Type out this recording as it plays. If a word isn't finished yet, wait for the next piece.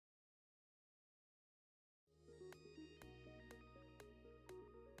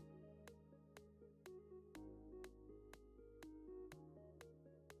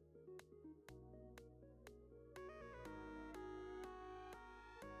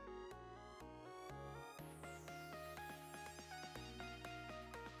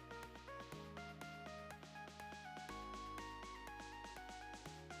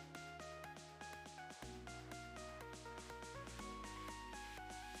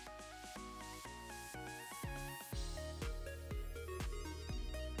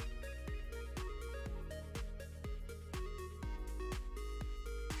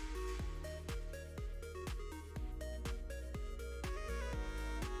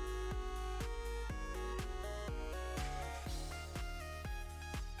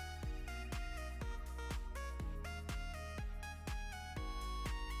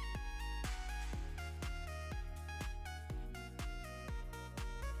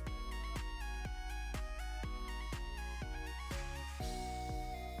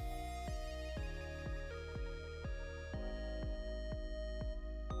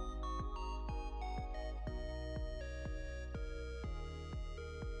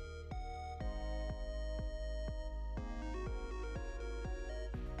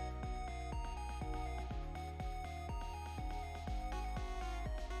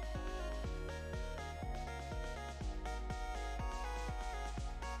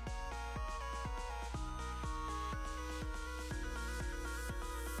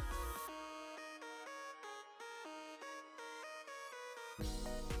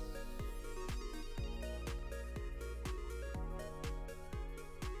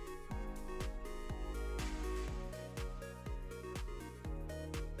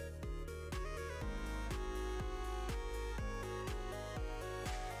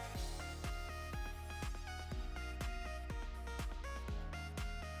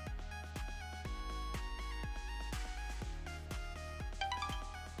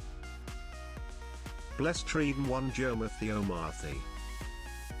Bless Treen 1 Jomathi Omarthi.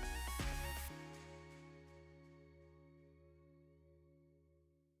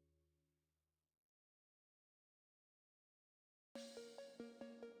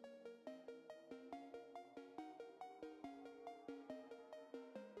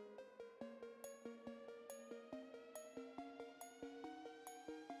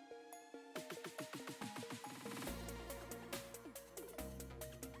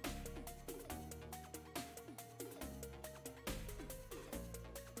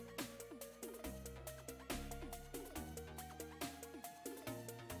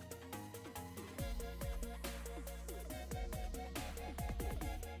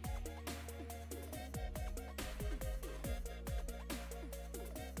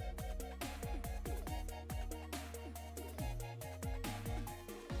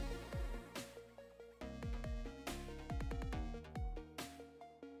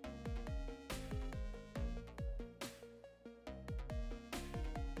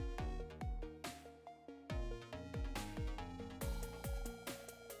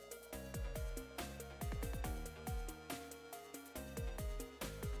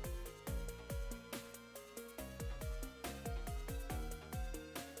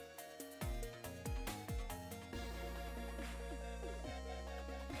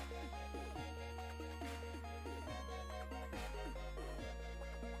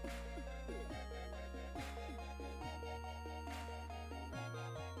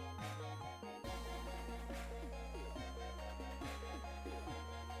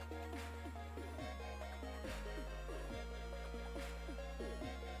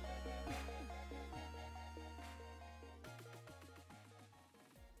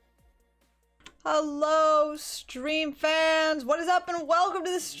 Hello, stream fans! What is up and welcome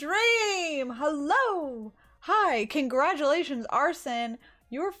to the stream! Hello! Hi, congratulations, Arson.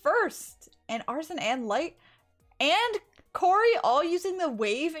 You're first. And Arson and Light and Corey all using the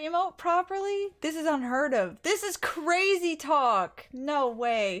wave emote properly? This is unheard of. This is crazy talk. No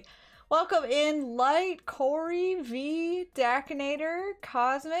way. Welcome in, Light, Corey, V, Dakinator,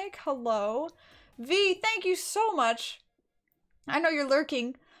 Cosmic, hello. V, thank you so much. I know you're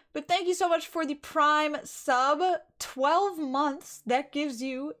lurking. But thank you so much for the Prime sub. 12 months. That gives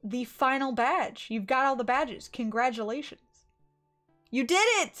you the final badge. You've got all the badges. Congratulations. You did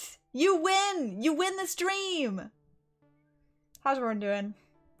it! You win! You win the stream! How's everyone doing?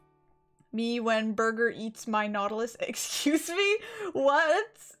 Me when Burger eats my Nautilus. Excuse me?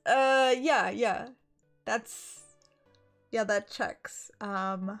 What? Yeah. Yeah, that checks.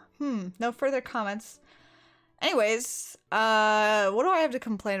 No further comments. Anyways, what do I have to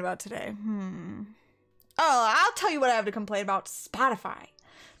complain about today? Oh, I'll tell you what I have to complain about. Spotify.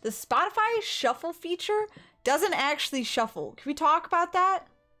 The Spotify shuffle feature doesn't actually shuffle. Can we talk about that?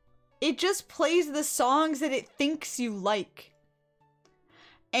 It just plays the songs that it thinks you like.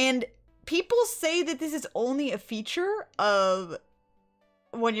 And people say that this is only a feature of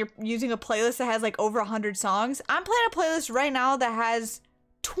when you're using a playlist that has like over 100 songs. I'm playing a playlist right now that has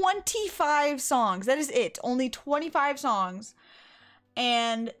 25 songs. That is it. Only 25 songs.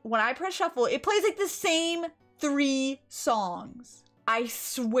 And when I press shuffle, it plays like the same 3 songs. I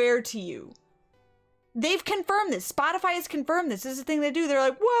swear to you. They've confirmed this. Spotify has confirmed this. This is the thing they do. They're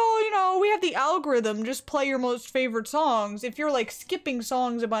like, well, you know, we have the algorithm. Just play your most favorite songs. If you're like skipping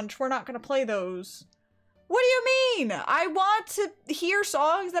songs a bunch, we're not going to play those. What do you mean? I want to hear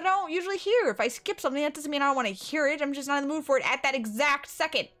songs that I don't usually hear. If I skip something, that doesn't mean I don't want to hear it. I'm just not in the mood for it at that exact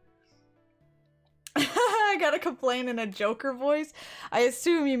second. I gotta complain in a Joker voice. I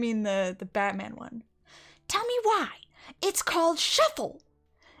assume you mean the Batman one. Tell me why it's called shuffle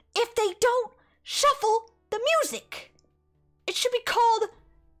if they don't shuffle the music. It should be called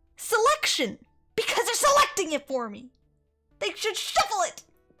selection because they're selecting it for me. They should shuffle it.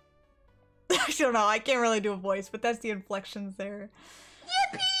 I don't know, I can't really do a voice, but that's the inflections there.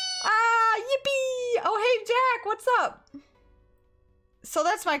 Yippee! Ah, yippee! Oh, hey, Jack, what's up? So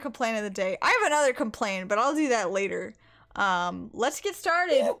that's my complaint of the day. I have another complaint, but I'll do that later. Let's get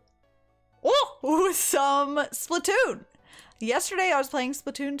started with some Splatoon. Yesterday, I was playing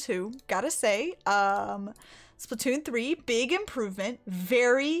Splatoon 2, gotta say. Splatoon 3, big improvement.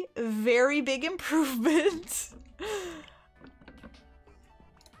 Very, very big improvement.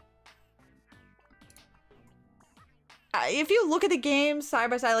 If you look at the games side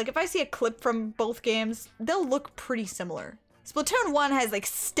by side, like if I see a clip from both games, they'll look pretty similar. Splatoon 1 has like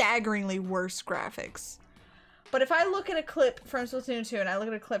staggeringly worse graphics. But if I look at a clip from Splatoon 2 and I look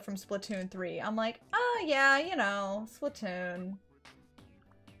at a clip from Splatoon 3, I'm like, oh yeah, you know, Splatoon.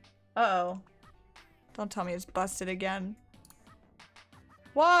 Uh-oh. Don't tell me it's busted again.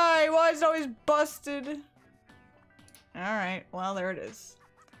 Why? Why is it always busted? Alright, well, there it is.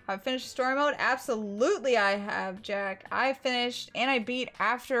 I've finished story mode? Absolutely I have, Jack. I finished and I beat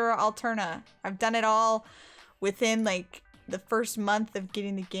after Alterna. I've done it all within, like, the first month of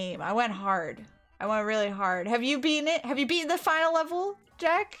getting the game. I went hard. I went really hard. Have you beaten it? Have you beaten the final level,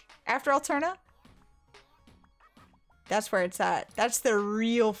 Jack? After Alterna? That's where it's at. That's the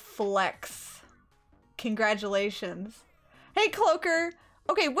real flex. Congratulations. Hey, Cloaker.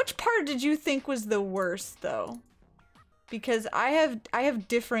 Okay, which part did you think was the worst, though? Because I have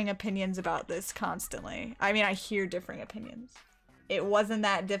differing opinions about this constantly. I mean, I hear differing opinions. It wasn't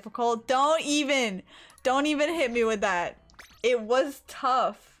that difficult. Don't even hit me with that. It was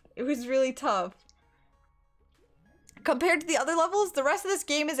tough. It was really tough. Compared to the other levels, the rest of this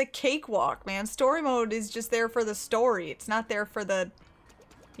game is a cakewalk, man. Story mode is just there for the story. It's not there for the,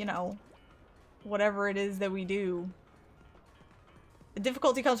 you know, whatever it is that we do. The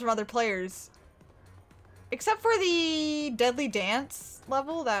difficulty comes from other players. Except for the Deadly Dance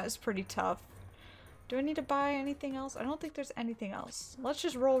level, that is pretty tough. Do I need to buy anything else? I don't think there's anything else. Let's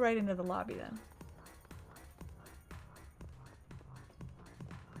just roll right into the lobby then.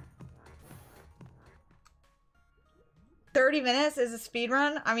 $30 minutes is a speed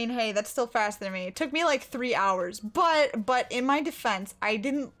run. I mean, hey, that's still faster than me. It took me like 3 hours, but in my defense, I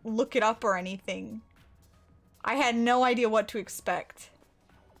didn't look it up or anything. I had no idea what to expect.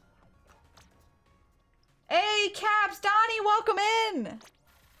 Hey, Caps, Donnie, welcome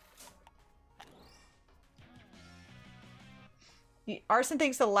in! Arson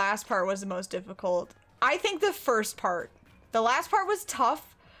thinks the last part was the most difficult. I think the first part. The last part was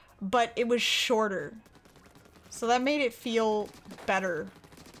tough, but it was shorter. So that made it feel better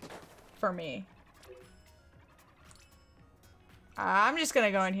for me. I'm just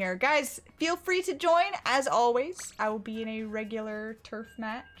gonna go in here. Guys, feel free to join, as always. I will be in a regular turf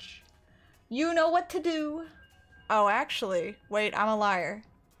match. You know what to do. Oh, actually, wait, I'm a liar.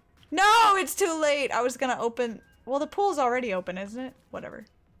 No, it's too late. I was gonna open, well, the pool's already open, isn't it? Whatever.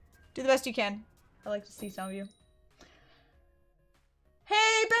 Do the best you can. I'd like to see some of you.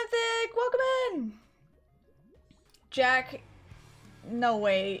 Hey, Benthic, welcome in. Jack, no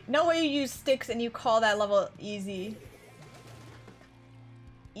way. No way you use sticks and you call that level easy.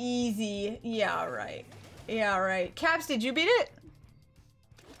 Easy. Yeah, right. Yeah, right. Caps, did you beat it?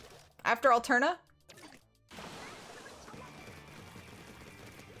 After Alterna?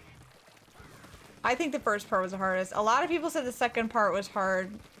 I think the first part was the hardest. A lot of people said the second part was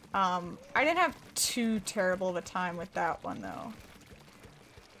hard. I didn't have too terrible of a time with that one, though.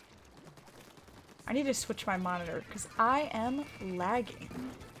 I need to switch my monitor because I am lagging.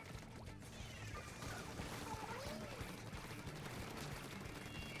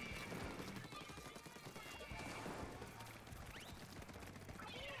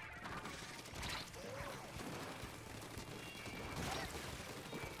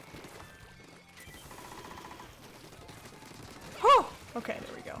 Okay,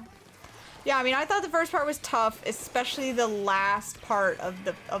 there we go. Yeah, I mean, I thought the first part was tough, especially the last part of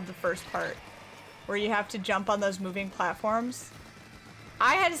the first part, where you have to jump on those moving platforms.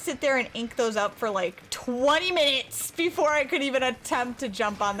 I had to sit there and ink those up for like 20 minutes before I could even attempt to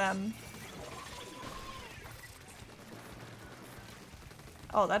jump on them.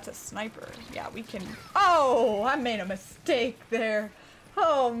 Oh, that's a sniper. Yeah, we can... Oh, I made a mistake there.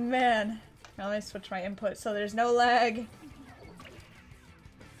 Oh, man. Now let me switch my input so there's no lag.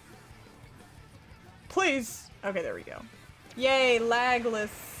 Please. Okay, there we go. Yay,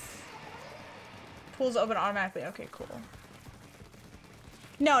 lagless. Pools open automatically. Okay, cool.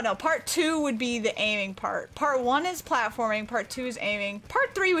 No, part 2 would be the aiming part. Part 1 is platforming, part 2 is aiming.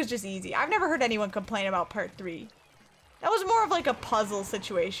 Part 3 was just easy. I've never heard anyone complain about part 3. That was more of like a puzzle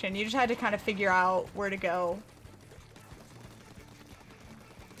situation. You just had to kind of figure out where to go.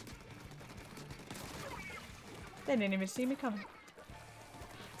 They didn't even see me coming.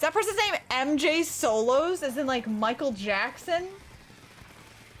 Is that person's name MJ Solos, as in like Michael Jackson?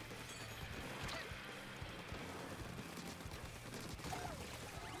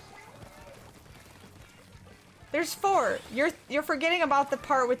 There's 4. You're forgetting about the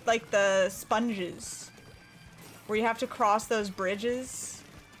part with like the sponges, where you have to cross those bridges.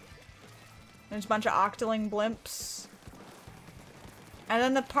 There's a bunch of Octoling blimps. And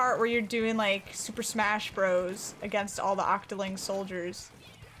then the part where you're doing like Super Smash Bros. Against all the Octoling soldiers.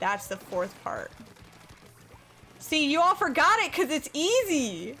 That's the 4th part. See, you all forgot it because it's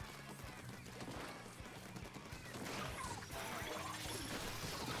easy.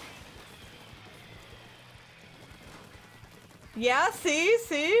 Yeah,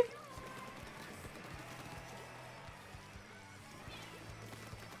 see?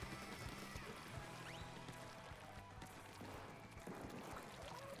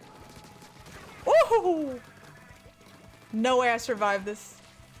 Woo! No way I survived this.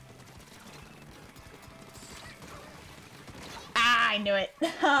 Ah, I knew it.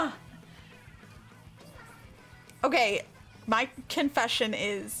 Okay, my confession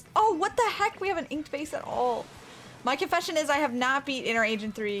is... Oh, what the heck? We haven't inked base at all. My confession is I have not beat Inner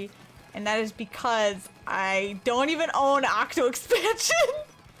Agent 3, and that is because I don't even own Octo Expansion.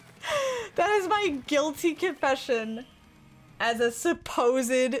 That is my guilty confession as a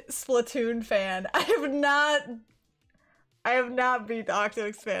supposed Splatoon fan. I have not beat the Octo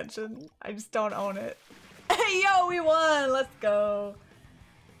Expansion. I just don't own it. Hey, yo, we won! Let's go.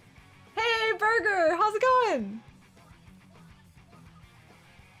 Hey, Burger! How's it going?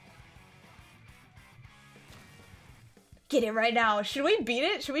 Get it right now. Should we beat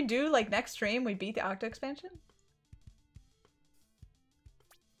it? Should we do, like, next stream, we beat the Octo Expansion?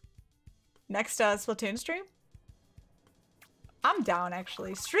 Next Splatoon stream? I'm down,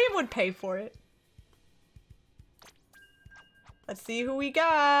 actually. Stream would pay for it. Let's see who we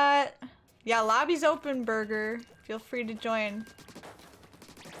got. Yeah, lobby's open, Burger. Feel free to join.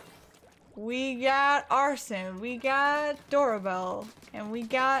 We got Arson, we got Dorabelle, and we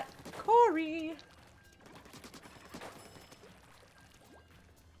got Corey.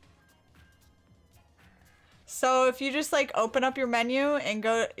 So if you just like open up your menu and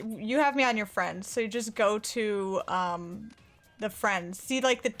go, you have me on your friends, so you just go to the friends. See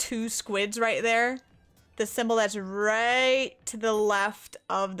like the two squids right there? The symbol that's right to the left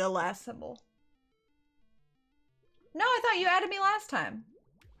of the last symbol. No, I thought you added me last time.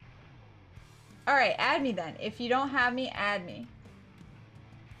 Alright, add me then. If you don't have me, add me.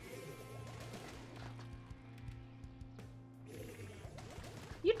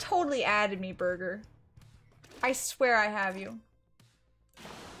 You totally added me, Burger. I swear I have you.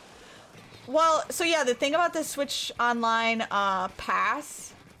 Well, so yeah, the thing about the Switch Online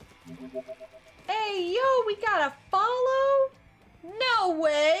pass. Hey, yo, we got a follow? No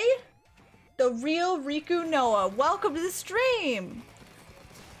way! The real Riku Noah. Welcome to the stream!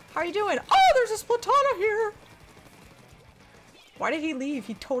 How are you doing? Oh, there's a Splatana here! Why did he leave?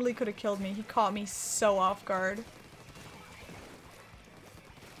 He totally could have killed me. He caught me so off guard.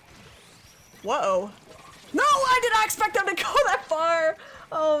 Whoa. No, I did not expect them to go that far!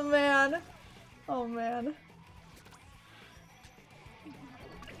 Oh, man. Oh, man.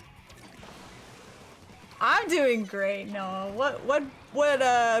 I'm doing great, Noah.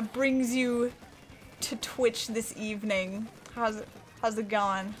 What brings you to Twitch this evening? How's it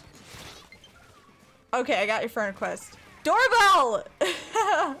going? Okay, I got your friend request. Doorbell!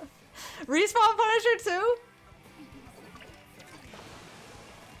 Respawn Punisher too?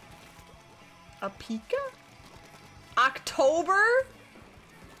 A Pika? October?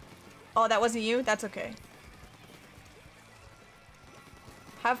 Oh, that wasn't you? That's okay.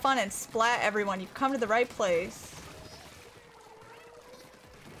 Have fun and splat everyone. You've come to the right place.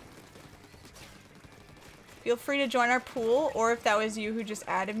 Feel free to join our pool, or if that was you who just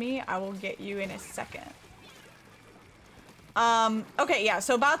added me, I will get you in a second. Okay, yeah,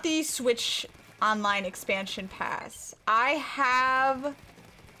 so about the Switch Online expansion pass. I have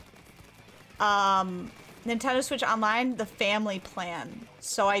Nintendo Switch Online, the family plan,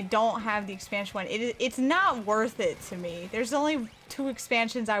 so I don't have the expansion one. It's not worth it to me. There's only 2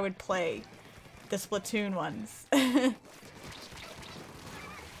 expansions I would play, the Splatoon ones.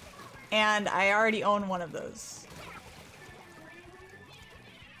 And I already own one of those.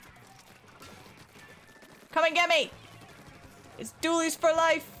 Come and get me! It's Dualies for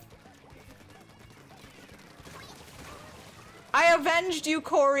life! I avenged you,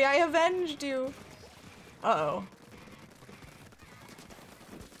 Corey! I avenged you! Uh-oh.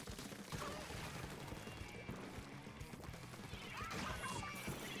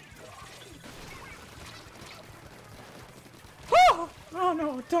 Woo! Oh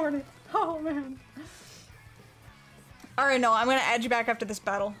no, darn it. Oh man. Alright, no, I'm gonna add you back after this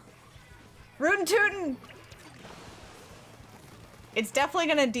battle. Rootin' tootin'! It's definitely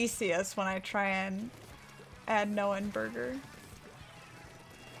gonna DC us when I try and add Noah and Burger.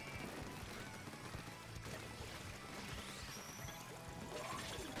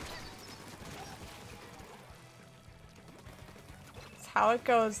 It's how it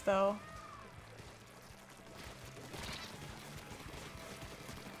goes, though.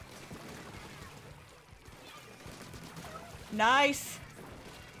 Nice!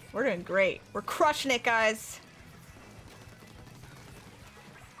 We're doing great. We're crushing it, guys.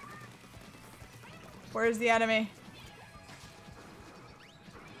 Where's the enemy?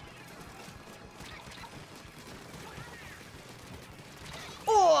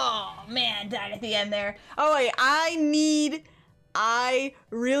 Oh, man, died at the end there. Oh, wait, I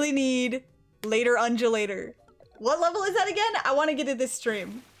really need Later undulator. What level is that again? I want to get it this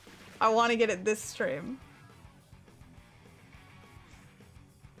stream. I want to get it this stream.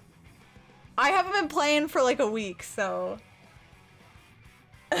 I haven't been playing for like a week, so...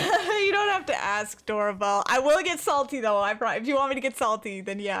 You don't have to ask, Dorabelle. I will get salty though, I promise. If you want me to get salty,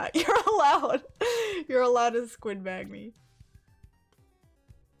 then yeah, you're allowed. You're allowed to squid bag me.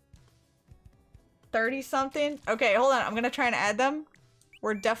 30 something? Okay, hold on. I'm gonna try and add them.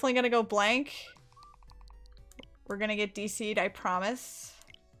 We're definitely gonna go blank. We're gonna get DC'd, I promise.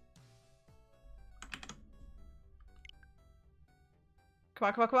 Come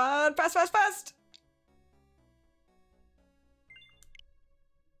on, come on, come on. Fast, fast, fast.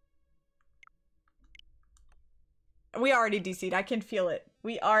 We already DC'd. I can feel it.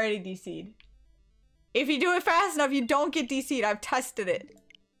 We already DC'd. If you do it fast enough, you don't get DC'd. I've tested it.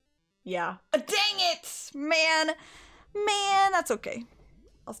 Yeah. Dang it! Man. Man, that's okay.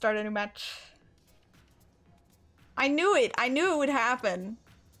 I'll start a new match. I knew it. I knew it would happen.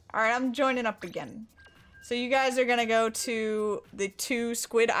 Alright, I'm joining up again. So you guys are gonna go to the 2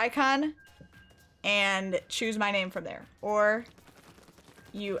 squid icon and choose my name from there. Or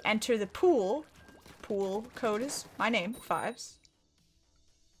you enter the pool. Pool code is my name, Fives.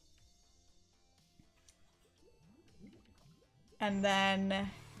 And then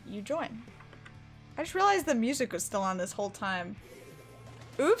you join. I just realized the music was still on this whole time.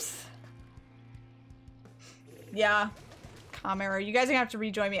 Oops. Yeah. Com error. You guys are gonna have to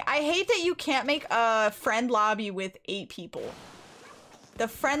rejoin me. I hate that you can't make a friend lobby with 8 people. The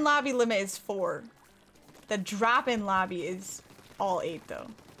friend lobby limit is 4. The drop-in lobby is all 8 though.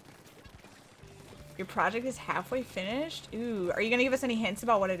 Your project is halfway finished? Ooh, are you gonna give us any hints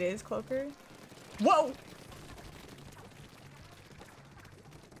about what it is, Cloaker? Whoa!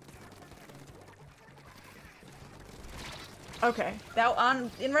 Okay,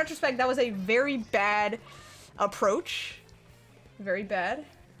 that in retrospect, that was a very bad approach. Very bad.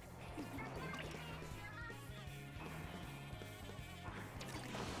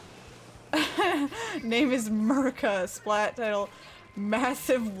 Name is Murka. Splat title.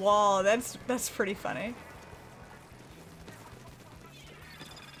 Massive wall. That's pretty funny.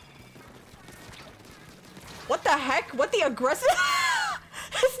 What the heck? What the aggressive?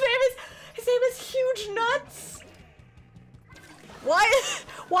 His name is Huge Nuts. Why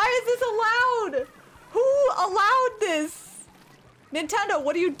is this allowed? Who allowed this? Nintendo,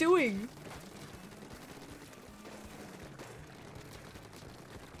 what are you doing?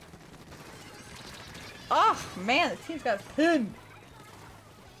 Oh man, the team's got a pin.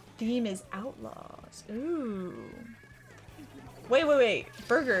 Theme is Outlaws. Ooh. Wait.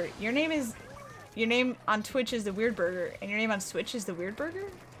 Burger, your name on Twitch is the Weird Burger, and your name on Switch is the Weird Burger?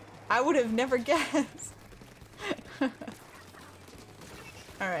 I would have never guessed.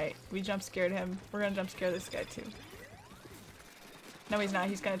 Alright, we jump scared him. We're gonna jump scare this guy too. No, he's not.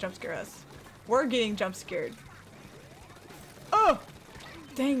 He's gonna jump scare us. We're getting jump scared. Oh!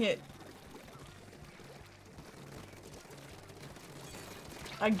 Dang it.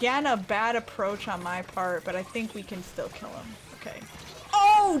 Again, a bad approach on my part, but I think we can still kill him. Okay.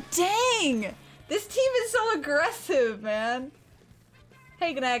 Oh, dang! This team is so aggressive, man.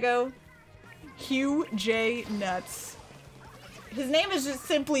 Hey, Gnago. Hugh J. Nuts. His name is just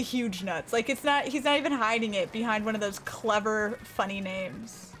simply Huge Nuts. Like, he's not even hiding it behind one of those clever, funny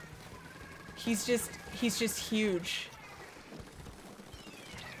names. He's just huge.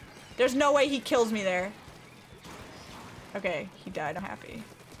 There's no way he kills me there. Okay, he died. I'm happy.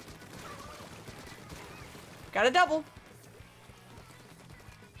 Got a double.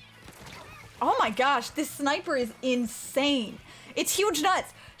 Oh my gosh, this sniper is insane. It's Huge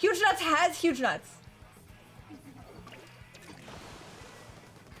Nuts. Huge Nuts has Huge Nuts.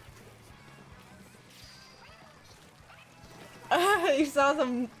 You saw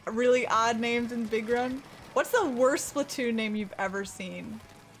some really odd names in Big Run. What's the worst Splatoon name you've ever seen?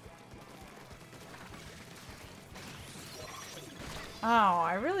 Oh,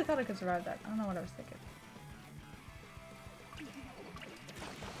 I really thought I could survive that. I don't know what I was thinking.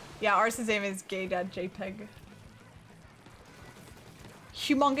 Yeah, Arson's name is gay.jpg.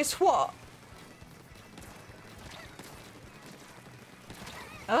 Humongous what?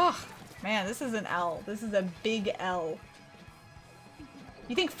 Ugh, man, this is an L. This is a big L.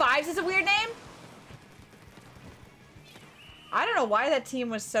 You think Fives is a weird name? I don't know why that team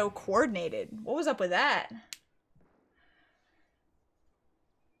was so coordinated. What was up with that?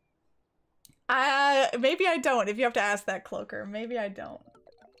 Maybe I don't, if you have to ask that, Cloaker. Maybe I don't.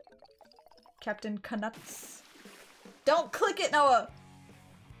 Captain Canuts. Don't click it, Noah!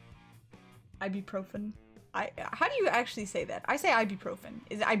 Ibuprofen. How do you actually say that? I say ibuprofen.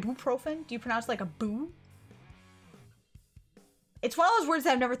 Is it ibuprofen? Do you pronounce it like a boo? It's one of those words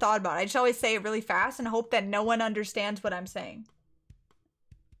that I've never thought about. I just always say it really fast and hope that no one understands what I'm saying.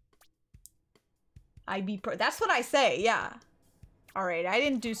 That's what I say, yeah. Alright, I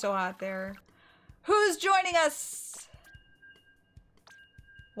didn't do so hot there. Who's joining us?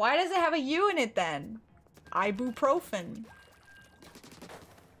 Why does it have a U in it then? Ibuprofen.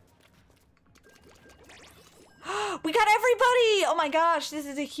 We got everybody! Oh my gosh, this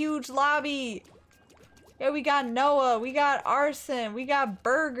is a huge lobby. Yeah, we got Noah, we got Arson, we got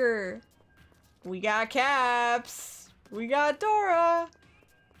Burger, we got Caps, we got Dora.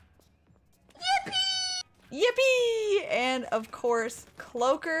 Yippee! Yippee! And of course,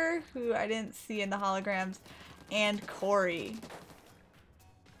 Cloaker, who I didn't see in the holograms, and Corey.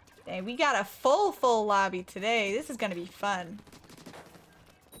 Dang, we got a full lobby today. This is gonna be fun.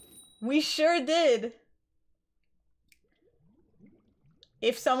 We sure did.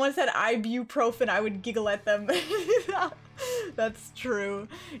 If someone said ibuprofen, I would giggle at them. That's true.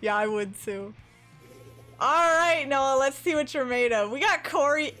 Yeah, I would too. Alright, Noah, let's see what you're made of. We got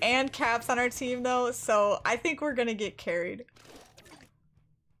Corey and Caps on our team though, so I think we're gonna get carried.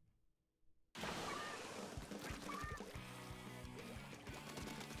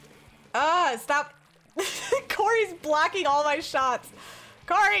 Ah, stop. Corey's blocking all my shots.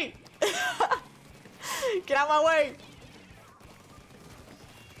 Corey! Get out my way.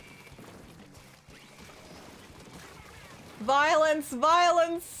 Violence,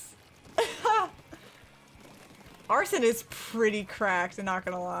 violence! Arson is pretty cracked, I'm not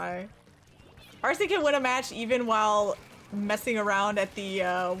gonna lie. Arson can win a match even while messing around at the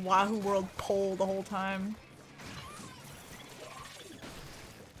Wahoo World pole the whole time.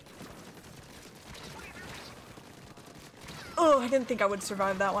 Oh, I didn't think I would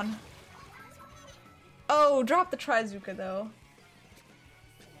survive that one. Oh, drop the Trizuka though.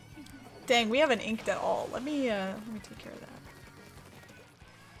 Dang, we haven't inked at all. Let me take care of that.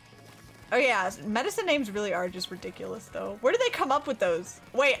 Oh yeah, medicine names really are just ridiculous though. Where do they come up with those?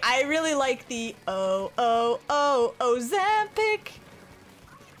 Wait, I really like the Ozempic.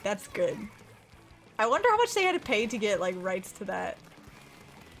 That's good. I wonder how much they had to pay to get like rights to that.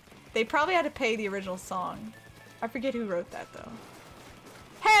 They probably had to pay the original song. I forget who wrote that though.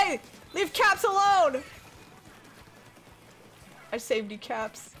 Hey, leave Caps alone! I saved you,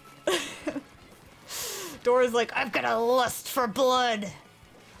 Caps. Dora's like, I've got a lust for blood.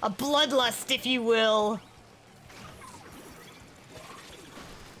 A bloodlust, if you will.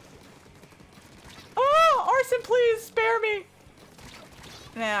 Oh, Arson, please spare me.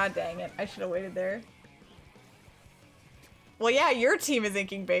 Nah, dang it. I should have waited there. Well, yeah, your team is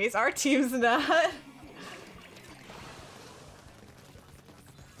inking base. Our team's not.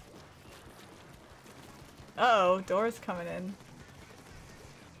 Uh-oh, Dora's coming in.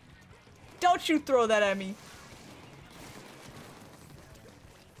 Don't you throw that at me.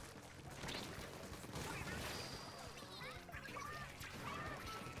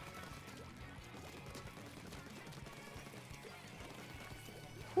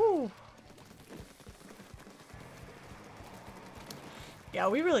 Whew. Yeah,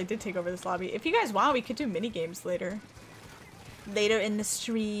 we really did take over this lobby. If you guys want, we could do mini games later. Later in the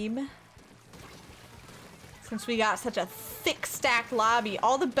stream. Since we got such a thick stacked lobby.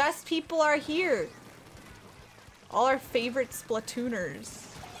 All the best people are here. All our favorite Splatooners.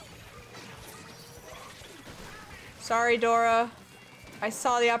 Sorry, Dora. I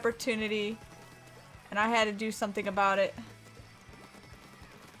saw the opportunity and I had to do something about it.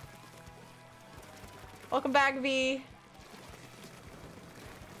 Welcome back, V.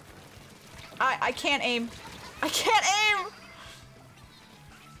 I can't aim. I can't aim!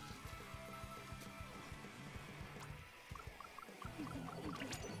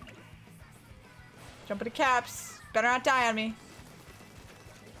 Jump into Caps. Better not die on me.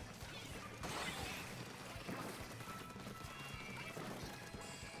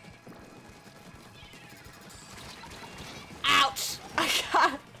 Ouch! I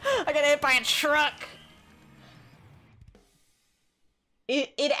got hit by a truck.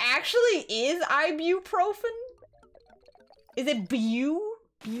 It actually is ibuprofen? Is it Bu?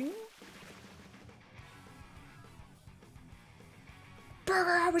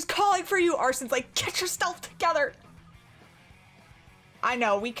 Burger, I was calling for you. Arson's like, get yourself together. I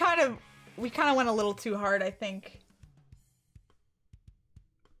know, we kind of went a little too hard, I think.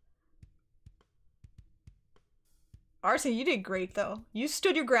 Arson, you did great though. You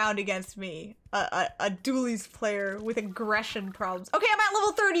stood your ground against me. A Dualies player with aggression problems. Okay, I'm at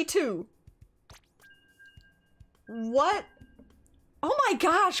level 32. What? Oh my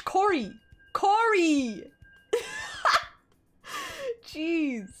gosh, Corey. Corey!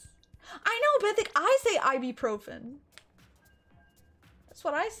 Jeez. I know, but I think I say ibuprofen. That's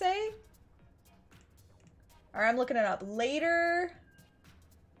what I say. Alright, I'm looking it up. Later.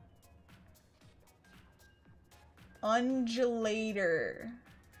 Undulator.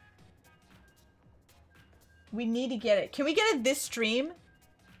 We need to get it. Can we get it this stream?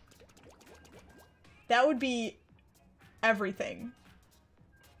 That would be everything.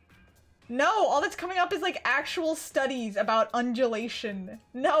 No, all that's coming up is like actual studies about undulation.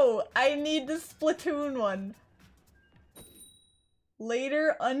 No, I need the Splatoon one.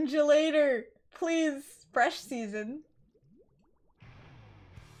 Later undulator. Please, fresh season.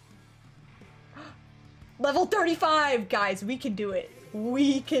 Level 35! Guys, we can do it.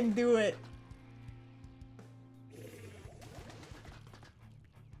 We can do it.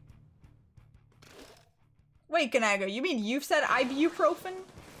 Wait, Ganago, you mean you've said ibuprofen?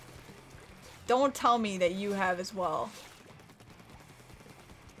 Don't tell me that you have as well.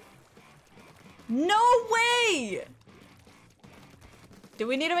 No way! Do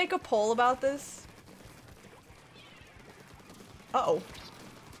we need to make a poll about this? Uh-oh.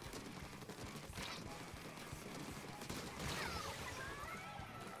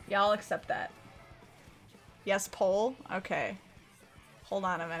 Yeah, I'll accept that. Yes, poll? Okay. Hold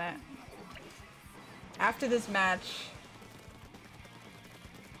on a minute. After this match...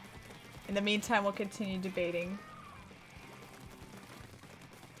 In the meantime, we'll continue debating.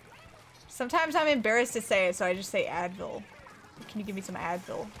 Sometimes I'm embarrassed to say it, so I just say Advil. Can you give me some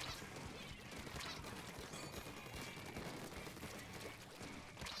Advil?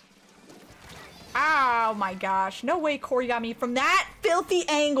 Oh my gosh. No way Corey got me from that filthy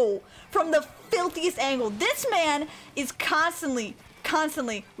angle. From the filthiest angle. This man is constantly,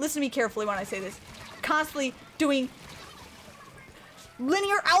 listen to me carefully when I say this, constantly doing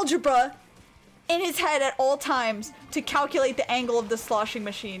linear algebra in his head at all times to calculate the angle of the sloshing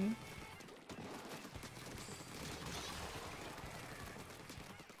machine.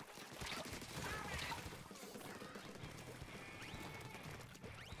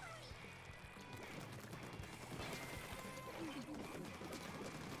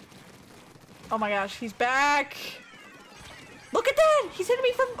 Oh my gosh, he's back! Look at that! He's hitting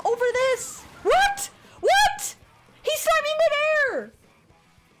me from over this! What? What? He slapped me midair!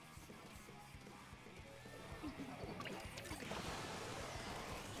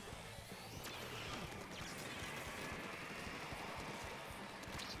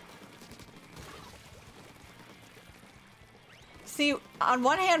 See, on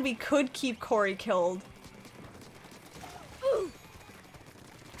one hand, we could keep Corey killed.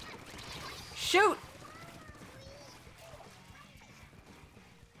 Shoot!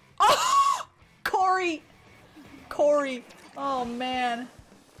 Oh! Corey! Corey. Oh, man.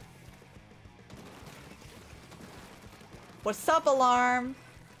 What's up, Alarm?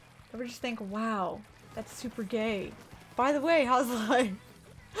 Ever just think, wow, that's super gay. By the way, how's life?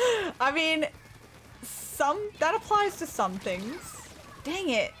 I mean, that applies to some things. Dang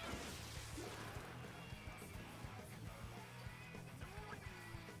it.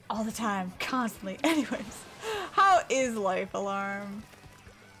 All the time, constantly. Anyways, how is life, Alarm?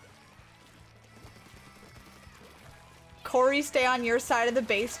 Corey, stay on your side of the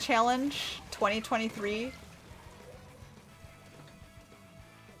base challenge 2023.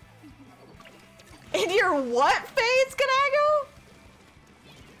 In your what phase, Ganago?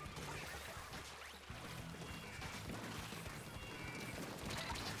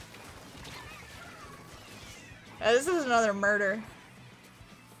 This is another murder.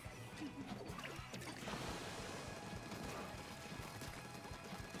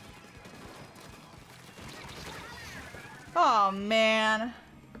 Oh, man.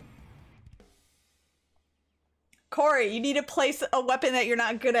 Corey, you need to place a weapon that you're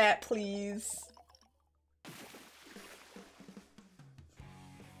not good at, please.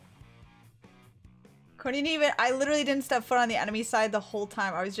 Couldn't even- I literally didn't step foot on the enemy side the whole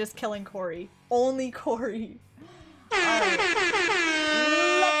time. I was just killing Corey. Only Corey. Alright.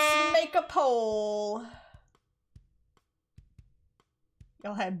 Let's make a poll.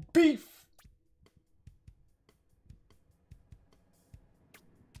 Y'all had beef.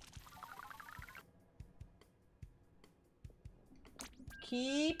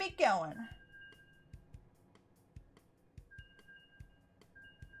 Keep it going.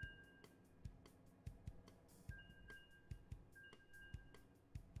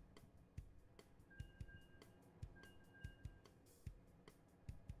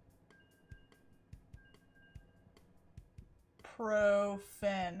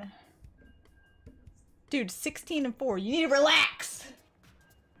 Profen. Dude, 16 and 4. You need to relax.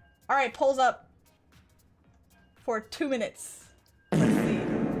 All right, polls up for 2 minutes.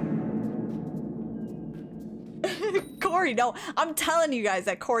 Corey, no. I'm telling you guys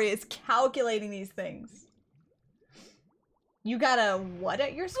that Corey is calculating these things. You got a what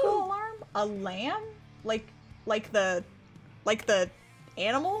at your school alarm? A lamb? Like the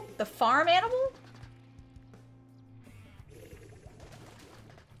animal? The farm animal?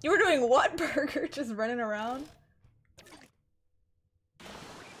 You were doing what, Burger? Just running around?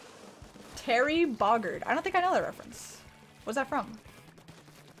 Terry Boggart. I don't think I know that reference. What's that from?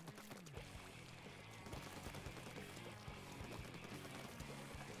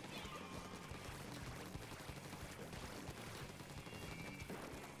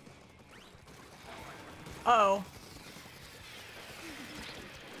 Uh-oh.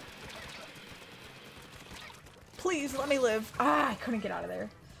 Please, let me live. Ah, I couldn't get out of there.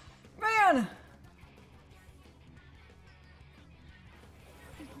 Man!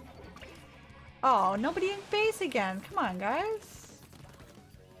 Oh, nobody in base again. Come on, guys.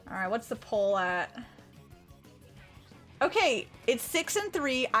 Alright, what's the poll at? Okay, it's 6 and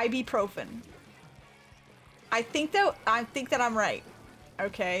 3 ibuprofen. I think that I'm right.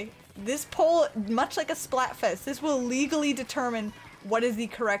 Okay. This poll, much like a Splatfest, this will legally determine what is the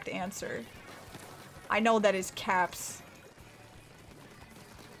correct answer. I know that is caps.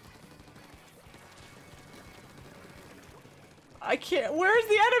 I can't. Where's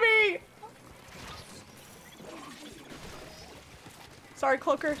the enemy? Sorry,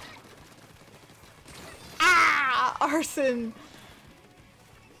 Cloaker. Ah! Arson.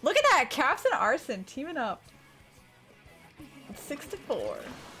 Look at that. Caps and Arson teaming up. It's 6-4.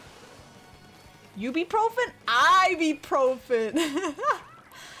 Ibuprofen? Ibuprofen.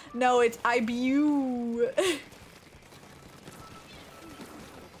 No, it's Ibu.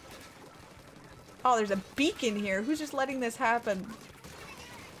 Oh, there's a beacon here. Who's just letting this happen?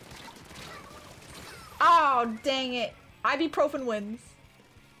 Oh, dang it. Ibuprofen wins.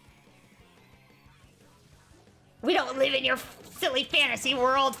 We don't live in your silly fantasy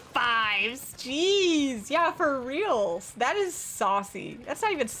world, Fives. Jeez, yeah, for real. That is saucy. That's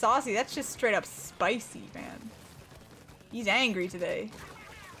not even saucy. That's just straight up spicy, man. He's angry today.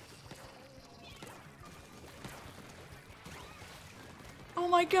 Oh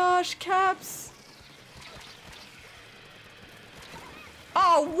my gosh, Caps.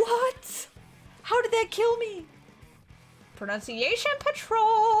 Oh, what? How did that kill me? Pronunciation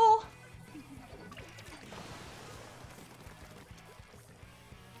Patrol.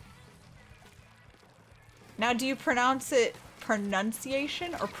 Now, do you pronounce it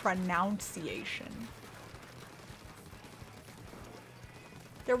pronunciation or pronunciation?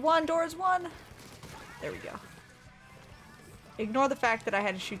 They're one, doors one. There we go. Ignore the fact that I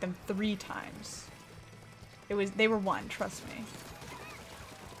had to shoot them 3 times. They were one, trust me.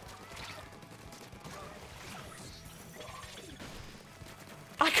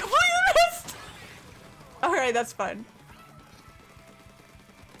 I completely missed! Alright, that's fine.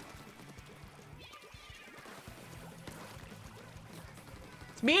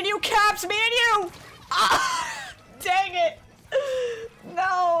 It's me and you, Caps! Me and you! Ah! Dang it!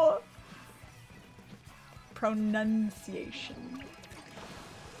 No! Pronunciation.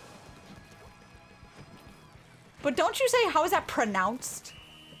 But don't you say, how is that pronounced?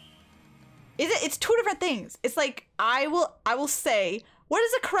 It's 2 different things. It's like, I will say, what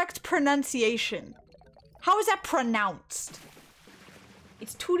is the correct pronunciation? How is that pronounced?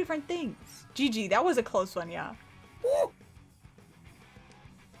 It's 2 different things. GG, that was a close one, yeah. Woo!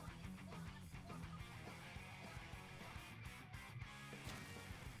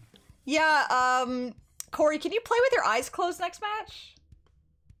 Yeah, Corey, can you play with your eyes closed next match?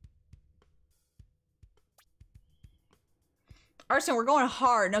 Arson, we're going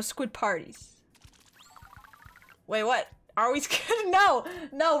hard. No squid parties. Wait, what? Are we scared? No!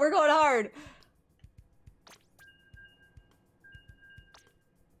 No, we're going hard.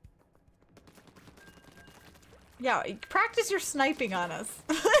 Yeah, practice your sniping on us.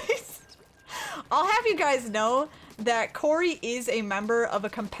 I'll have you guys know that Corey is a member of a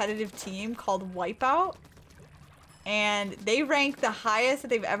competitive team called Wipeout. And they ranked the highest that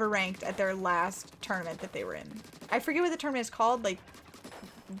they've ever ranked at their last tournament that they were in. I forget what the tournament is called, like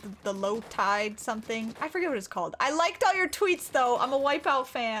the low tide something. I forget what it's called. I liked all your tweets though. I'm a Wipeout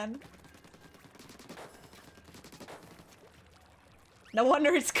fan. No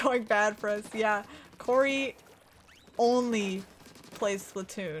wonder it's going bad for us. Yeah, Corey only plays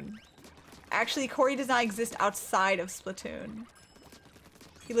Splatoon. Actually, Corey does not exist outside of Splatoon.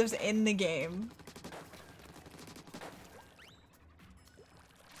 He lives in the game.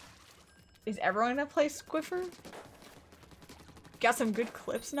 Is everyone gonna play Squiffer? Got some good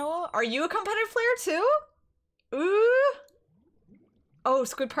clips, Noah? Are you a competitive player too? Ooh! Oh,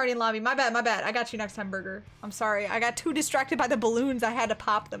 Squid Party in lobby. My bad, my bad. I got you next time, Burger. I'm sorry. I got too distracted by the balloons. I had to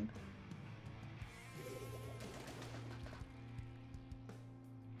pop them.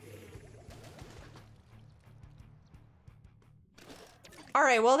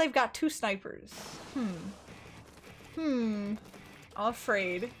 Alright, well, they've got 2 snipers. I'm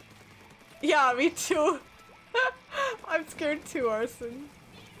afraid. Yeah, me too. I'm scared too, Arson.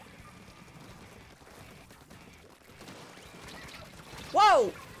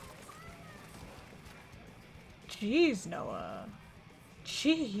 Whoa! Jeez, Noah.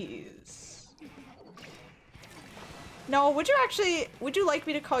 Jeez. Noah, would you like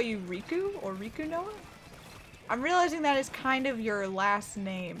me to call you Riku or Riku Noah? I'm realizing that is kind of your last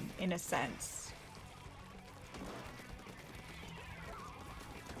name, in a sense.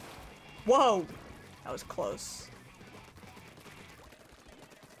 Whoa! That was close.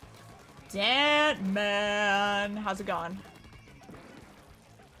 Damn, man. How's it going?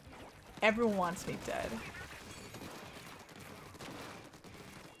 Everyone wants me dead.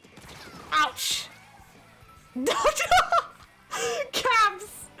 Ouch! Don't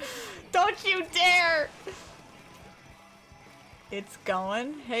Caps! Don't you dare! It's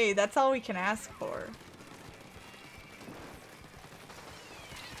going. Hey, that's all we can ask for.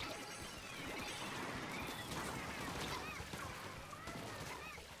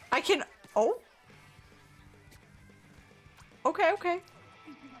 I can. Oh. Okay, okay.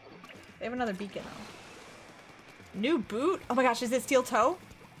 They have another beacon though. New boot? Oh my gosh, is it steel toe?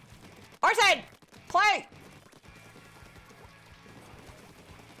 Arson! Play!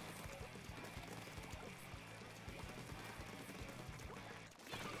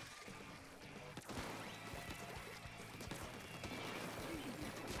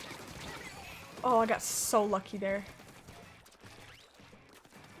 Oh, I got so lucky there.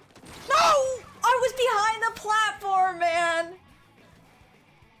 No! I was behind the platform, man!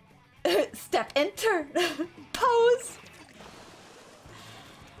 Step enter. Pose.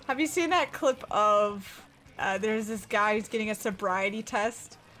 Have you seen that clip of there's this guy who's getting a sobriety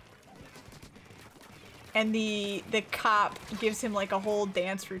test and the cop gives him like a whole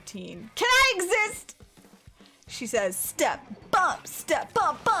dance routine. Can I exist? She says step bump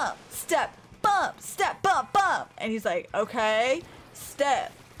bump step bump bump, and he's like, okay,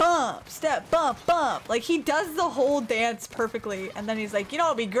 step bump bump. Like, he does the whole dance perfectly, and then he's like, you know,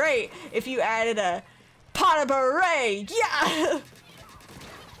 it'd be great if you added a pot of beret. Yeah.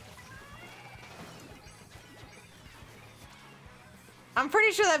 I'm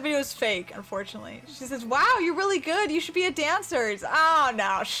pretty sure that video is fake, unfortunately. She says, wow, you're really good, you should be a dancer. Oh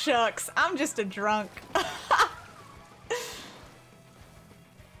no, shucks, I'm just a drunk.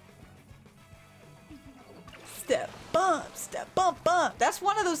 Step bump bump. That's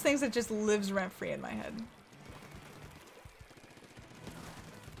one of those things that just lives rent-free in my head.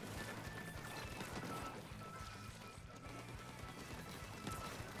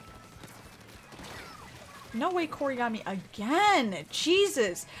 No way Corey got me again.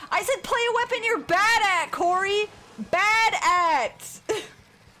 Jesus. I said play a weapon you're bad at, Corey. Bad at.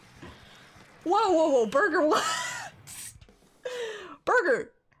 Whoa, whoa, whoa. Burger, what?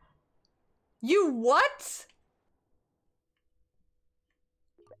 Burger. You what?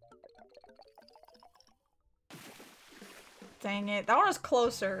 Dang it. That one was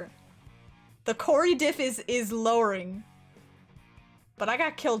closer. The Corey diff is lowering. But I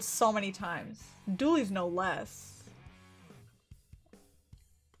got killed so many times. Dualies no less.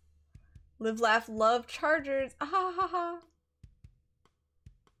 Live, laugh, love, chargers. Ah ha ha ha.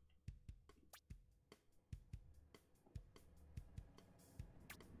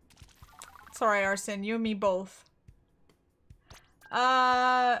 Sorry, Arson. You and me both.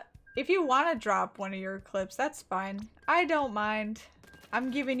 If you want to drop one of your clips, that's fine. I don't mind.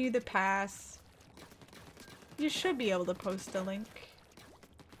 I'm giving you the pass. You should be able to post a link.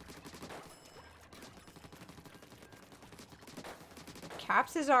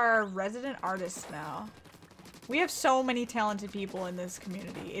 Caps is our resident artist now. We have so many talented people in this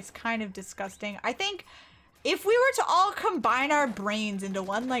community. It's kind of disgusting. I think if we were to all combine our brains into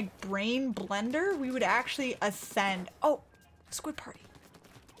one, like, brain blender, we would actually ascend. Oh, Squid Party.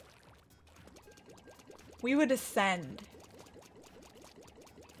 We would ascend.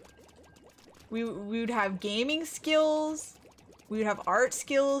 We would have gaming skills. We would have art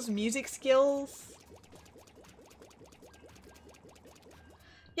skills, music skills.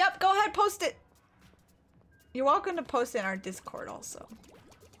 Yep, go ahead, post it. You're welcome to post it in our Discord also.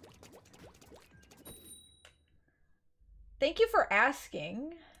 Thank you for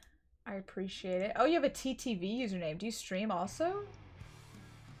asking. I appreciate it. Oh, you have a TTV username. Do you stream also?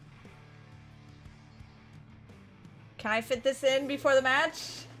 Can I fit this in before the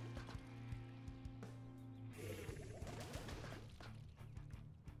match?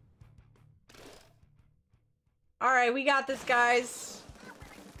 Alright, we got this, guys.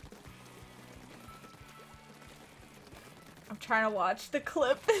 I'm trying to watch the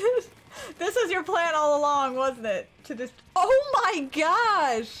clip. This was your plan all along, wasn't it? To just— oh my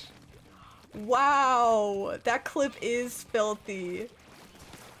gosh! Wow, that clip is filthy.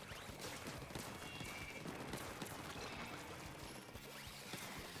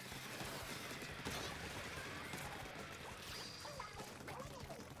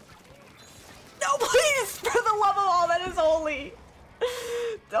 No, please! For the love of all that is holy!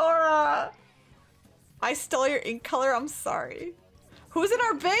 Dora! I stole your ink color, I'm sorry. Who's in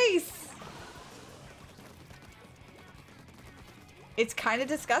our base? It's kind of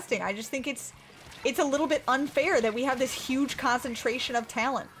disgusting. I just think it's a little bit unfair that we have this huge concentration of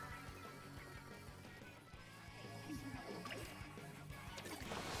talent.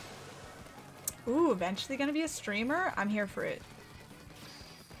 Ooh, eventually gonna be a streamer? I'm here for it.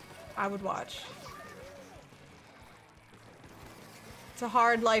 I would watch. It's a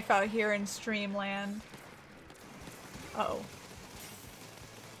hard life out here in Streamland. Uh-oh.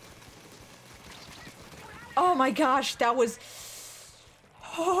 Oh my gosh, that was—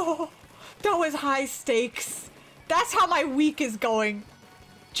 oh, that was high stakes. That's how my week is going.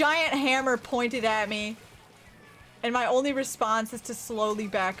 Giant hammer pointed at me, and my only response is to slowly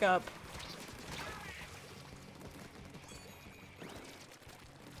back up.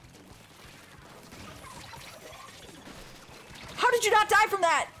 How did you not die from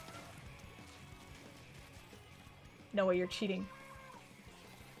that? No way, you're cheating.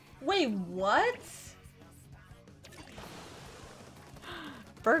 Wait, what?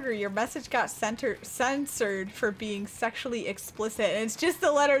 Burger, your message got censored for being sexually explicit, and it's just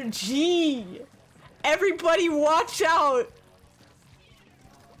the letter G. Everybody watch out.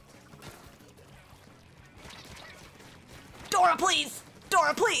 Dora, please!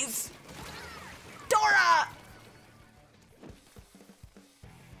 Dora, please! Dora!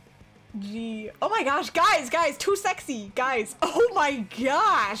 G. Oh my gosh, guys, too sexy, guys. Oh my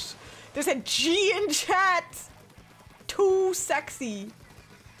gosh. There's a G in chat. Too sexy.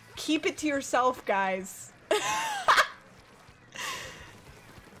 Keep it to yourself, guys.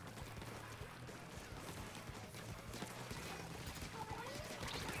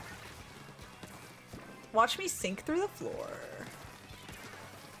 Watch me sink through the floor.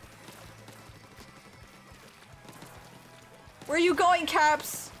 Where are you going,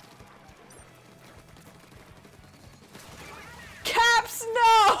 Caps? Caps,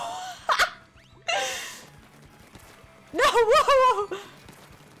 no! No, whoa, whoa!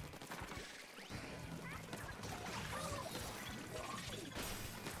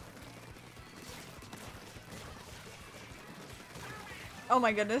 Oh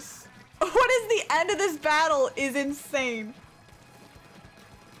my goodness. What is the end of this battle is insane.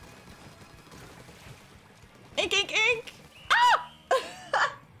 Ink, ink, ink! Ah!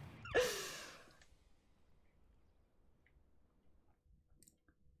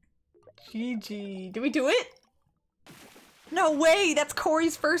 GG. Did we do it? No way! That's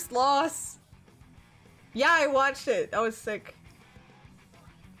Corey's first loss. Yeah, I watched it. That was sick.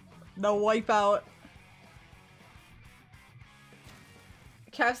 The wipeout.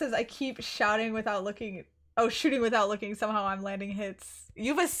 Cav says, I keep shouting without looking. Oh, shooting without looking. Somehow I'm landing hits.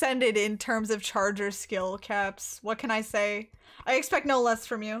 You've ascended in terms of charger skill, Caps. What can I say? I expect no less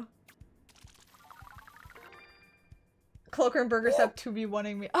from you. Cloaker and Burger Step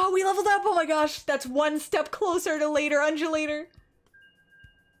 2v1ing me. Oh, we leveled up! Oh my gosh! That's one step closer to later undulator.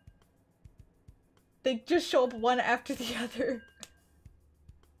 They just show up one after the other.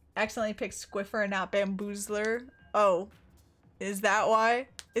 Accidentally picked Squiffer and not Bamboozler. Oh. Is that why?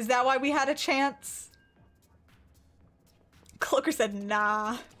 Is that why we had a chance? Cloaker said,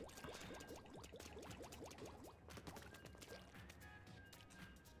 nah.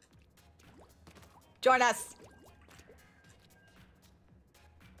 Join us.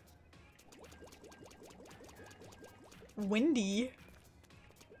 Windy.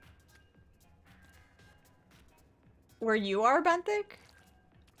 Where you are, Benthic?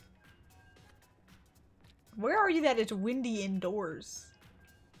 Where are you that it's windy indoors?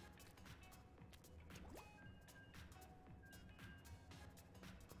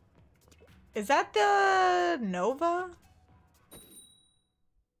 Is that the Nova?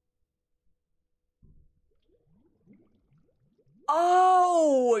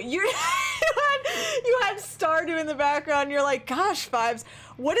 Oh, you're you had Stardew in the background. You're like, gosh, Fives,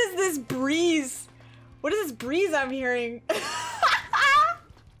 what is this breeze? What is this breeze I'm hearing?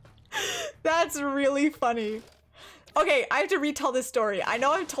 That's really funny. Okay, I have to retell this story. I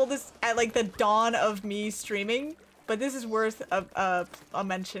know I've told this at like the dawn of me streaming, but this is worth a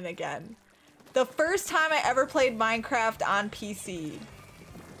mention again. The first time I ever played Minecraft on PC.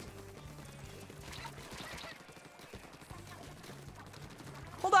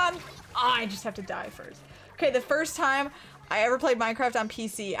 Hold on. Oh, I just have to die first. Okay, the first time I ever played Minecraft on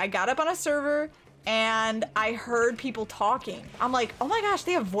PC, I got up on a server and I heard people talking. I'm like, oh my gosh,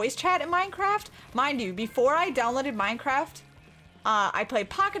 they have voice chat in Minecraft? Mind you, before I downloaded Minecraft, I played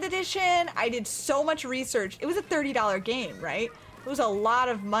Pocket Edition. I did so much research. It was a $30 game, right? It was a lot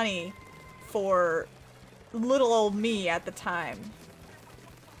of money for little old me at the time.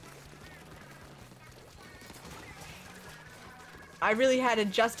 I really had to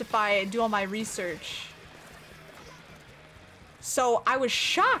justify it, do all my research. So I was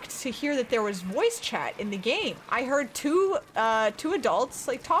shocked to hear that there was voice chat in the game. I heard two adults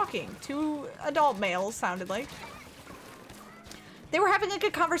like talking. Two adult males sounded like. They were having like a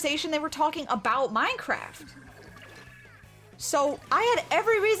conversation. They were talking about Minecraft. So I had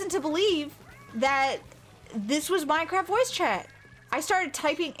every reason to believe that this was Minecraft voice chat. I started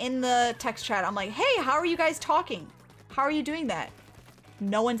typing in the text chat. I'm like, hey, how are you guys talking? How are you doing that?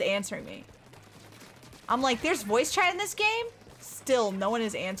 No one's answering me. I'm like, there's voice chat in this game? Still, no one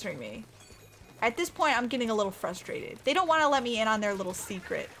is answering me. At this point, I'm getting a little frustrated. They don't want to let me in on their little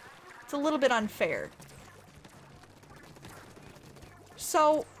secret. It's a little bit unfair.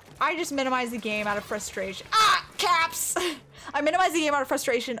 So, I just minimize the game out of frustration. Ah! Caps! I minimize the game out of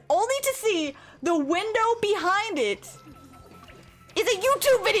frustration only to see the window behind it is a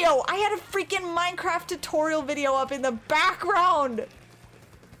YouTube video! I had a freaking Minecraft tutorial video up in the background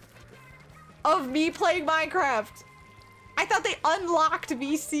of me playing Minecraft. I thought they unlocked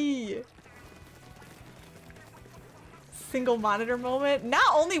VC. Single monitor moment.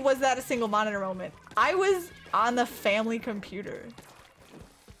 Not only was that a single monitor moment, I was on the family computer.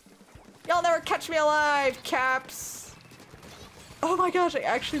 Y'all never catch me alive, Caps. Oh my gosh, I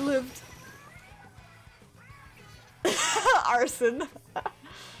actually lived. Arson.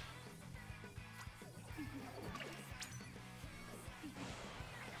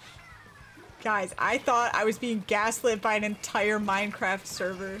 Guys, I thought I was being gaslit by an entire Minecraft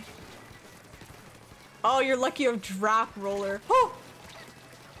server. Oh, you're lucky you have drop roller. Oh!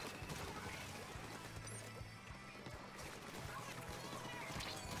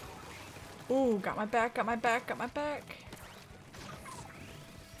 Ooh, got my back, got my back, got my back.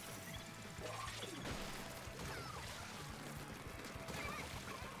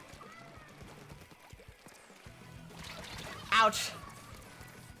 Ouch.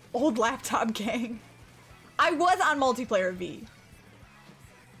 Old laptop gang. I was on multiplayer V.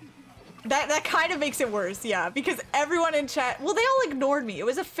 That kind of makes it worse, yeah, because everyone in chat, well, they all ignored me. It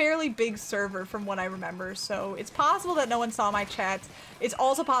was a fairly big server from what I remember, so it's possible that no one saw my chats. It's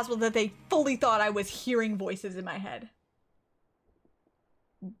also possible that they fully thought I was hearing voices in my head.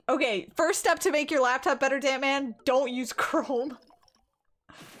 Okay, first step to make your laptop better, Dantman, don't use Chrome.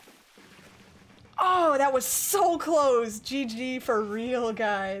 Oh, that was so close. GG for real,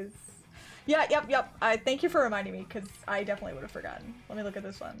 guys. Yeah, yep. Thank you for reminding me, because I definitely would have forgotten. Let me look at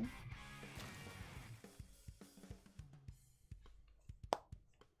this one.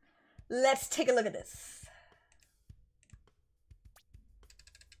 Let's take a look at this.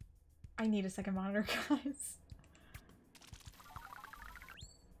 I need a second monitor, guys.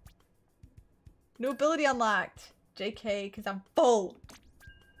 New ability unlocked. JK, because I'm full.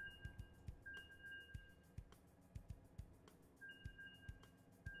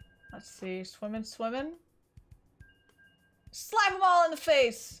 Let's see. Swimming. Slap them all in the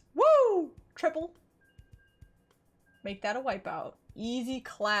face. Woo! Triple. Make that a wipeout. Easy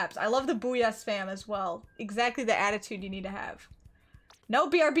claps. I love the booyah spam as well. Exactly the attitude you need to have. No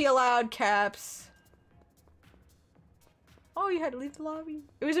BRB allowed, Caps. Oh, you had to leave the lobby.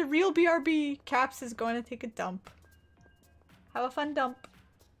 It was a real BRB. Caps is going to take a dump. Have a fun dump.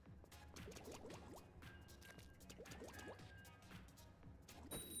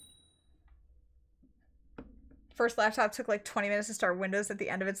 First laptop took like 20 minutes to start Windows at the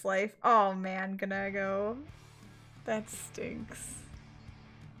end of its life. Oh man, Ganago. That stinks.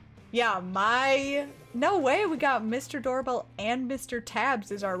 Yeah, no way, we got Mr. Doorbell and Mr.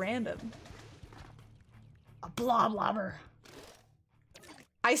 Tabs as our random. A blobber.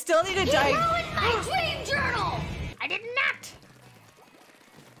 I still need a You ruined my dream journal! I did not!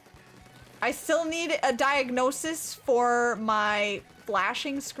 I still need a diagnosis for my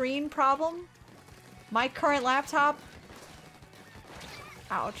flashing screen problem. My current laptop.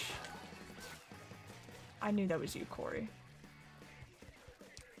 Ouch. I knew that was you, Corey.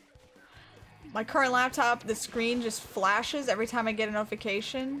 My current laptop, the screen just flashes every time I get a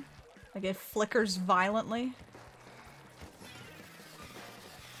notification. Like it flickers violently.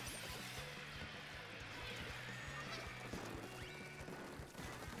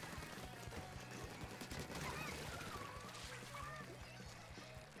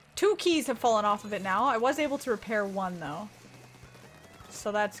 Two keys have fallen off of it now. I was able to repair one though.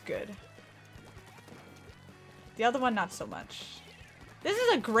 So that's good. The other one, not so much. This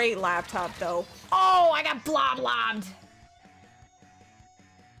is a great laptop though. Oh, I got blobbed.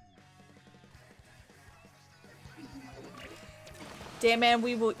 Damn man,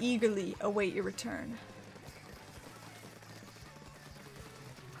 we will eagerly await your return.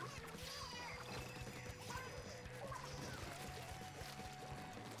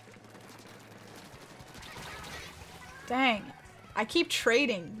 Dang. I keep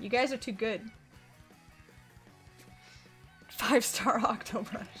trading. You guys are too good. 5-star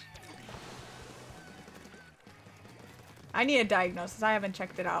Octobrush. I need a diagnosis. I haven't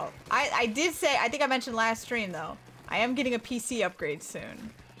checked it out. I did say, I think I mentioned last stream though, I am getting a PC upgrade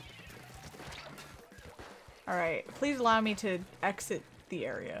soon. Alright, please allow me to exit the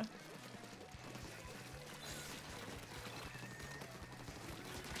area.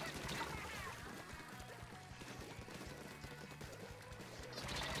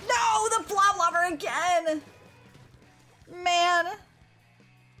 No, the blob lover again! Man.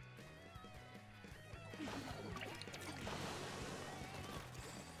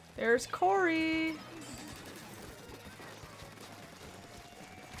 There's Corey.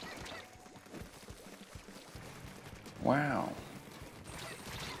 Wow.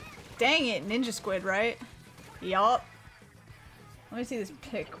 Dang it, Ninja Squid, right? Yup. Let me see this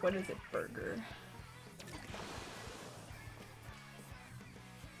pic. What is it? Burger.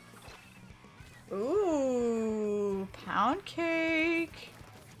 Ooh, pound cake.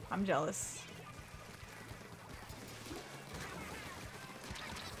 I'm jealous.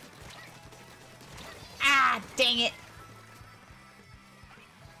 Ah, dang it.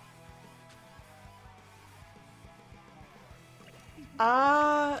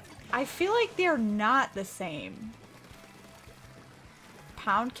 I feel like they're not the same.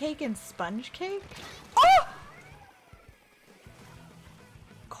 Pound cake and sponge cake? Oh!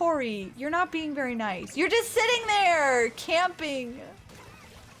 Corey, you're not being very nice. You're just sitting there, camping.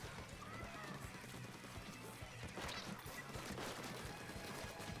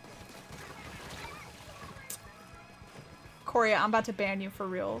 Corey, I'm about to ban you for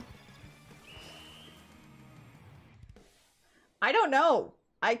real. I don't know.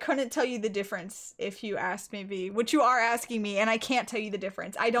 I couldn't tell you the difference if you asked me, which you are asking me, and I can't tell you the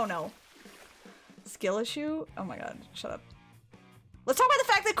difference. I don't know. Skill issue? Oh my god, shut up. Let's talk about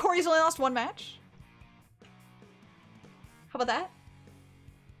the fact that Corey's only lost one match. How about that?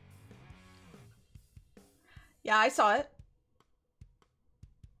 Yeah, I saw it.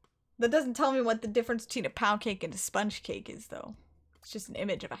 That doesn't tell me what the difference between a pound cake and a sponge cake is, though. It's just an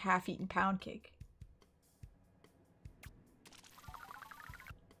image of a half-eaten pound cake.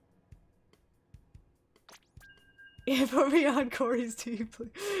 Yeah, put me on Corey's team,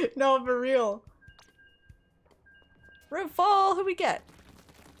 please. No, for real. Rimfall, who we get?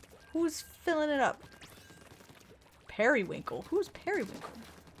 Who's filling it up? Periwinkle. Who's Periwinkle?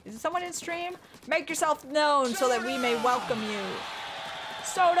 Is it someone in stream? Make yourself known so that we may welcome you.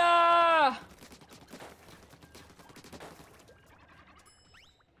 Soda!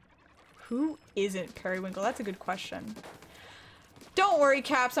 Who isn't Periwinkle? That's a good question. Don't worry,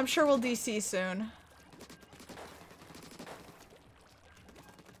 Caps. I'm sure we'll DC soon.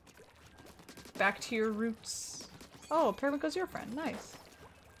 Back to your roots. Oh, Periwinkle's your friend. Nice.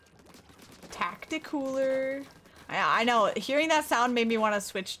 Tacticooler. I know. Hearing that sound made me want to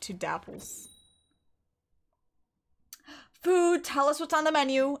switch to Dapples. Food. Tell us what's on the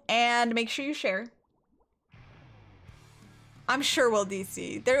menu and make sure you share. I'm sure we'll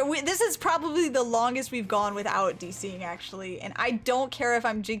DC. This is probably the longest we've gone without DCing, actually. And I don't care if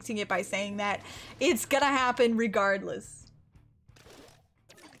I'm jinxing it by saying that. It's gonna happen regardless.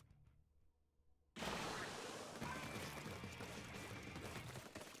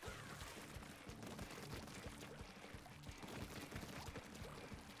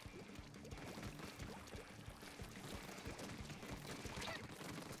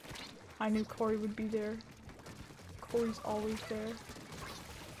 I knew Corey would be there. Corey's always there.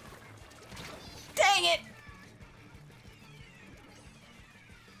 Dang it!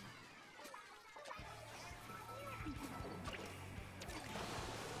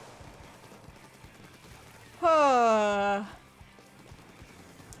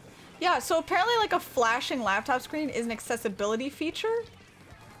 Yeah, so apparently like a flashing laptop screen is an accessibility feature.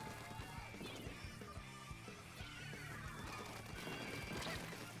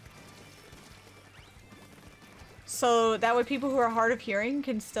 So that way people who are hard of hearing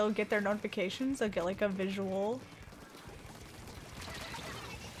can still get their notifications. They'll get like a visual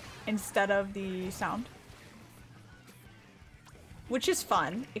instead of the sound. Which is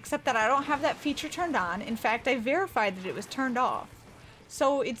fun, except that I don't have that feature turned on. In fact, I verified that it was turned off.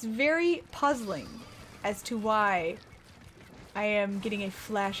 So it's very puzzling as to why I am getting a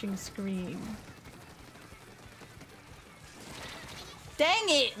flashing screen. Dang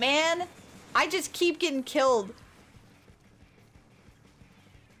it, man! I just keep getting killed.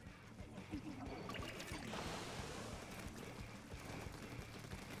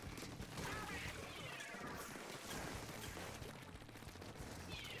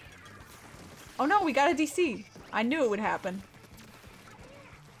 Oh no, we got a DC. I knew it would happen.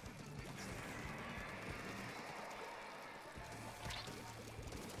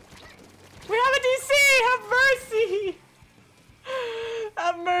 We have a DC! Have mercy!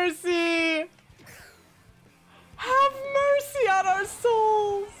 Have mercy! Have mercy on our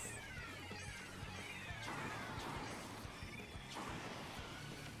souls!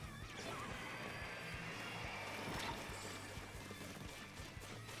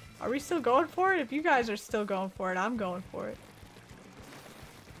 Are we still going for it? If you guys are still going for it, I'm going for it.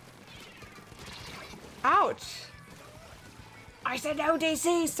 Ouch! I said no,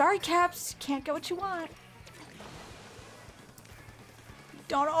 DC! Sorry, Caps. Can't get what you want.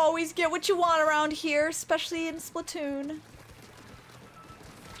 Don't always get what you want around here, especially in Splatoon.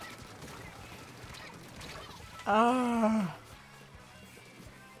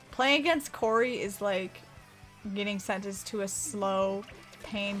 Playing against Corey is like getting sentenced to a slow,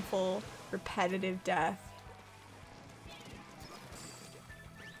 painful, repetitive death.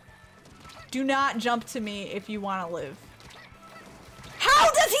 Do not jump to me if you want to live.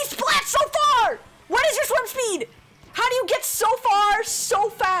 How does he splat so far? What is your swim speed? How do you get so far so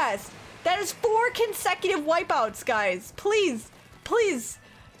fast? That is 4 consecutive wipeouts, guys. Please, please,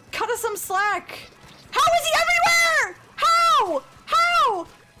 cut us some slack. How is he everywhere? How? How?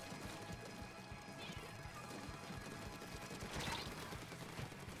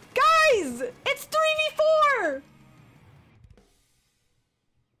 Guys, it's 3v4.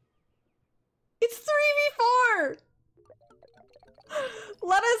 It's 3v4.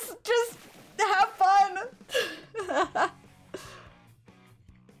 Let us just have fun.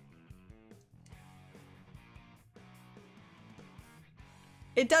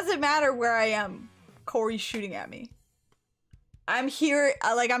 It doesn't matter where I am. Corey's shooting at me. I'm here,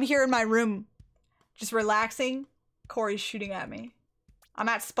 I'm here in my room, just relaxing. Corey's shooting at me. I'm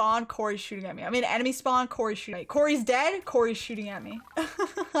at spawn, Corey's shooting at me. I'm in enemy spawn, Corey's shooting at me. Corey's dead, Corey's shooting at me.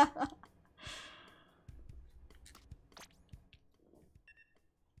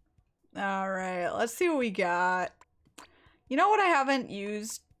 Alright, let's see what we got. You know what I haven't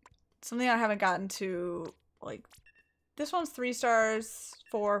used? Something I haven't gotten to, like, this one's 3 stars,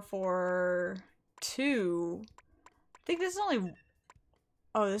 4, 4, 2. I think this is only,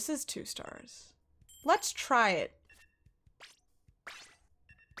 oh, this is 2 stars. Let's try it.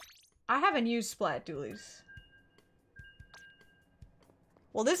 I haven't used Splat Dualies.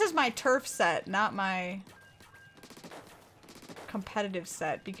 Well, this is my turf set, not my competitive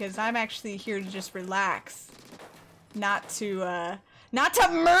set, because I'm actually here to just relax. Not to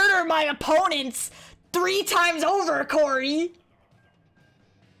murder my opponents 3 times over, Corey!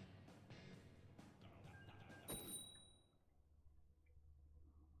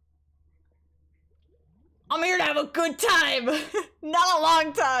 I'm here to have a good time! Not a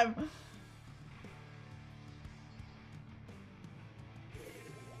long time!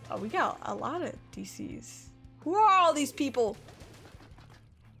 Oh, we got a lot of DCs. Who are all these people?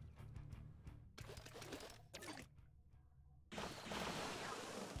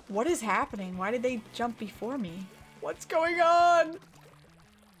 What is happening? Why did they jump before me? What's going on?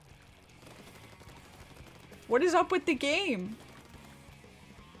 What is up with the game?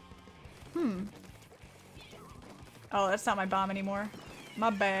 Oh, that's not my bomb anymore. My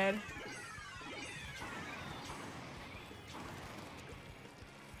bad.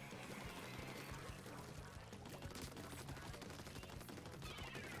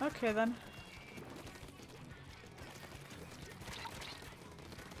 Okay, then.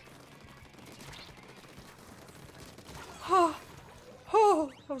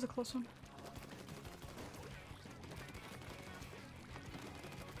 Oh, that was a close one.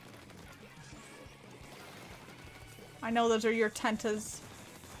 I know those are your tentas.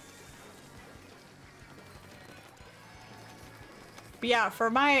 But yeah, for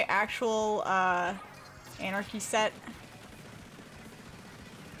my actual anarchy set,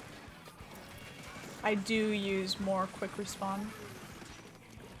 I do use more quick respawn.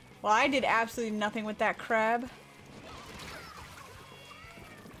 Well, I did absolutely nothing with that crab.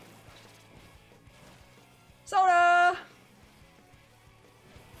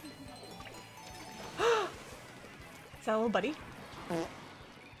 Is that a little buddy?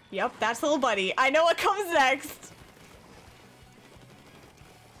 Yep, that's the little buddy. I know what comes next.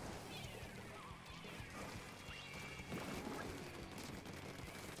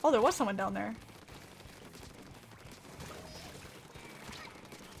 Oh, there was someone down there.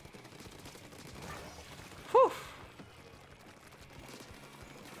 Whew.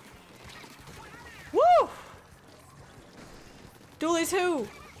 Woo! Dualies who?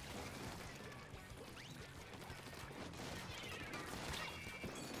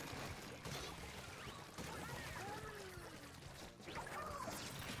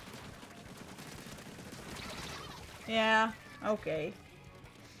 Yeah, okay.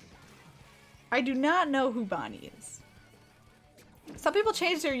 I do not know who Bonnie is. Some people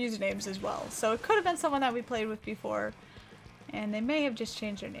change their usernames as well, so it could have been someone that we played with before, and they may have just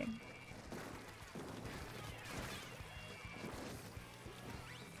changed their name.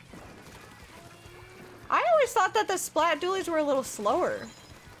 I always thought that the Splat Dualies were a little slower.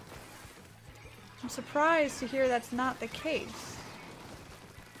 I'm surprised to hear that's not the case.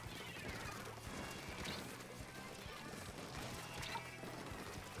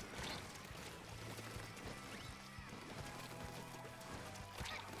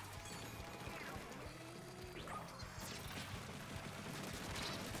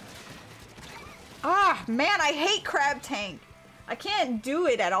 Ah, man, I hate Crab Tank. I can't do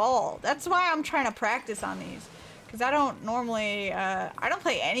it at all. That's why I'm trying to practice on these. Because I don't normally, I don't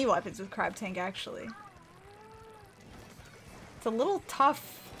play any weapons with Crab Tank, actually. It's a little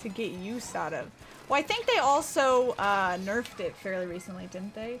tough to get use out of. Well, I think they also nerfed it fairly recently,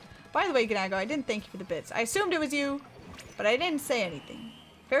 didn't they? By the way, Ganago, I didn't thank you for the bits. I assumed it was you, but I didn't say anything.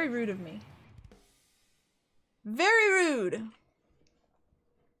 Very rude of me. Very rude.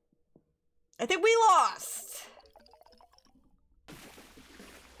 I think we lost.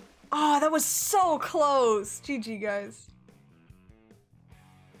 Oh, that was so close. GG, guys.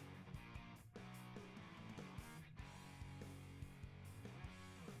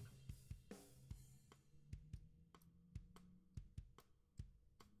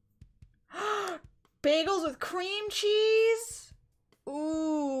 Bagels with cream cheese?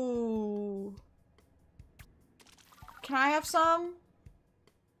 Ooh. Can I have some?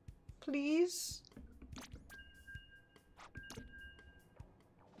 Please?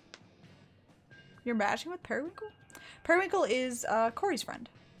 You're matching with Periwinkle? Periwinkle is Corey's friend.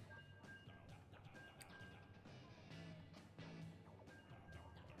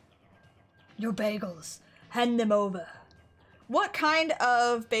 Your bagels. Hand them over. What kind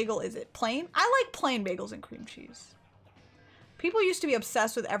of bagel is it? Plain? I like plain bagels and cream cheese. People used to be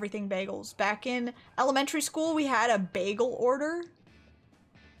obsessed with everything bagels. Back in elementary school, we had a bagel order.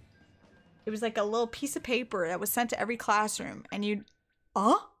 It was like a little piece of paper that was sent to every classroom, and you'd...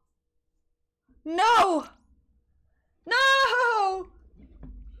 Huh? No! No!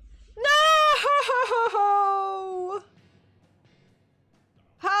 No!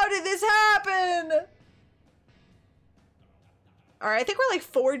 How did this happen? Alright, I think we're like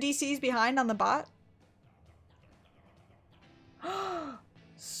 4 DCs behind on the bot.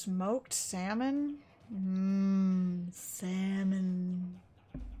 Smoked salmon? Mmm, salmon.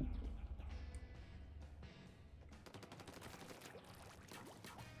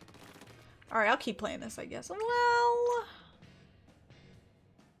 Alright, I'll keep playing this, I guess. Well...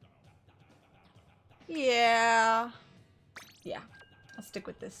 Yeah. Yeah, I'll stick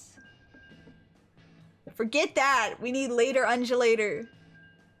with this. Forget that! We need later undulator.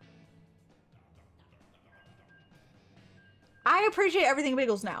 I appreciate everything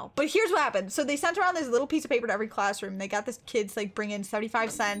bagels now, but here's what happened. So they sent around this little piece of paper to every classroom. They got this kids like bring in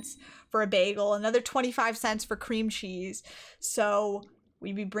 75 cents for a bagel, another 25 cents for cream cheese. So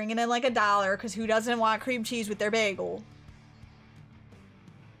we'd be bringing in like $1 because who doesn't want cream cheese with their bagel?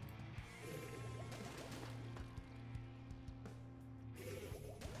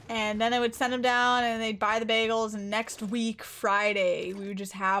 And then I would send them down and they'd buy the bagels, and next week, Friday, we would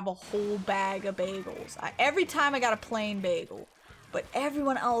just have a whole bag of bagels. Every time I got a plain bagel, but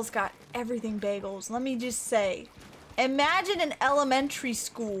everyone else got everything bagels. Let me just say, imagine an elementary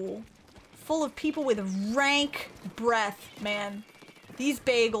school full of people with rank breath, man. These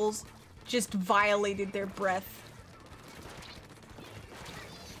bagels just violated their breath.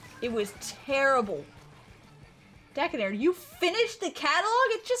 It was terrible. Decanair, you finished the catalog?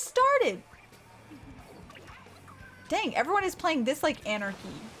 It just started. Dang, everyone is playing this like anarchy.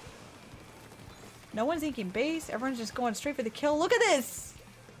 No one's inking base. Everyone's just going straight for the kill. Look at this.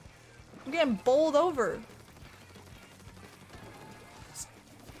 I'm getting bowled over.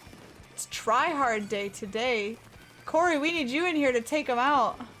 It's try-hard day today. Corey, we need you in here to take them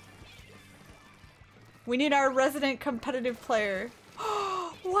out. We need our resident competitive player.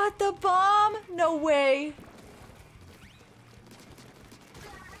 What, the bomb? No way.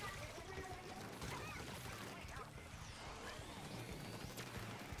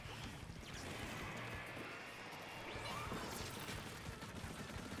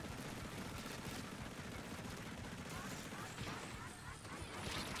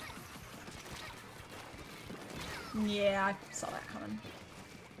 Yeah, I saw that coming.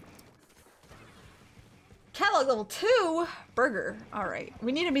 Catalog level 2? Burger. Alright.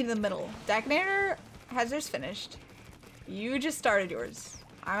 We need to be in the middle. Dagnator has theirs finished. You just started yours.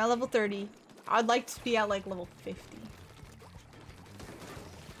 I'm at level 30. I'd like to be at like level 50.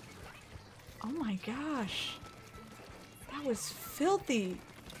 Oh my gosh. That was filthy.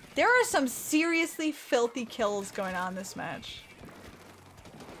 There are some seriously filthy kills going on this match.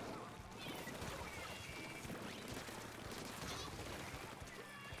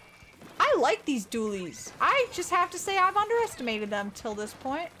 I like these dualies. I just have to say I've underestimated them till this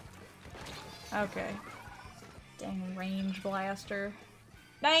point. Okay. Dang range blaster.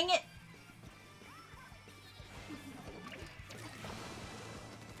 Dang it!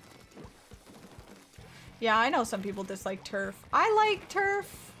 Yeah, I know some people dislike turf. I like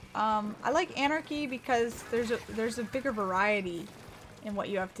turf. I like anarchy because there's a bigger variety in what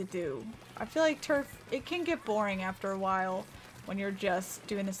you have to do. I feel like turf, it can get boring after a while. When you're just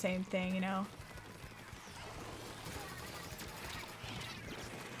doing the same thing, you know?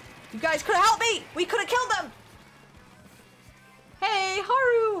 You guys could have helped me! We could have killed them! Hey,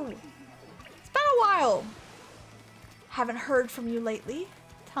 Haru! It's been a while. Haven't heard from you lately.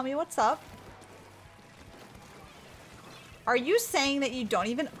 Tell me what's up. Are you saying that you don't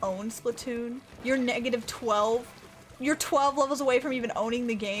even own Splatoon? You're negative 12? You're 12 levels away from even owning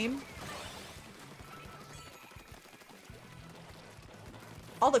the game?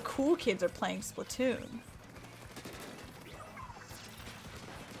 All the cool kids are playing Splatoon.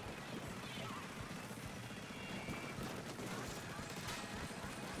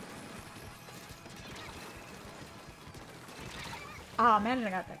 Ah, imagine I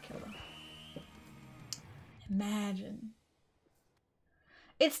got that kill though. Imagine.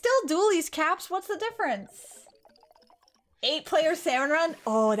 It's still Dualies, Caps. What's the difference? 8-player salmon run?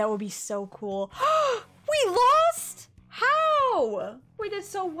 Oh, that would be so cool. We lost? How? We did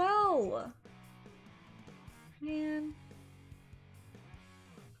so well. Man.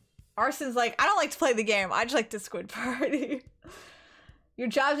 Arson's like, I don't like to play the game. I just like to Squid party. Your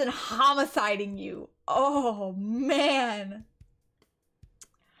job's in homiciding you. Oh, man.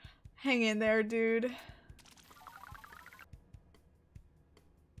 Hang in there, dude.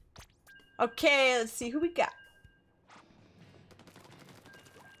 Okay, let's see who we got.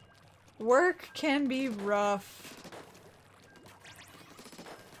 Work can be rough.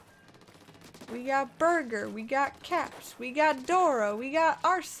 We got Burger, we got Caps, we got Dora, we got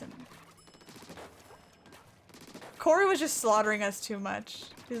Arson. Corey was just slaughtering us too much.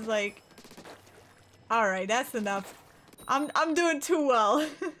 He's like, alright, that's enough. I'm doing too well.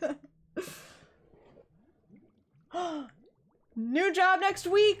 New job next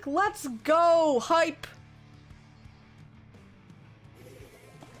week, let's go! Hype!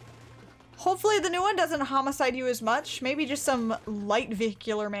 Hopefully the new one doesn't homicide you as much. Maybe just some light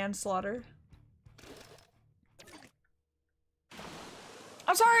vehicular manslaughter.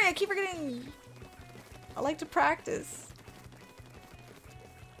 I'm sorry, I keep forgetting. I like to practice.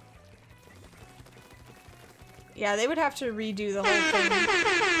 Yeah, they would have to redo the whole thing.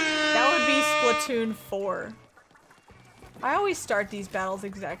 That would be Splatoon 4. I always start these battles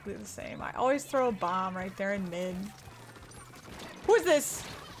exactly the same. I always throw a bomb right there in mid. Who is this?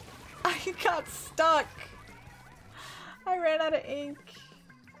 I got stuck. I ran out of ink.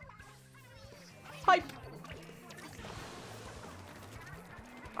 Hype.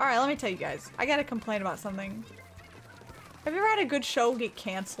 Alright, let me tell you guys. I gotta complain about something. Have you ever had a good show get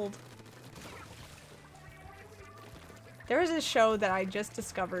canceled? There is a show that I just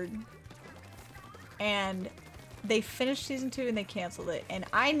discovered. And they finished season 2 and they canceled it. And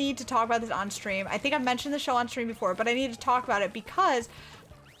I need to talk about this on stream. I think I've mentioned the show on stream before, but I need to talk about it because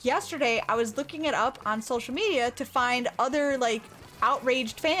yesterday I was looking it up on social media to find other like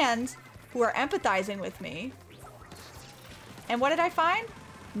outraged fans who are empathizing with me. And what did I find?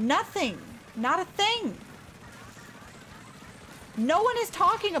 Nothing. Not a thing. No one is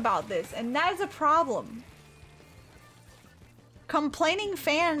talking about this, and that is a problem. Complaining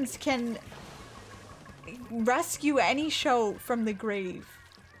fans can rescue any show from the grave.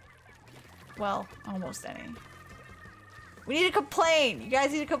 Well, almost any. We need to complain. You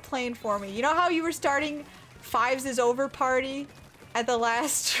guys need to complain for me. You know how you were starting Fives is Over party at the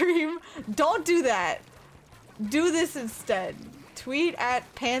last stream? Don't do that. Do this instead. Tweet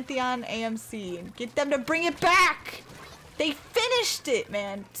at Pantheon AMC and get them to bring it back. They finished it,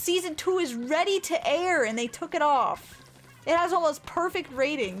 man. Season 2 is ready to air and they took it off. It has almost perfect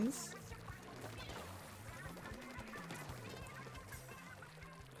ratings.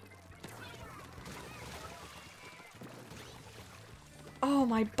 Oh,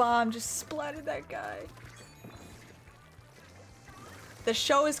 my bomb just splatted that guy. The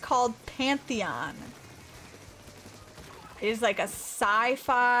show is called Pantheon. It is like a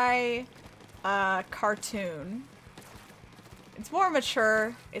sci-fi cartoon. It's more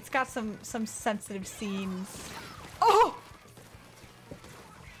mature. It's got some sensitive scenes. Oh!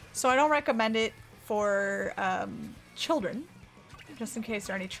 So I don't recommend it for children, just in case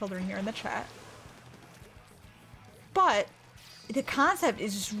there are any children here in the chat. But the concept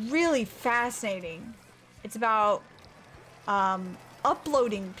is just really fascinating. It's about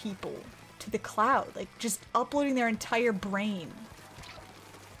uploading people to the cloud, like just uploading their entire brain.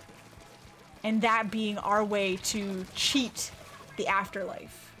 And that being our way to cheat the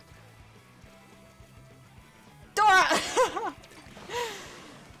afterlife. Dora!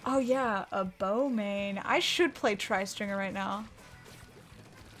 Oh yeah, a bow main. I should play Tri-Stringer right now.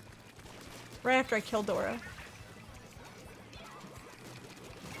 Right after I kill Dora.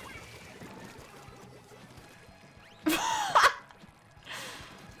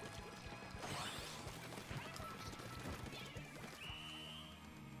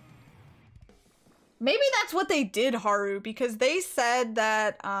 Maybe that's what they did, Haru, because they said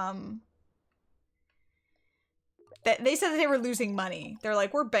that they said that they were losing money. They're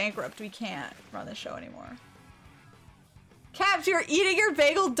like, we're bankrupt, we can't run the show anymore. Caps, you're eating your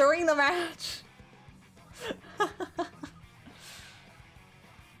bagel during the match.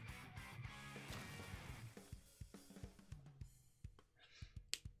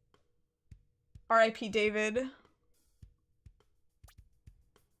 R.I.P. David.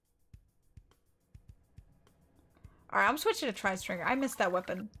 Alright, I'm switching to Tri-Stringer. I missed that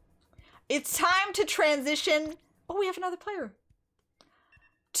weapon. It's time to transition. Oh, we have another player.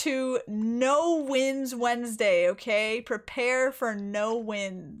 To No Wins Wednesday, okay? Prepare for no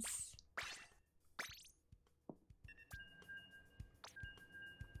wins.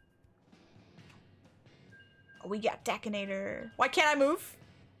 Oh, we got Decanator. Why can't I move?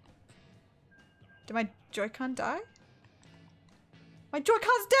 Did my Joy-Con die? My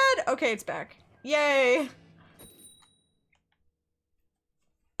Joy-Con's dead! Okay, it's back. Yay!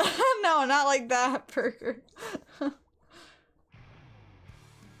 No, not like that, Burger.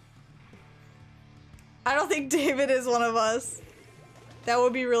 I don't think David is one of us. That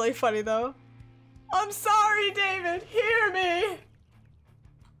would be really funny, though. I'm sorry, David. Hear me.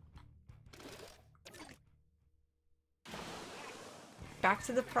 Back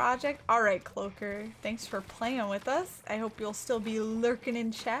to the project. All right, Cloaker. Thanks for playing with us. I hope you'll still be lurking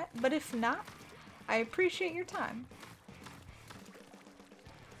in chat, but if not, I appreciate your time.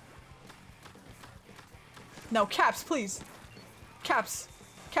 No, Caps, please. Caps.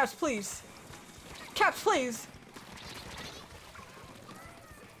 Caps, please. Caps, please.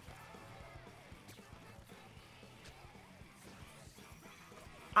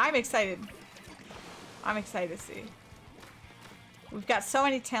 I'm excited. I'm excited to see. We've got so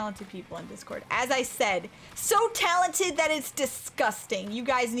many talented people in Discord. As I said, so talented that it's disgusting. You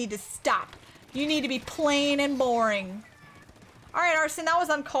guys need to stop. You need to be plain and boring. All right, Arson, that was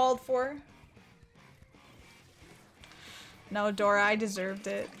uncalled for. No, Dora, I deserved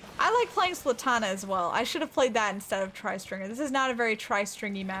it. I like playing Splatoon as well. I should have played that instead of Tri-Stringer. This is not a very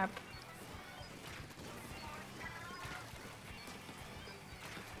Tri-Stringy map.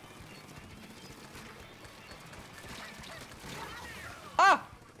 Oh!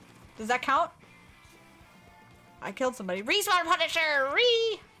 Does that count? I killed somebody. Respawn Punisher!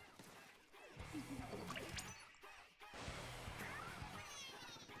 Re!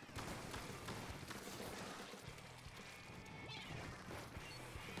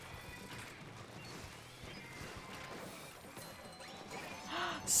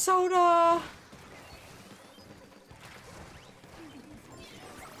 Soda!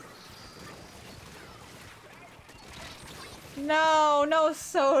 No, no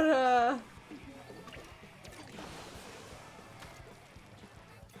soda.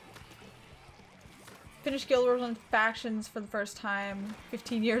 Finished Guild Wars on Factions for the first time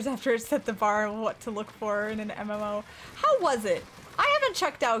 15 years after it set the bar of what to look for in an MMO. How was it? I haven't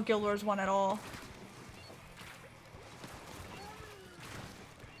checked out Guild Wars 1 at all.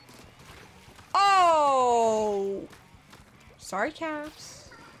 Oh! Sorry, Caps.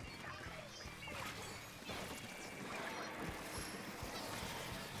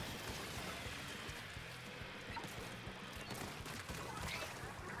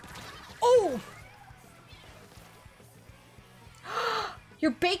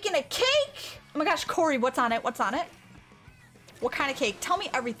 You're baking a cake? Oh my gosh, Corey, what's on it? What's on it? What kind of cake? Tell me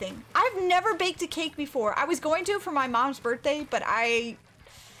everything. I've never baked a cake before. I was going to for my mom's birthday, but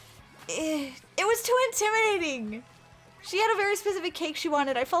it was too intimidating. She had a very specific cake she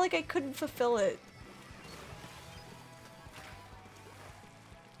wanted. I felt like I couldn't fulfill it.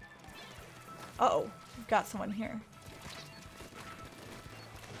 Uh-oh, we've got someone here.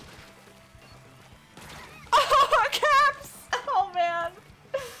 Oh, caps! Oh, man.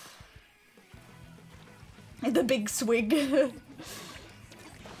 The big swig.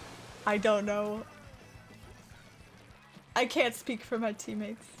 I don't know. I can't speak for my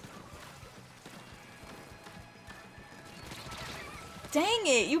teammates. Dang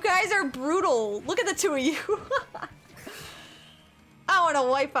it, you guys are brutal. Look at the two of you. I want to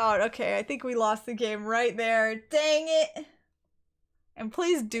wipe out. Okay, I think we lost the game right there. Dang it. And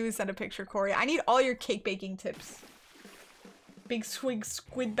please do send a picture, Corey. I need all your cake baking tips. Big swig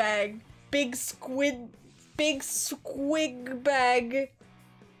squid bag. Big squid bag.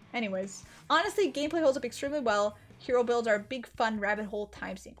 Anyways, honestly, gameplay holds up extremely well. Hero builds are a big fun rabbit hole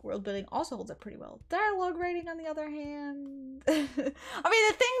time sink. World building also holds up pretty well. Dialogue writing, on the other hand, I mean,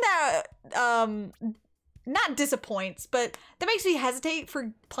 the thing that not disappoints, but that makes me hesitate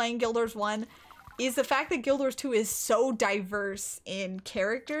for playing Guild Wars 1 is the fact that Guild Wars 2 is so diverse in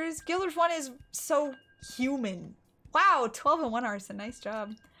characters. Guild Wars 1 is so human. Wow, 12 and 1 arson, nice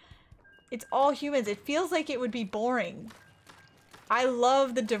job. It's all humans. It feels like it would be boring. I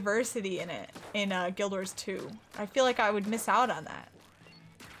love the diversity in it, in Guild Wars 2. I feel like I would miss out on that.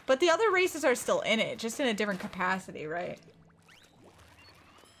 But the other races are still in it, just in a different capacity, right?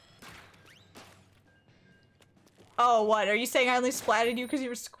 Oh, what? Are you saying I only splatted you because you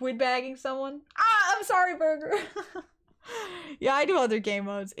were squid bagging someone? Ah, I'm sorry, Burger. Yeah, I do other game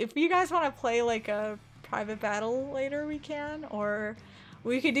modes. If you guys want to play like a private battle later, we can. Or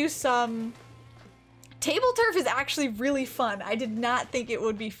we could do some... Table turf is actually really fun. I did not think it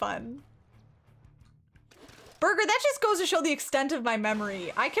would be fun. Burger, that just goes to show the extent of my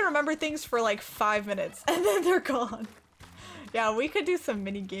memory. I can remember things for like 5 minutes and then they're gone. Yeah, we could do some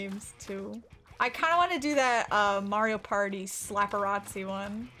mini games too. I kind of want to do that Mario Party Slapperazzi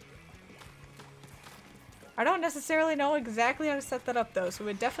one. I don't necessarily know exactly how to set that up though, so it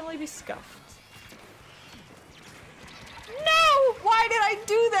would definitely be scuffed. No! Why did I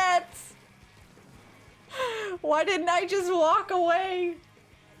do that? Why didn't I just walk away?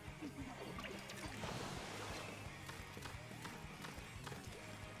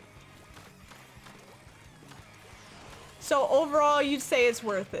 So overall, you'd say it's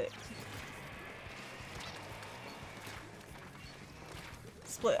worth it.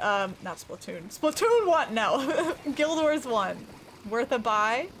 Not Splatoon. Splatoon 1, no. Guild Wars 1. Worth a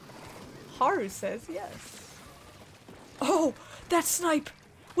buy? Haru says yes. Oh, that snipe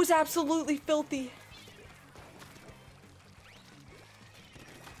was absolutely filthy.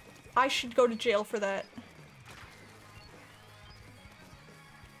 I should go to jail for that.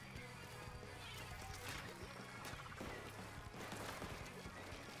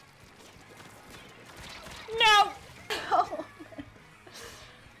 No! Oh.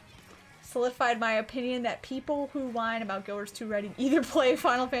 Solidified my opinion that people who whine about Guild Wars 2 writing either play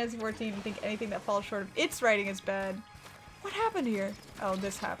Final Fantasy XIV and think anything that falls short of its writing is bad. What happened here? Oh,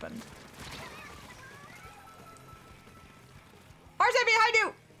 this happened. Arsene behind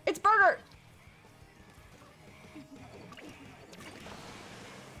you! It's Burger!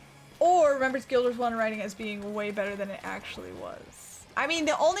 Or remembers Guild Wars 1 writing as being way better than it actually was. I mean,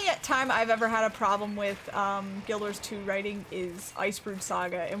 the only time I've ever had a problem with Guild Wars 2 writing is Icebrood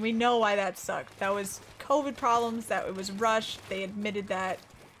Saga, and we know why that sucked. That was COVID problems, that it was rushed, they admitted that.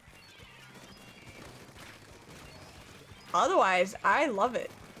 Otherwise, I love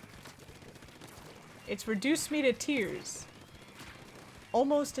it. It's reduced me to tears.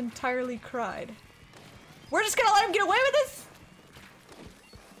 Almost entirely cried. We're just gonna let him get away with this?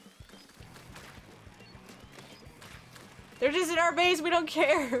 They're just in our base, we don't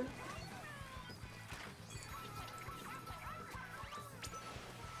care.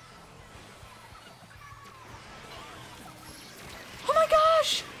 Oh my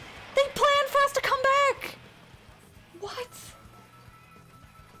gosh! They planned for us to come back! What?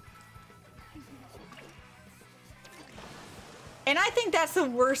 And I think that's the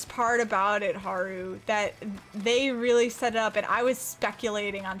worst part about it, Haru, that they really set it up and I was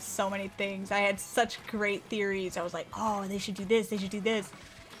speculating on so many things. I had such great theories. I was like, oh, they should do this, they should do this.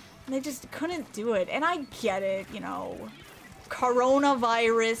 And they just couldn't do it. And I get it, you know,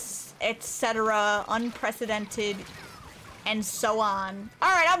 coronavirus, etc., unprecedented, and so on. All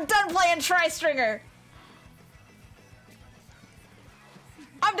right, I'm done playing Tri-Stringer.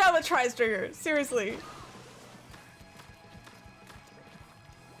 I'm down with Tri-Stringer, seriously.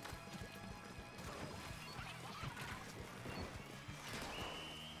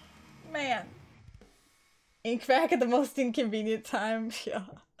 Man. Ink back at the most inconvenient time. Yeah.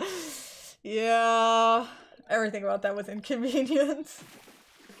 Yeah. Everything about that was inconvenient.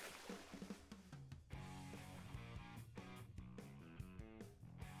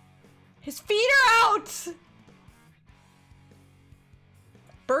 His feet are out!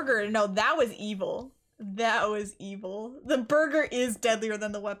 Burger, no, that was evil. That was evil. The burger is deadlier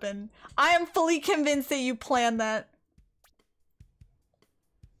than the weapon. I am fully convinced that you planned that.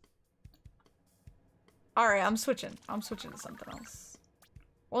 Alright, I'm switching. I'm switching to something else.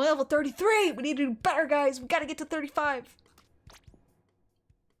 We're only level 33! We need to do better, guys! We gotta get to 35!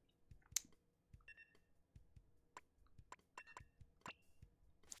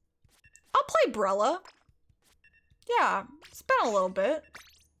 I'll play Brella. Yeah, spend a little bit.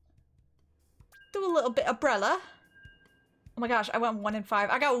 Do a little bit of Brella. Oh my gosh, I went 1 in 5.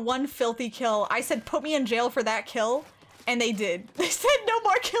 I got 1 filthy kill. I said put me in jail for that kill, and they did. They said no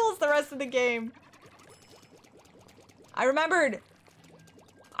more kills the rest of the game. I remembered!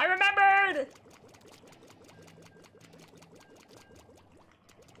 I remembered!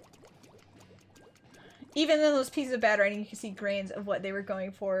 Even in those pieces of bad writing, you can see grains of what they were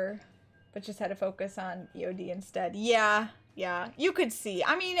going for, but just had to focus on EOD instead. Yeah, yeah, you could see.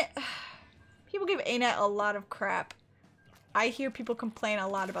 I mean, people give ANET a lot of crap. I hear people complain a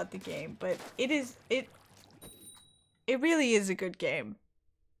lot about the game, but it really is a good game.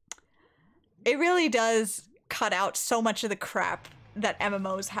 It really does cut out so much of the crap that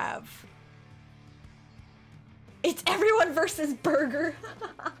MMOs have. It's everyone versus Burger.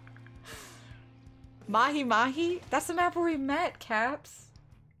 Mahi Mahi? That's the map where we met, Caps.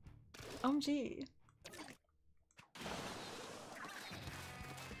 OMG.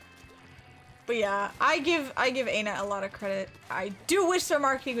 But yeah, I give ANET a lot of credit. I do wish their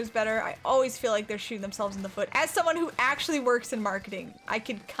marketing was better. I always feel like they're shooting themselves in the foot. As someone who actually works in marketing, I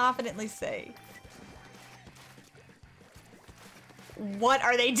can confidently say, what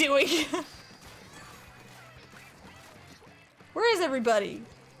are they doing? Where is everybody?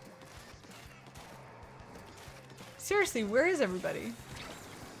 Seriously, where is everybody?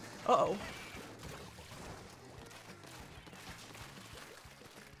 Uh-oh.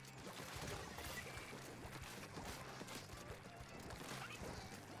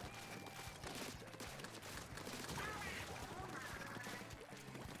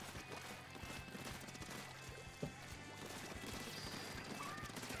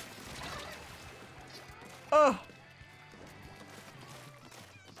 Oh.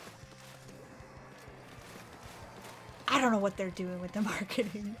 I don't know what they're doing with the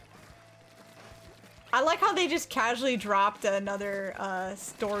marketing. I like how they just casually dropped another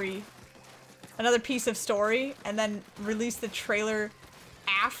story, another piece of story, and then released the trailer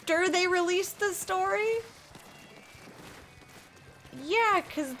after they released the story. Yeah,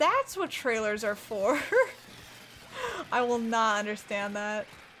 because that's what trailers are for. I will not understand that.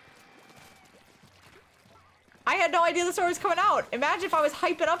 I had no idea the story was coming out. Imagine if I was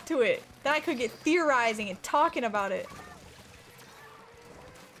hyping up to it. Then I could get theorizing and talking about it.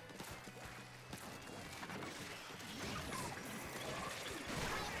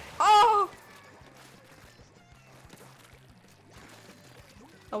 Oh!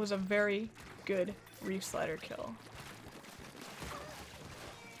 That was a very good Reef Slider kill.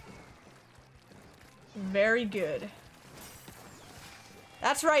 Very good.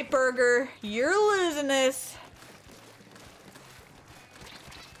 That's right, Burger. You're losing this.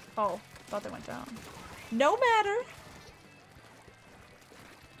 Oh, thought they went down. No matter.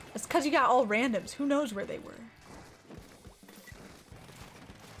 It's because you got all randoms. Who knows where they were?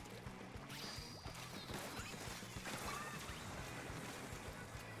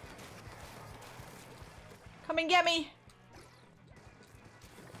 Come and get me.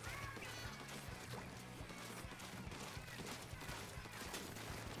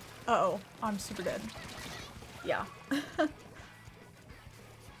 Uh-oh, I'm super dead. Yeah.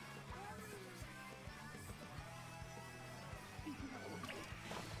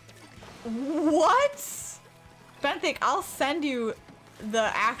 What? Benthic, I'll send you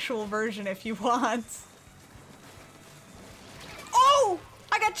the actual version if you want. Oh!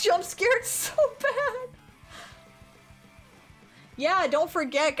 I got jump scared so bad. Yeah, don't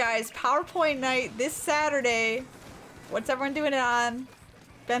forget, guys. PowerPoint night this Saturday. What's everyone doing it on?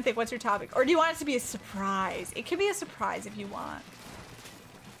 Benthic, what's your topic? Or do you want it to be a surprise? It can be a surprise if you want.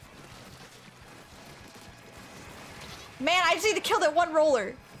 Man, I just need to kill that one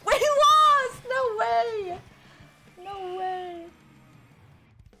roller. We lost! No way! No way.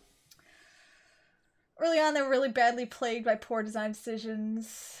 Early on, they were really badly plagued by poor design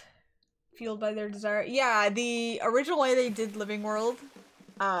decisions, fueled by their desire. Yeah, the original way they did Living World,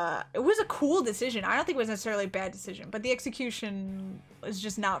 it was a cool decision. I don't think it was necessarily a bad decision, but the execution was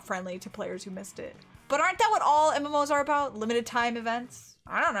just not friendly to players who missed it. But aren't that what all MMOs are about? Limited time events?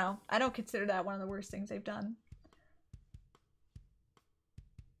 I don't know. I don't consider that one of the worst things they've done.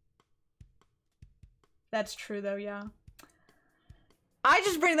 That's true though, yeah. I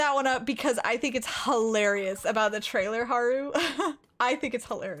just bring that one up because I think it's hilarious about the trailer, Haru. I think it's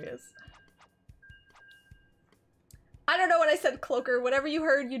hilarious. I don't know what I said, Cloaker. Whatever you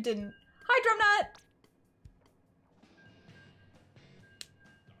heard, you didn't. Hi, Drumnut!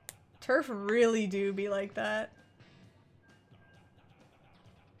 Turf really do be like that.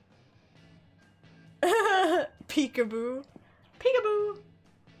 Peekaboo. Peekaboo!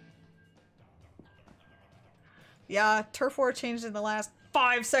 Yeah, Turf War changed in the last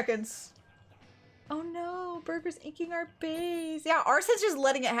 5 seconds. Oh no, Burger's inking our base. Yeah, Arson's just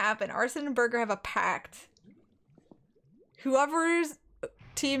letting it happen. Arson and Burger have a pact. Whoever's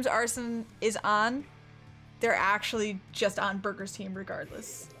team's Arson is on, they're actually just on Burger's team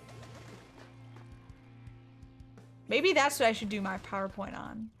regardless. Maybe that's what I should do my PowerPoint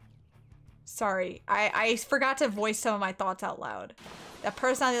on. Sorry, I forgot to voice some of my thoughts out loud. That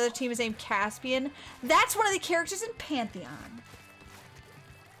person on the other team is named Caspian. That's one of the characters in Pantheon.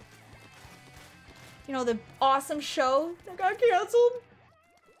 You know, the awesome show that got canceled?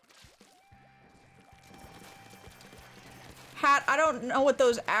 Hat, I don't know what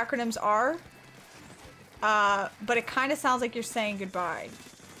those acronyms are, but it kind of sounds like you're saying goodbye.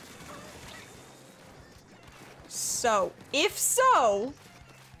 So, if so,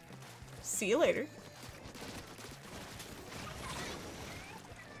 see you later.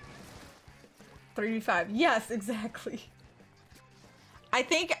 $3.5. Yes, exactly. I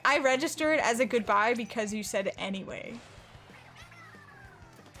think I registered as a goodbye because you said it anyway.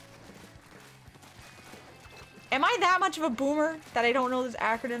 Am I that much of a boomer that I don't know those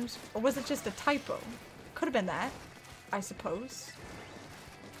acronyms? Or was it just a typo? Could have been that, I suppose.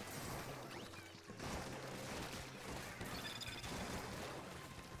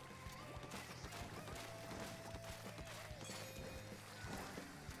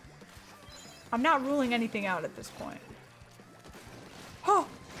 I'm not ruling anything out at this point. Oh!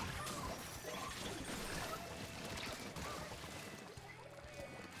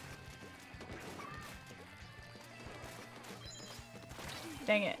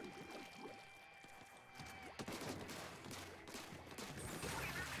 Dang it.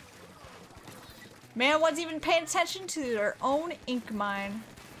 Man wasn't even paying attention to their own ink mine.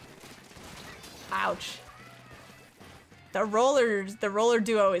 Ouch. The roller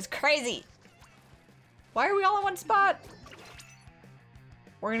duo is crazy. Why are we all in one spot?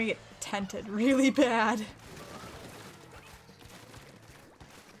 We're gonna get tented really bad.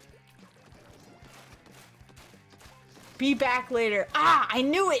 Be back later. Ah, I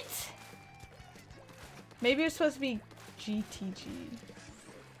knew it! Maybe it's supposed to be GTG.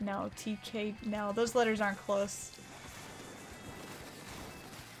 No, TK. No, those letters aren't close.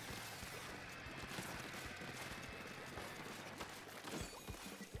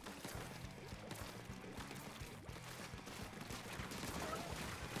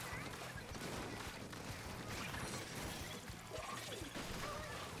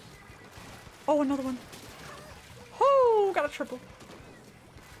 Oh, another one. Oh, got a triple.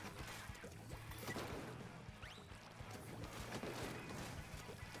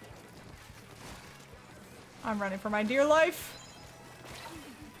 I'm running for my dear life.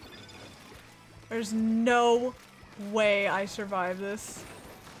 There's no way I survive this.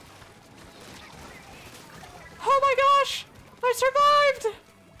 Oh my gosh! I survived!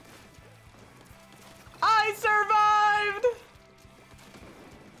 I survived!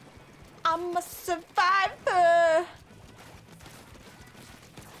 I'm a survivor!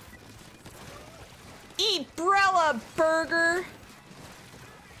 Eat Brella, Burger!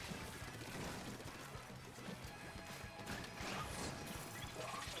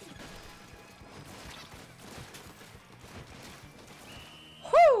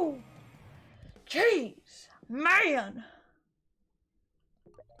 Whew! Jeez, man!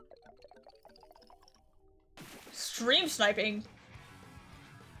 Stream sniping?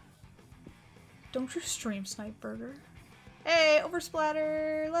 Don't you stream snipe, Burger? Hey,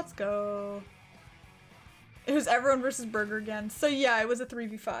 oversplatter, let's go. It was everyone versus Burger again. So yeah, it was a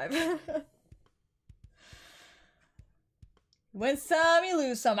 3v5. Win some, you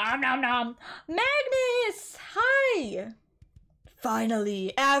lose some. Om nom nom. Magnus! Hi!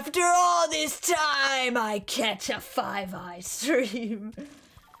 Finally, after all this time, I catch a FiveEyes stream.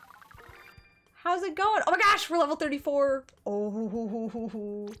 How's it going? Oh my gosh, we're level 34.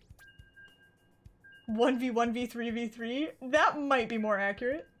 Oh. 1v1, v3, v3. That might be more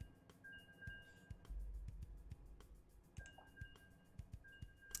accurate.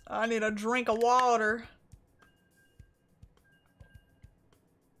 I need a drink of water.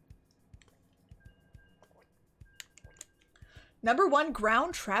 Number 1,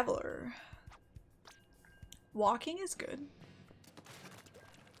 ground traveler. Walking is good.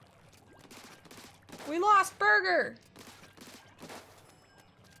 We lost Burger!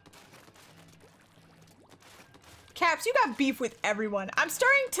 Caps, you got beef with everyone. I'm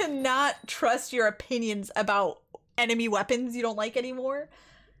starting to not trust your opinions about enemy weapons you don't like anymore.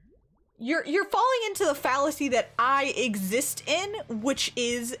 You're falling into the fallacy that I exist in, which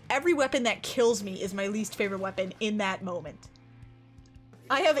is every weapon that kills me is my least favorite weapon in that moment.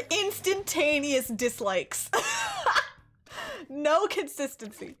 I have instantaneous dislikes. No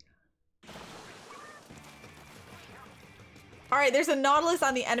consistency. Alright, there's a Nautilus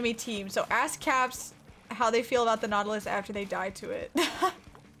on the enemy team, so ask Caps how they feel about the Nautilus after they die to it.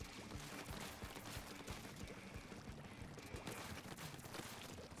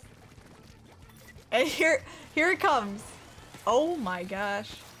 And here it comes. Oh my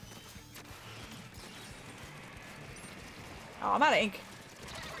gosh. Oh, I'm out of ink.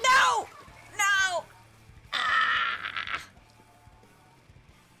 No! No! Ah!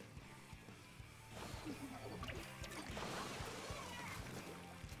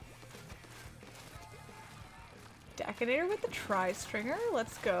 Decanator with the tri-stringer.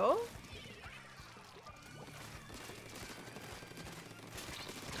 Let's go.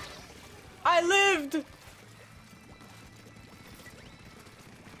 I lived!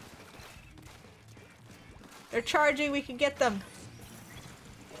 They're charging, we can get them.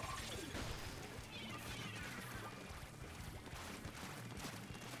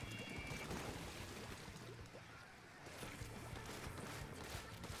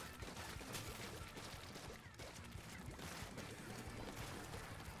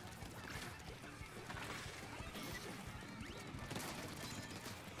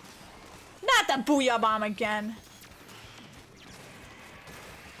 Not the booyah bomb again.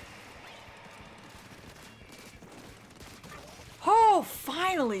 Oh,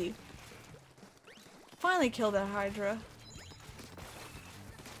 finally! Finally killed that Hydra.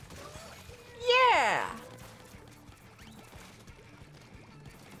 Yeah!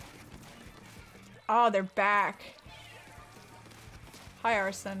 Oh, they're back. Hi,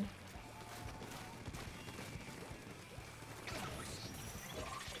 Arson.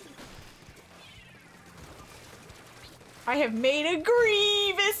 I have made a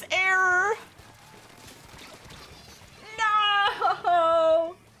grievous error!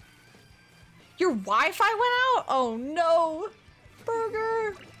 No! Your Wi-Fi went out? Oh no!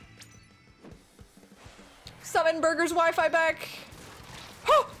 Burger! Summon Burger's Wi-Fi back!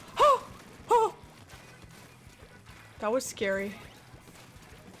 Oh! Oh! Oh! That was scary.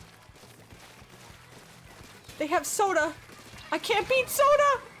 They have soda! I can't beat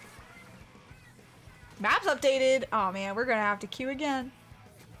soda! Map's updated. Oh man, we're gonna have to queue again.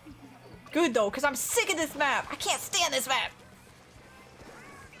 Good though, because I'm sick of this map. I can't stand this map.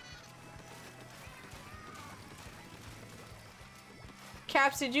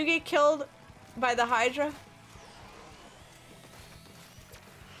 Caps, did you get killed by the Hydra?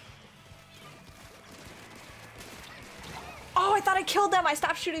 Oh, I thought I killed them. I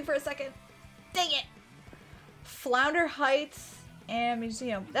stopped shooting for a second. Dang it. Flounder Heights and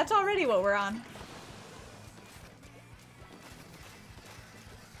Museum. That's already what we're on.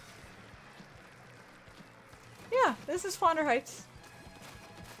 Yeah, this is Flounder Heights.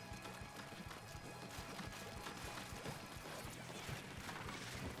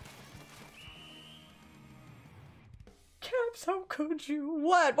 Caps, how could you?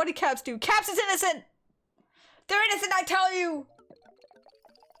 What? What did Caps do? Caps is innocent! They're innocent, I tell you!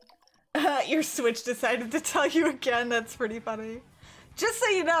 Your Switch decided to tell you again. That's pretty funny. Just so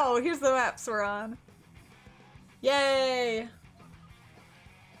you know, here's the maps we're on. Yay!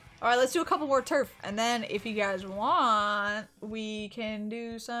 Alright, let's do a couple more turf, and then if you guys want, we can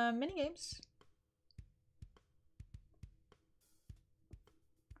do some minigames.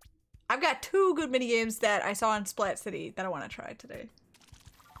 I've got 2 good minigames that I saw in Splat City that I want to try today.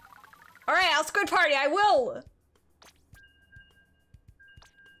 Alright, I'll Squid Party, I will!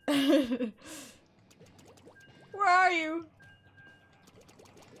 Where are you?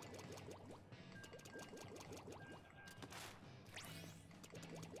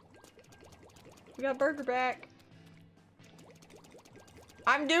 We got Burger back.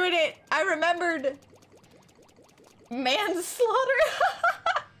 I'm doing it. I remembered. Manslaughter.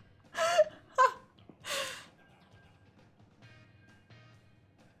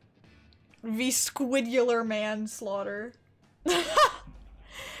 v squidular manslaughter.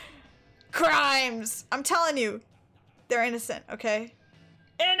 Crimes! I'm telling you, they're innocent, okay?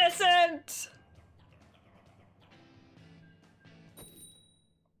 Innocent!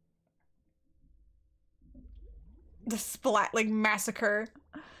 The Splatling Massacre.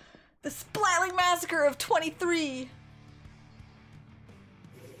 The Splatling Massacre of 23!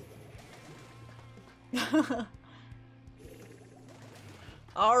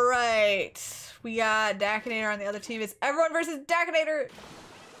 Alright. We got Dakinator on the other team. It's everyone versus Dakinator!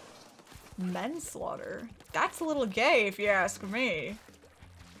 Manslaughter? That's a little gay if you ask me.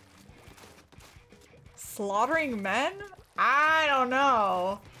 Slaughtering men? I don't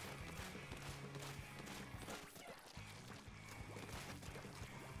know.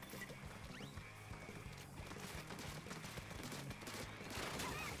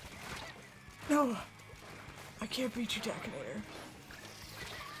 No! I can't beat you, Dakinator.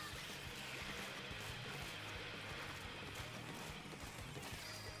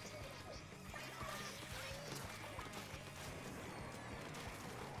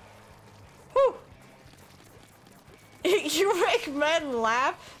 Whew! You make men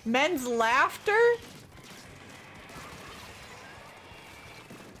laugh? Men's laughter?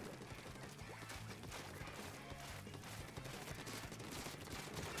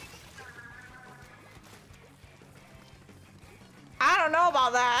 I don't know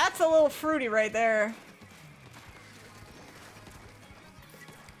about that. That's a little fruity right there.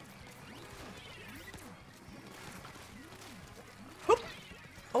 Whoop.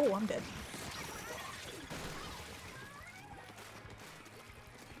 Oh, I'm dead.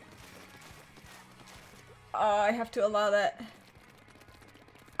 I have to allow that.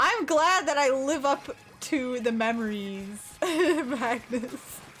 I'm glad that I live up to the memories,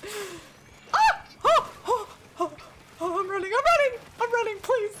 Magnus. Ah! Oh! Oh! Oh! Oh, I'm running,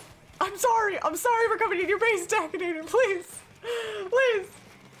 please. I'm sorry for coming in your base, Dakinator, please. Please.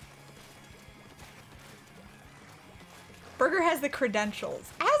 Burger has the credentials.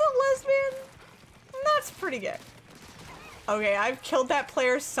 As a lesbian, that's pretty good. Okay, I've killed that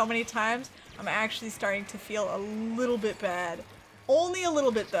player so many times, I'm actually starting to feel a little bit bad. Only a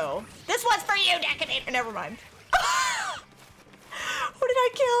little bit, though. This one's for you, Dakinator. Never mind. Who did I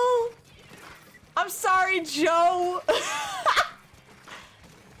kill? I'm sorry, Joe.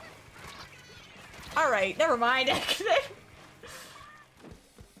 Alright, never mind.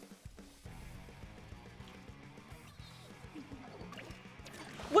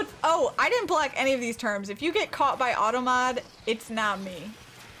 What? Oh, I didn't block any of these terms. If you get caught by automod, it's not me.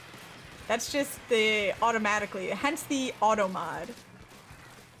 That's just the automatically, hence the automod.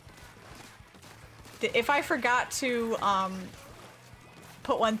 If I forgot to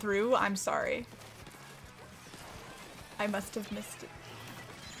put one through, I'm sorry. I must have missed it.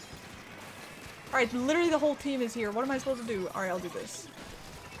 Alright, literally the whole team is here. What am I supposed to do? Alright, I'll do this.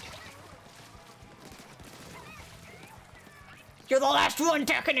 You're the last one,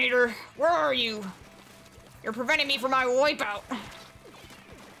 Dakinator! Where are you? You're preventing me from my wipeout!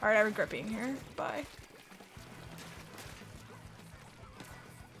 Alright, I regret being here. Bye.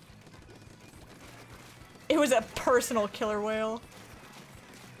 It was a personal killer whale.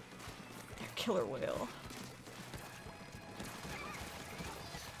 Killer whale.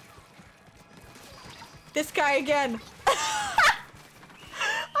 This guy again.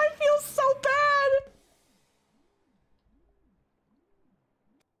 I feel so bad.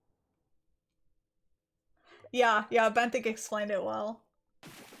 Yeah, Benthic explained it well.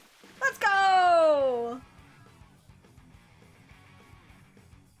 Let's go!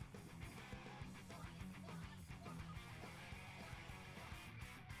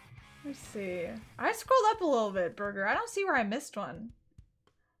 Let's see. I scrolled up a little bit, Burger. I don't see where I missed one.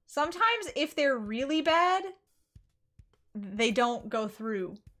 Sometimes if they're really bad, they don't go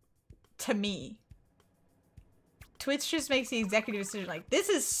through to me. Twitch just makes the executive decision like, this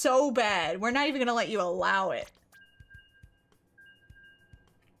is so bad, we're not even gonna let you allow it.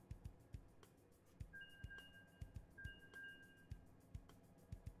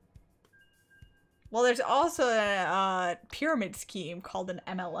 Well, there's also a pyramid scheme called an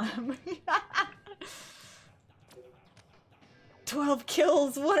MLM. 12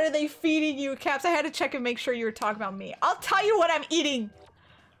 kills, what are they feeding you? Caps, I had to check and make sure you were talking about me. I'll tell you what I'm eating.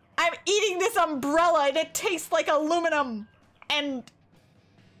 I'm eating this umbrella and it tastes like aluminum and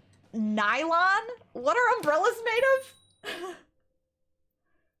nylon? What are umbrellas made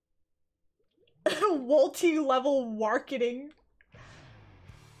of? Multi-level marketing.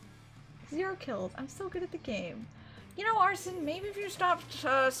 0 kills. I'm so good at the game. You know, Arson, maybe if you stopped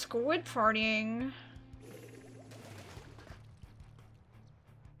squid partying.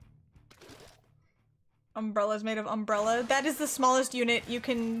 Umbrella's made of umbrella. That is the smallest unit you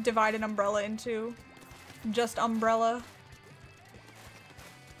can divide an umbrella into. Just umbrella.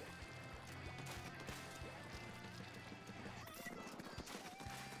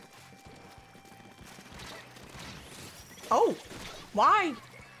 Oh! Why?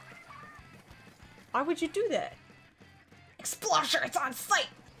 Why would you do that? Explosher, it's on site!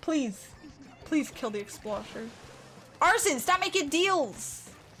 Please. Please kill the Explosher. Arson, stop making deals!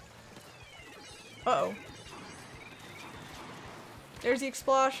 Uh-oh. There's the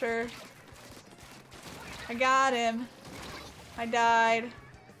Explosher. I got him. I died.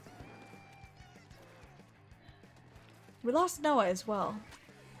 We lost Noah as well.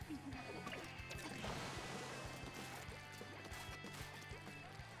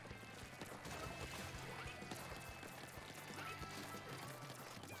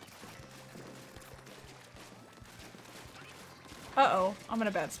 Uh-oh, I'm in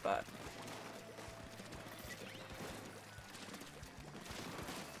a bad spot.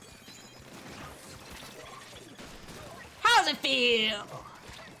 How's it feel?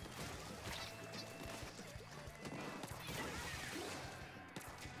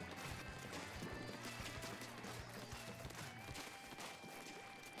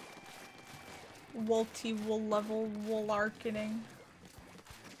 Multi-wool level wool-arkening.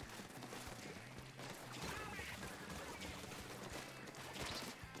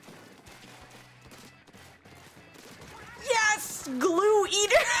 Yes! Glue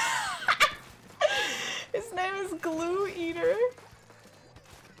Eater! His name is Glue Eater.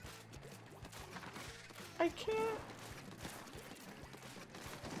 I can't.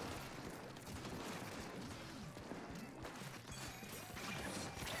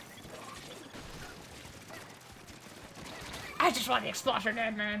 I just want the Explosion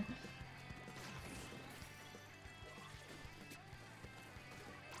dead, man.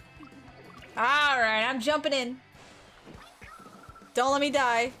 Alright, I'm jumping in. Don't let me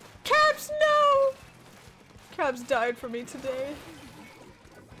die. Caps, no! Caps died for me today.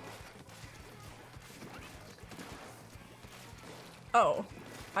 Oh,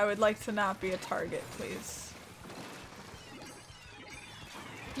 I would like to not be a target, please.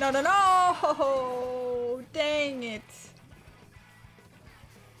 No, no, no! Dang it.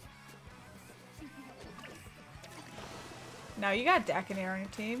 Now you got Dakineer on your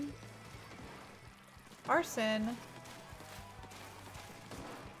team. Arson.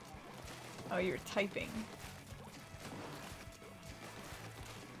 Oh, you're typing.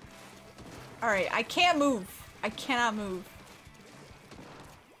 Alright, I can't move. I cannot move.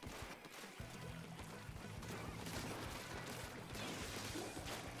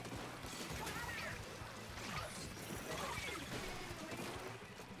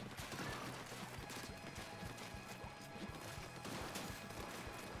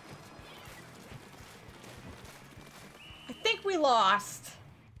 I think we lost.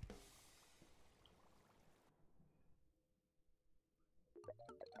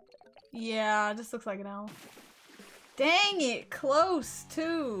 Yeah, this looks like an L. Dang it! Close,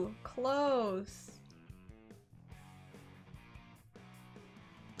 too. Close.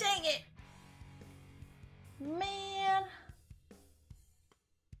 Dang it! Man.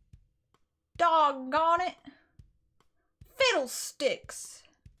 Doggone it. Fiddlesticks.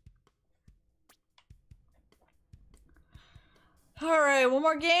 Alright, one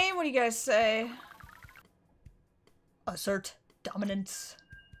more game? What do you guys say? Assert dominance.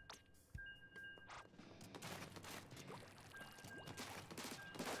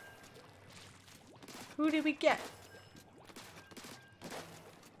 Who did we get?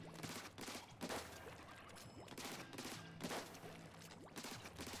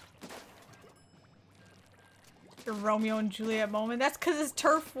 The Romeo and Juliet moment? That's because it's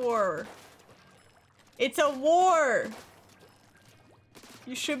turf war. It's a war.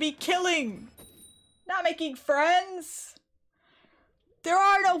 You should be killing, not making friends. There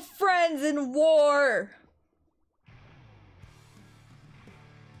are no friends in war.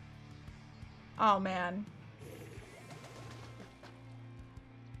 Oh man.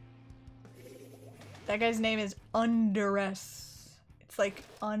 That guy's name is Undress. It's like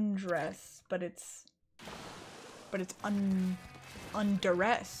undress, but it's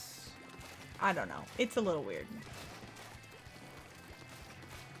undress. I don't know. It's a little weird.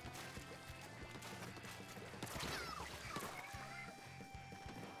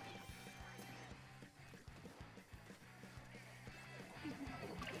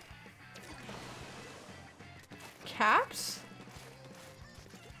 Caps?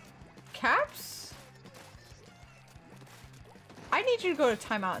 Caps? I need you to go to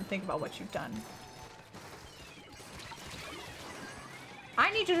timeout and think about what you've done.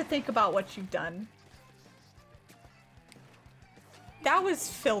 I need you to think about what you've done. That was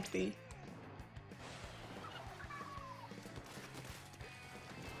filthy.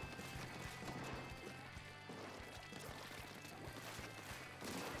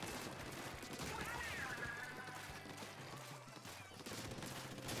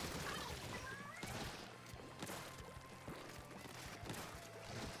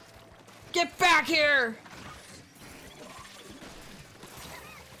 Get back here!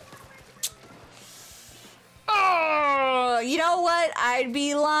 Oh, you know what? I'd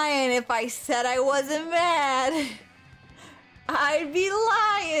be lying if I said I wasn't mad. I'd be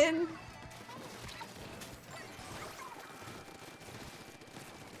lying.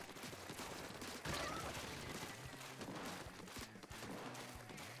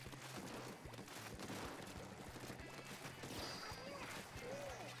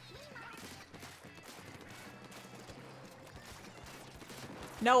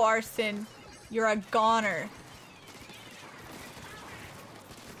 No, Arson. You're a goner.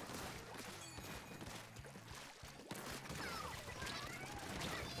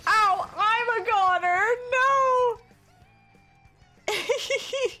 Ow! I'm a goner! No!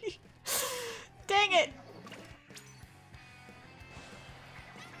 Dang it!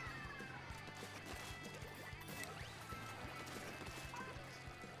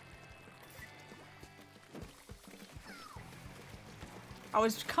 I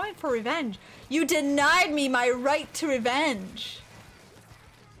was coming for revenge. You denied me my right to revenge.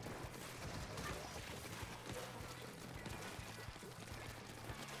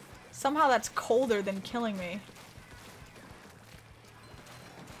 Somehow that's colder than killing me.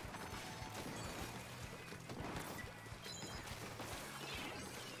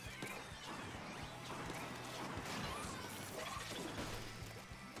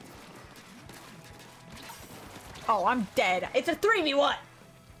 Oh, I'm dead. It's a 3v1.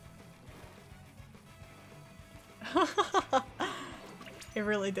 It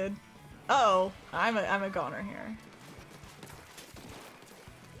really did. Uh-oh, I'm a goner here.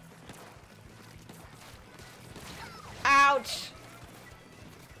 Ouch.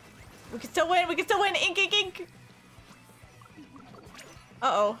 We can still win. We can still win. Ink, ink, ink.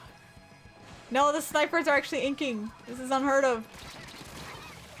 Uh-oh. No, the snipers are actually inking. This is unheard of.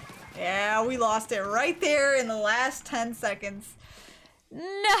 Yeah, we lost it right there in the last 10 seconds.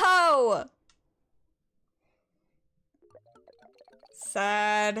 No!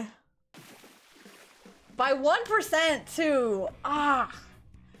 Sad. By 1% too. Ah.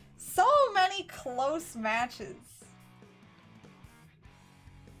 So many close matches.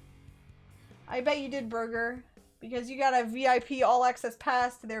 I bet you did, Burger. Because you got a VIP all access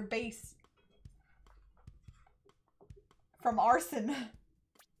pass to their base. From Arson.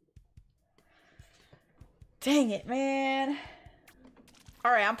 Dang it, man.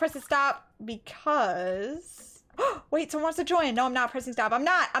 Alright, I'm pressing stop because... Wait, someone wants to join. No, I'm not pressing stop. I'm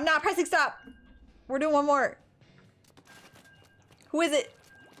not pressing stop. We're doing one more. Who is it?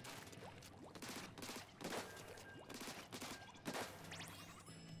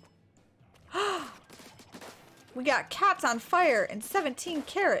 We got Caps on Fire and 17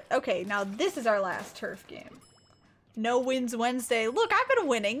 Carat. Okay, now this is our last turf game. No wins Wednesday. Look, I've been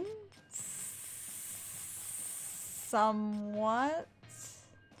winning. Somewhat.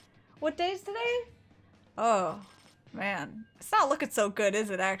 What day is today? Oh, man. It's not looking so good, is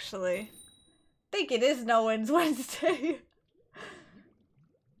it, actually? I think it is No Wins Wednesday.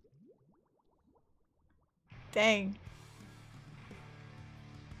 Dang.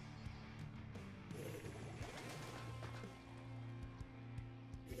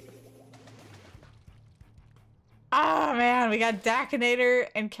 Oh, man. We got Dakinator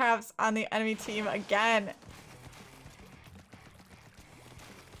and Caps on the enemy team again.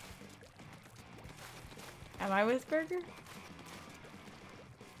 Am I with Burger?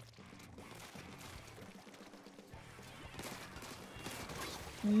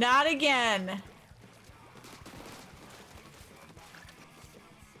 Not again.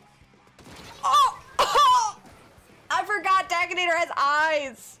 Oh! Oh! I forgot Dakinator has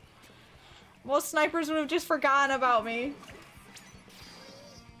eyes. Most snipers would have just forgotten about me.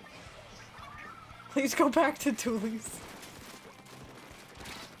 Please go back to Dualies.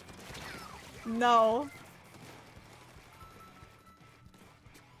 No.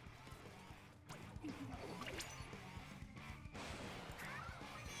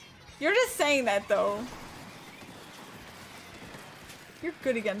 You're just saying that, though. You're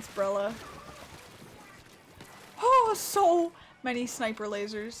good against Brella. Oh, so many sniper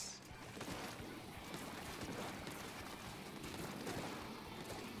lasers.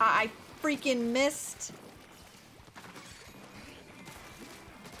 I freaking missed.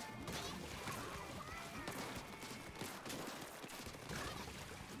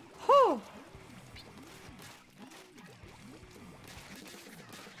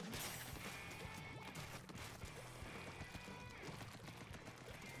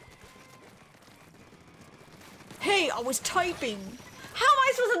 I was typing. How am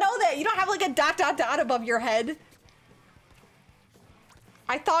I supposed to know that? You don't have like a dot dot dot above your head.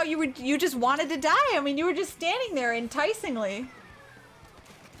 I thought you just wanted to die. I mean, you were just standing there enticingly.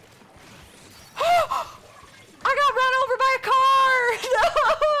 I got run over by a car!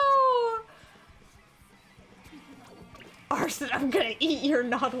 No! Arson, I'm gonna eat your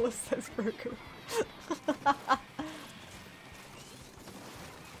Nautilus, says Burger.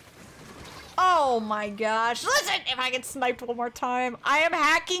 Oh my gosh. Listen, if I get sniped one more time, I am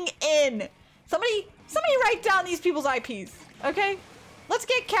hacking in. Somebody write down these people's IPs, okay? Let's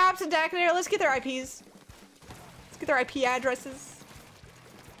get Caps and Dak in there. Let's get their IPs. Let's get their IP addresses.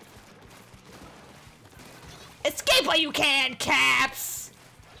 Escape while you can, Caps!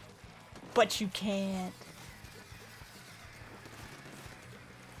 But you can't.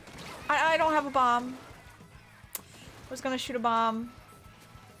 I don't have a bomb. I was gonna shoot a bomb.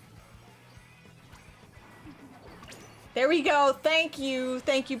 There we go. Thank you,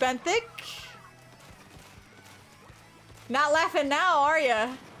 Benthic. Not laughing now, are ya?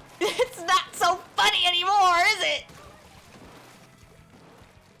 It's not so funny anymore, is it?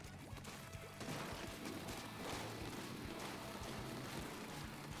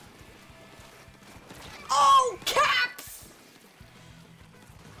 Oh, Caps!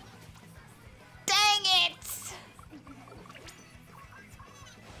 Dang it!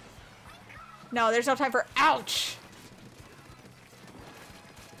 No, there's no time for ouch!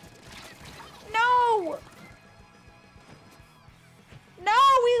 No! No,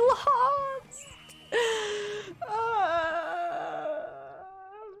 we lost!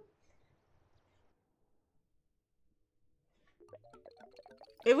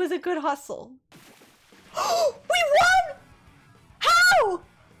 It was a good hustle. We won! How?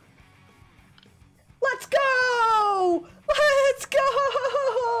 Let's go! Let's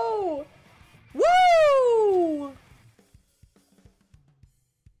go! Woo!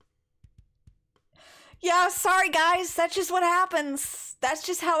 Yeah, sorry guys, that's just what happens. That's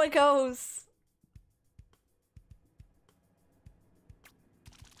just how it goes.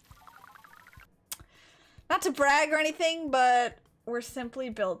 Not to brag or anything, but we're simply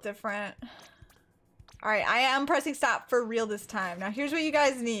built different. Alright, I am pressing stop for real this time. Now here's what you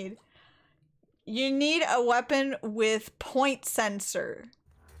guys need. You need a weapon with point sensor.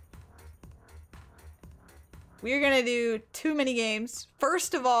 We're gonna do 2 mini games.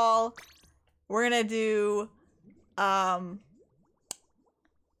 First of all, we're gonna do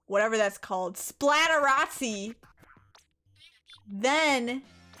whatever that's called, Splatterazzi. Then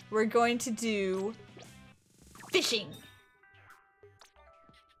we're going to do fishing.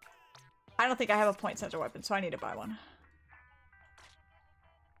 I don't think I have a point sensor weapon, so I need to buy one.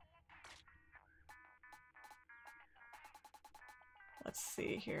 Let's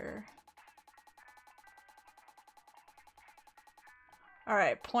see here. All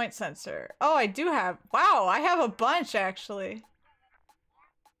right, point sensor. Oh, I do have, wow, I have a bunch actually.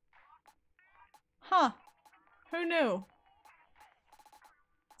 Huh, who knew?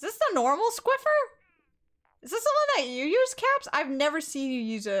 Is this the normal Squiffer? Is this the one that you use, Caps? I've never seen you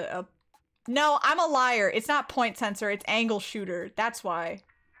use a... No, I'm a liar. It's not point sensor, it's angle shooter. That's why.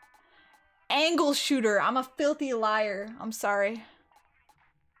 Angle shooter. I'm a filthy liar. I'm sorry.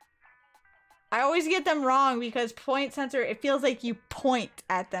 I always get them wrong because point sensor, it feels like you point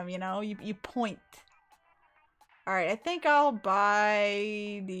at them, you know? You point. Alright, I think I'll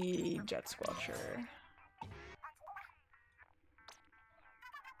buy the Jet Squelcher.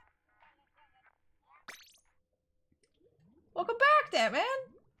 Welcome back, damn man!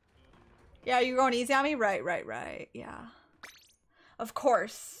 Yeah, you're going easy on me? Right. Yeah. Of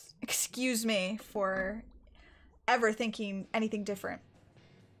course. Excuse me for ever thinking anything different.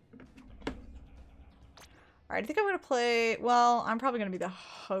 Alright, I think I'm gonna play... Well, I'm probably gonna be the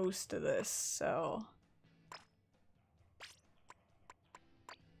host of this, so...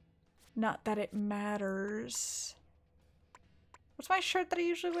 Not that it matters. What's my shirt that I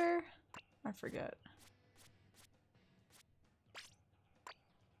usually wear? I forget.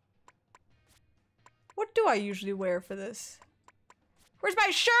 What do I usually wear for this? Where's my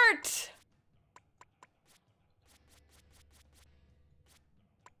shirt?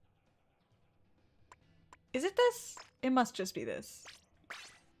 Is it this? It must just be this.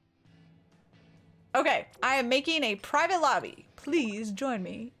 Okay, I am making a private lobby. Please join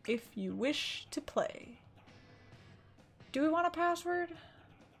me if you wish to play. Do we want a password?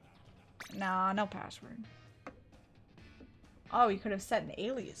 Nah, no password. Oh, you could have set an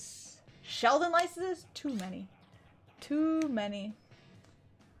alias. Sheldon licenses? Too many. Too many.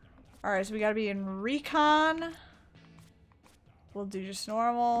 Alright, so we gotta be in recon. We'll do just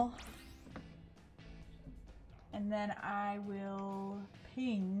normal. And then I will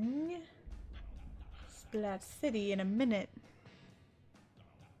ping Splat City in a minute.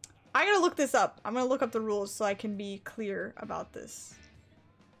 I gotta look this up. I'm gonna look up the rules so I can be clear about this.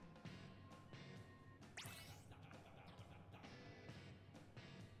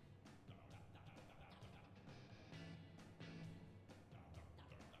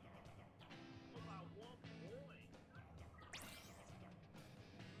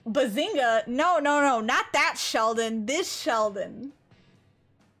 Bazinga? No, no, no, not that Sheldon. This Sheldon.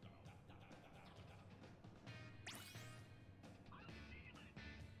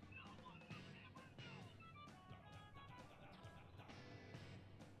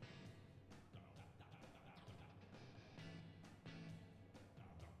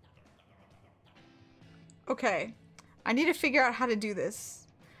 Okay, I need to figure out how to do this.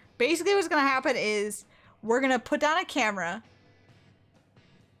 Basically what's gonna happen is we're gonna put down a camera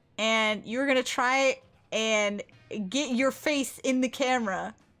and you're gonna try and get your face in the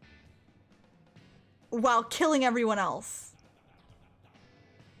camera while killing everyone else.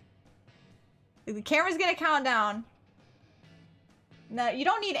 The camera's gonna count down. Now, you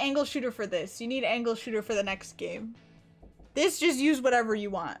don't need angle shooter for this. You need angle shooter for the next game. This, just use whatever you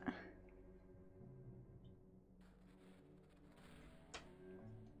want.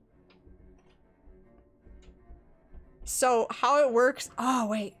 So, how it works... Oh,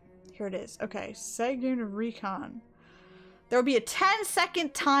 wait. Here it is. Okay. Seg game to recon. There will be a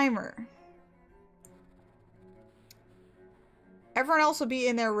 10-second timer. Everyone else will be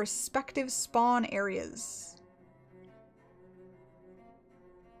in their respective spawn areas.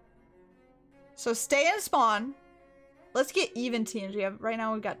 So, stay in spawn. Let's get even teams. Right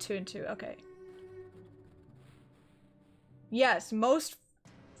now, we've got 2 and 2. Okay. Yes, most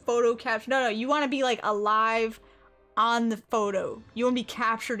photo capture... No, you want to be, like, alive... on the photo. You want to be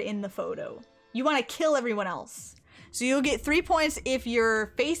captured in the photo. You want to kill everyone else. So you'll get 3 points if your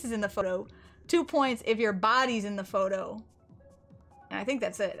face is in the photo, 2 points if your body's in the photo. And I think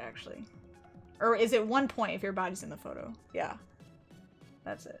that's it, actually. Or is it 1 point if your body's in the photo? Yeah.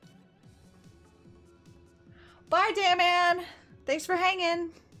 That's it. Bye, Dan Man! Thanks for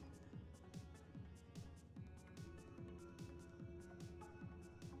hanging!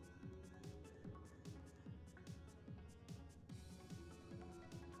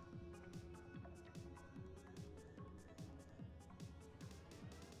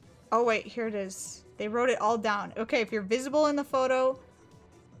 Oh wait, here it is. They wrote it all down. Okay, if you're visible in the photo,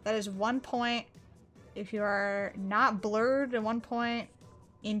 that is 1 point. If you are not blurred at 1 point.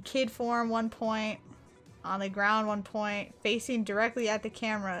 In kid form, 1 point. On the ground, 1 point. Facing directly at the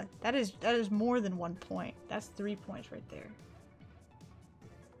camera. That is more than 1 point. That's 3 points right there.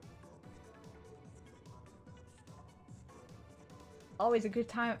 Always a good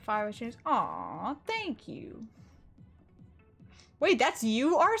time at FiveEyesStreams. Aw, thank you. Wait, that's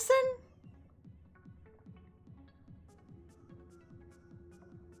you, Arson?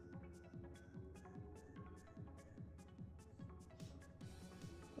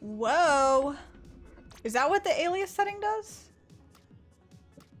 Whoa. Is that what the alias setting does?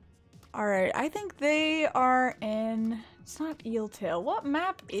 Alright, I think they are in... It's not Eeltail. What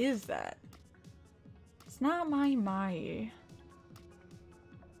map is that? It's not Mai.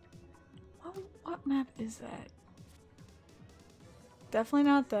 What map is that? Definitely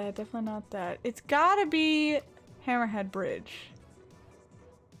not that. Definitely not that. It's gotta be Hammerhead Bridge.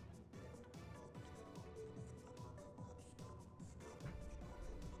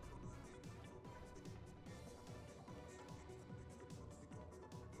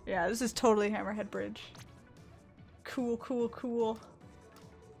 Yeah, this is totally Hammerhead Bridge. Cool, cool, cool.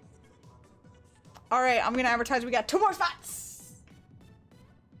 Alright, I'm gonna advertise. We got 2 more spots!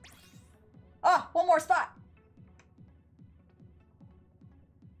 Oh, 1 more spot!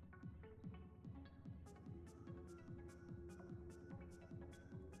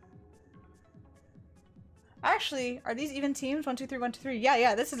 Actually, are these even teams? 1, 2, 3, 1, 2, 3.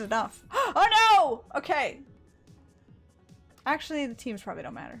 Yeah, this is enough. Oh no! Okay. Actually, the teams probably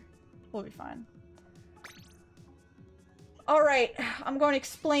don't matter. We'll be fine. Alright, I'm going to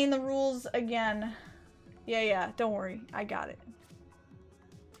explain the rules again. Yeah, don't worry. I got it.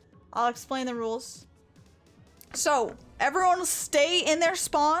 I'll explain the rules. So, everyone will stay in their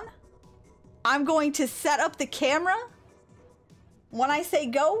spawn. I'm going to set up the camera. When I say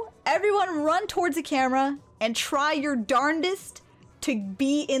go, everyone run towards the camera and try your darndest to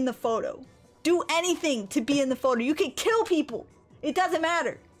be in the photo. Do anything to be in the photo. You can kill people. It doesn't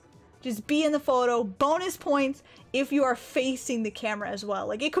matter. Just be in the photo. Bonus points if you are facing the camera as well.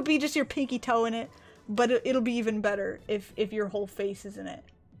 Like, it could be just your pinky toe in it, but it'll be even better if your whole face is in it.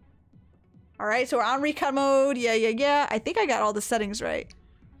 All right, so we're on recon mode. Yeah. I think I got all the settings right.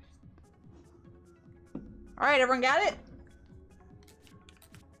 All right, everyone got it?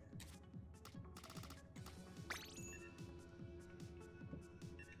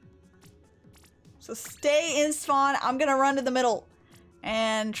 So stay in spawn. I'm gonna run to the middle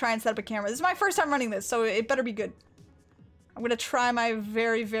and try and set up a camera. This is my first time running this, so it better be good. I'm gonna try my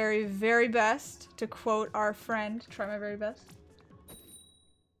very, very, very best, to quote our friend. Try my very best.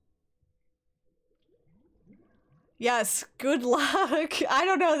 Yes, good luck. I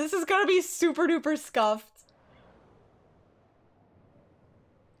don't know, this is gonna be super duper scuffed.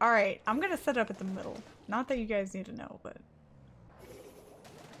 Alright, I'm gonna set it up at the middle. Not that you guys need to know, but...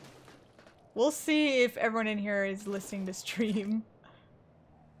 we'll see if everyone in here is listening to stream.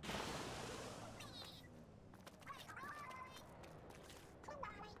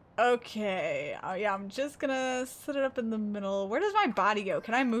 Okay, yeah, I'm just gonna set it up in the middle. Where does my body go?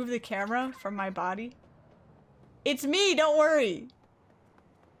 Can I move the camera from my body? It's me, don't worry.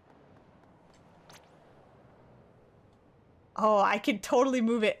 Oh, I can totally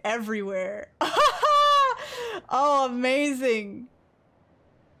move it everywhere. Oh, amazing.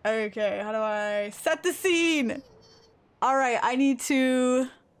 Okay, how do I set the scene? All right, I need to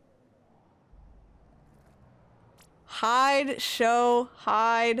hide, show,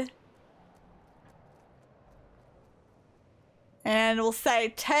 hide. And we'll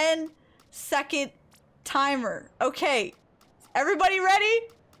say 10-second timer. Okay, everybody ready?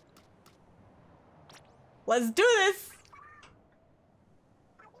 Let's do this.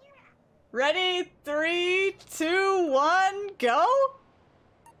 Ready? 3, 2, 1, go.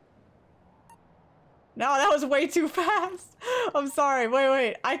 No, that was way too fast. I'm sorry.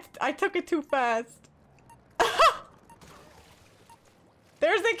 Wait. I took it too fast.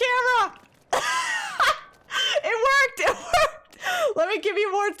 There's the camera. It worked. Let me give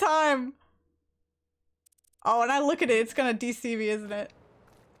you more time. Oh, when I look at it, it's gonna DC me, isn't it?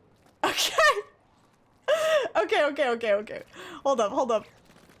 Okay. Okay. Hold up.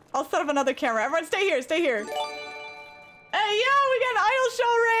 I'll set up another camera. Everyone stay here. Hey, yo, we got an idol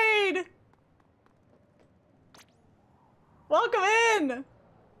show raid. Welcome in.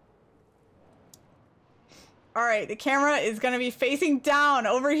 All right, the camera is gonna be facing down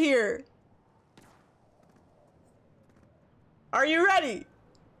over here. Are you ready?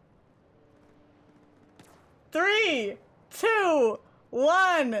 3, 2,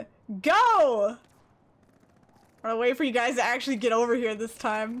 1, go! I'm gonna wait for you guys to actually get over here this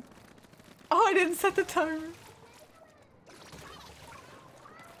time. Oh, I didn't set the timer.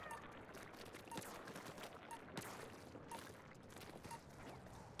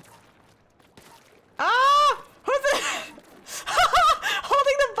 Ah! Who's it?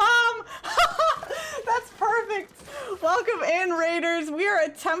 Holding the bomb! That's perfect! Welcome in, Raiders. We are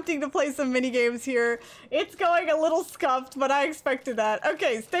attempting to play some mini games here. It's going a little scuffed, but I expected that.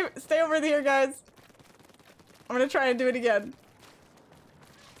 Okay, stay over here, guys. I'm gonna try and do it again.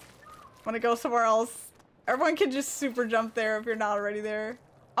 I'm gonna go somewhere else. Everyone can just super jump there if you're not already there.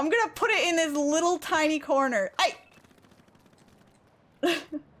 I'm gonna put it in this little tiny corner.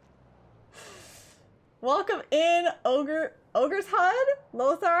 Welcome in, Ogre's HUD?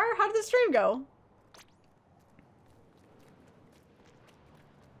 Lothar, how did the stream go?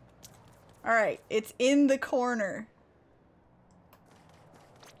 Alright, it's in the corner.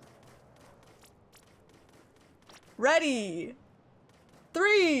 Ready?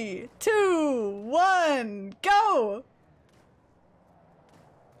 3, 2, 1, go!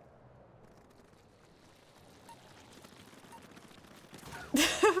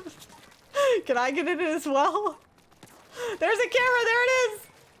 Can I get in it as well? There's a camera, there it is!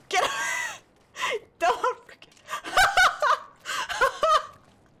 Get Don't forget.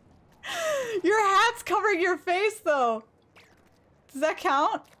 Your hat's covering your face though. Does that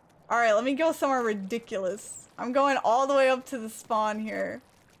count? Alright, let me go somewhere ridiculous. I'm going all the way up to the spawn here.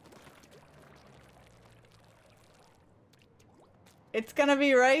 It's gonna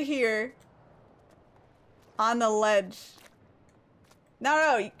be right here. On the ledge.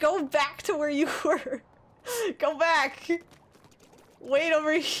 No, go back to where you were. Go back. Wait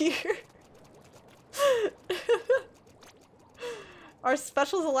over here. Are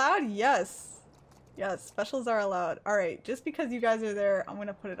specials allowed? Yes. Yes, specials are allowed. Alright, just because you guys are there, I'm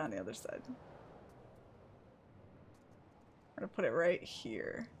gonna put it on the other side. I'm gonna put it right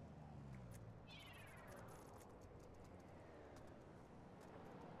here.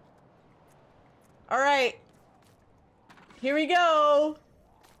 Alright. Here we go.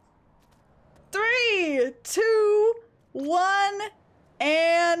 3, 2, 1,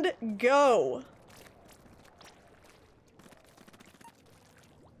 and go.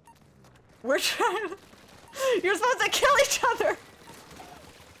 We're trying to... You're supposed to kill each other!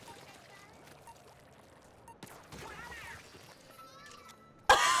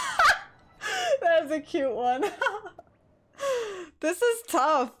 That's a cute one. This is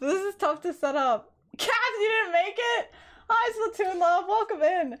tough. This is tough to set up. Caps, you didn't make it? Hi, Splatoon Love. Welcome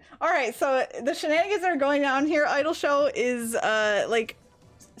in. Alright, so the shenanigans that are going on here, Idol Show, is, like,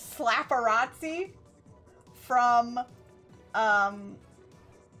 Slapparazzi from,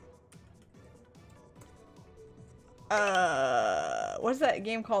 what's that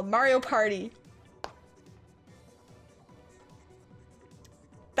game called? Mario Party.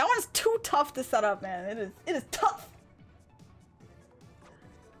 That one's too tough to set up, man. It is tough.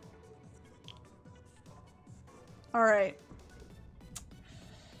 All right.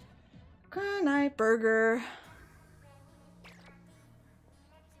 Good night, burger.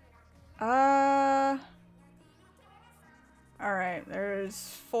 All right,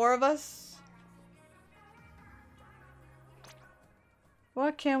 there's 4 of us.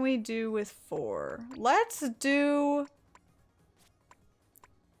 What can we do with 4? Let's do...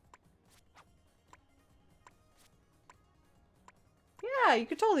 Yeah, you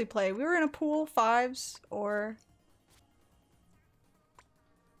could totally play. We were in a pool, 5s, or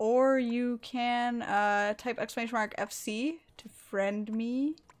you can type !FC to friend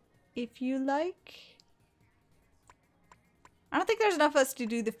me if you like. I don't think there's enough of us to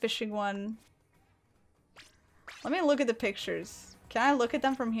do the fishing one. Let me look at the pictures. Can I look at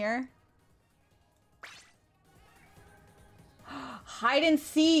them from here? Hide and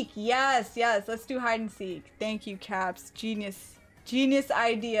seek. Yes, yes. Let's do hide and seek. Thank you, Caps. Genius. Genius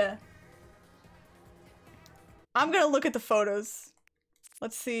idea. I'm gonna look at the photos.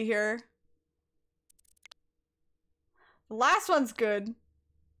 Let's see here. The last one's good.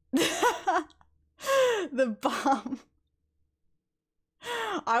 The bomb.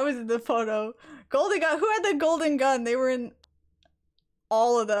 I was in the photo. Golden gun. Who had the golden gun? They were in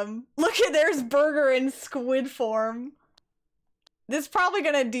all of them. Look at, there's Burger in squid form. This is probably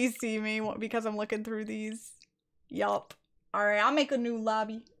gonna DC me because I'm looking through these. Yup. Alright, I'll make a new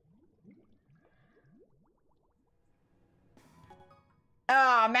lobby.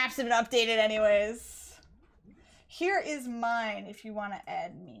 Ah, maps have been updated anyways. Here is mine if you want to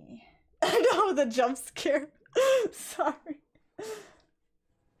add me. I know, the jump scare. Sorry.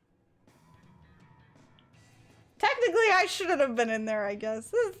 Technically, I shouldn't have been in there, I guess.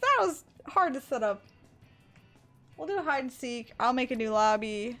 That was hard to set up. We'll do hide and seek. I'll make a new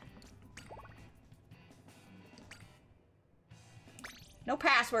lobby. No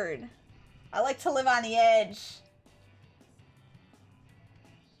password. I like to live on the edge.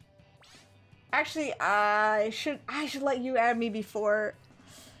 Actually, I should let you add me before.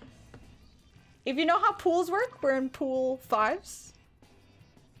 If you know how pools work, we're in pool 5s.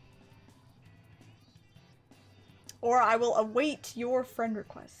 Or I will await your friend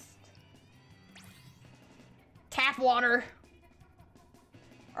request. Tap water.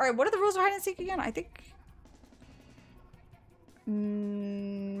 Alright, what are the rules of hide and seek again? I think...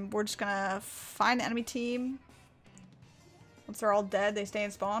 we're just gonna find the enemy team. Once they're all dead, they stay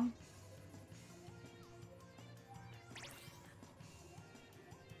in spawn.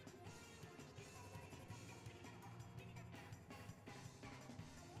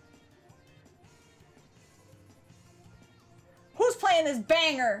 Who's playing this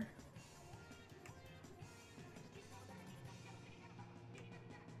banger?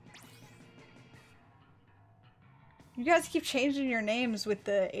 You guys keep changing your names with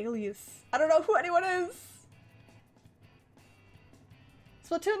the alias. I don't know who anyone is.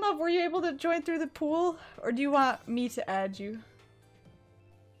 Splatoon Love, were you able to join through the pool? Or do you want me to add you?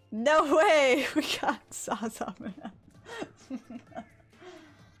 No way! We got Zaza, man.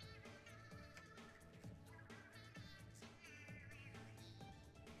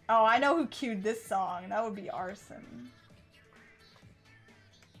 Oh, I know who queued this song. That would be Arson.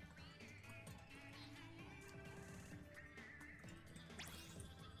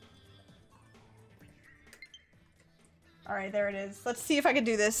 Alright, there it is. Let's see if I can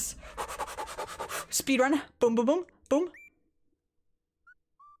do this. Speedrun. Boom, boom, boom, boom.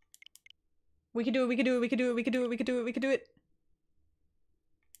 We can do it, we can do it, we can do it, we can do it, we can do it, we can do it.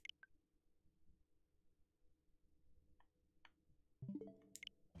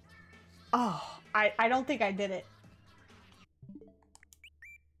 Oh, I don't think I did it.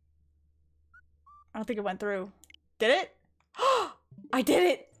 I don't think it went through. Did it? I did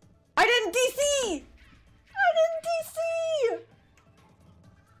it! I didn't DC! I didn't DC!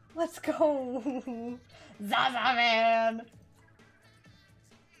 Let's go! Zaza man!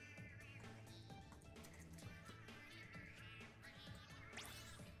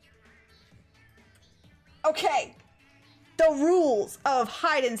 Okay. The rules of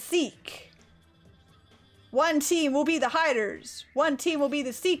hide and seek. One team will be the hiders. One team will be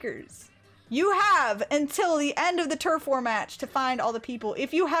the seekers. You have until the end of the turf war match to find all the people.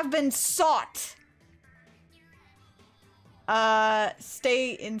 If you have been sought,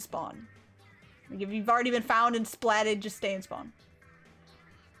 stay in spawn. Like if you've already been found and splatted, just stay in spawn.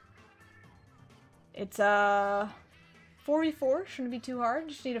 It's 4v4, shouldn't be too hard.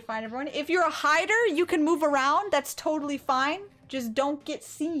 Just need to find everyone. If you're a hider, you can move around. That's totally fine. Just don't get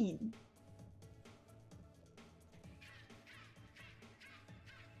seen.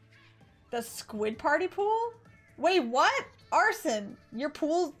 The Squid party pool? Wait, what? Arson, your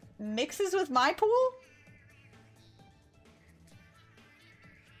pool mixes with my pool?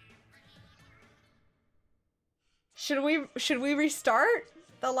 Should we restart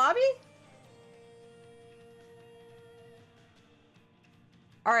the lobby?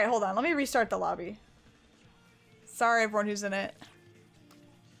 All right, hold on. Let me restart the lobby. Sorry, everyone who's in it.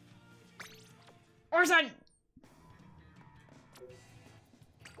 Arson!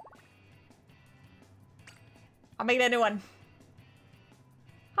 I'll make a new one.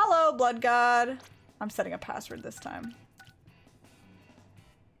 Hello, Blood God. I'm setting a password this time.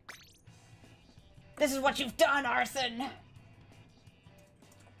 This is what you've done, Arson!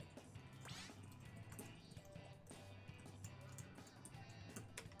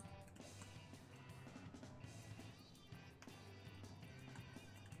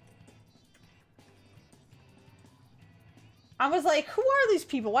 I was like, who are these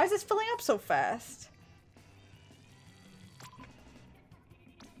people? Why is this filling up so fast?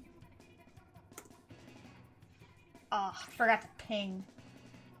 Oh, I forgot to ping.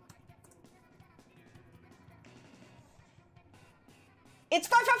 It's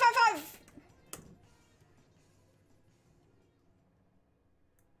 5555!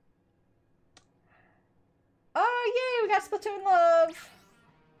 Oh, yay, we got Splatoon love.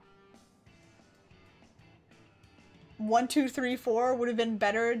 1, 2, 3, 4 would have been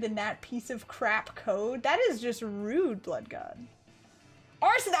better than that piece of crap code. That is just rude, Blood God.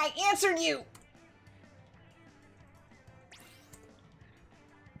 Arson, I answered you!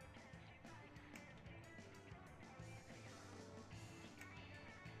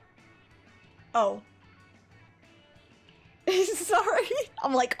 Oh. Sorry.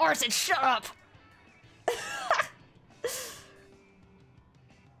 I'm like, Arson, shut up!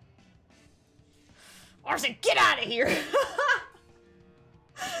 Arson, get out of here!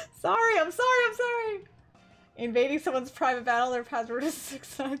 Sorry, I'm sorry. Invading someone's private battle, their password is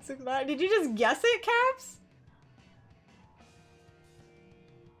 6969. Did you just guess it, Caps?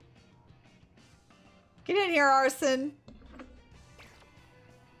 Get in here, Arson.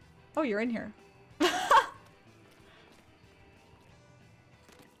 Oh, you're in here.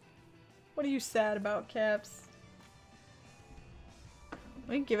 What are you sad about, Caps?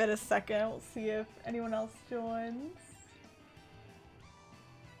 Let me give it a second. We'll see if anyone else joins.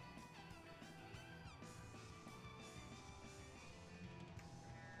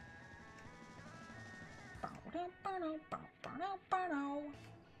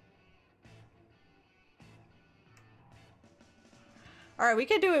 All right, we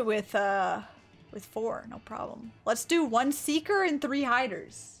could do it with 4, no problem. Let's do 1 seeker and 3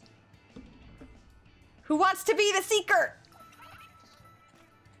 hiders. Who wants to be the seeker?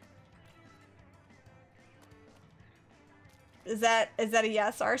 Is that a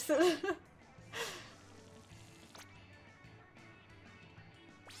yes, Arson?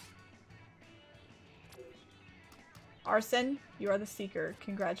 Arson, you are the seeker.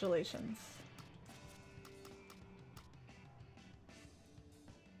 Congratulations.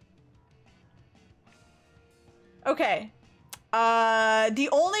 Okay. The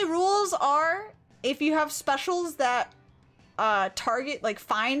only rules are if you have specials that target, like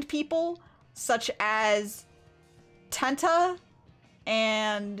find people, such as Tenta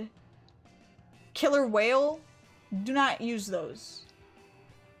and Killer Whale, do not use those.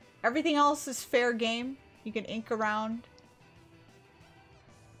 Everything else is fair game. You can ink around.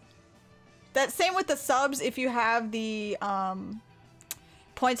 That same with the subs. If you have the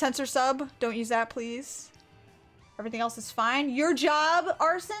point sensor sub, don't use that, please. Everything else is fine. Your job,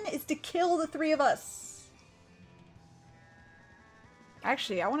 Arson, is to kill the 3 of us.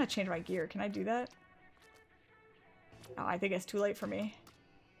 Actually, I want to change my gear. Can I do that? Oh, I think it's too late for me.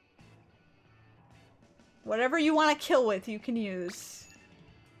 Whatever you want to kill with, you can use.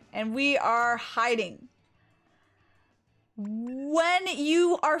 And we are hiding. When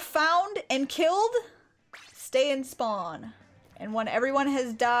you are found and killed, stay in spawn. And when everyone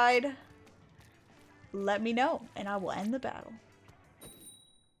has died, let me know, and I will end the battle.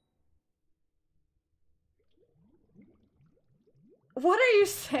 What are you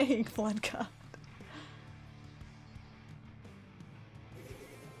saying, Blood God?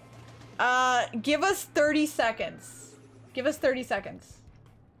 Give us 30 seconds. Give us 30 seconds.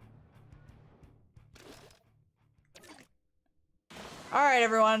 Alright,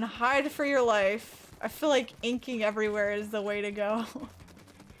 everyone. Hide for your life. I feel like inking everywhere is the way to go.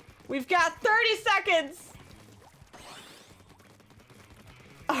 We've got 30 seconds!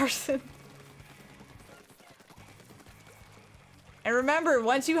 Arson. And remember,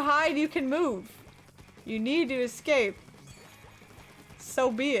 once you hide, you can move. You need to escape.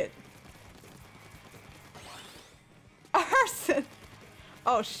 So be it. Arson!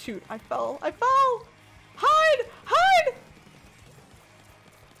 Oh shoot, I fell. I fell! Hide! Hide!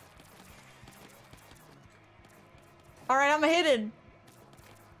 Alright, I'm hidden.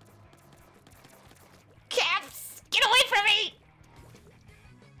 Caps, get away from me!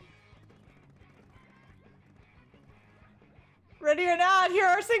 Ready or not, here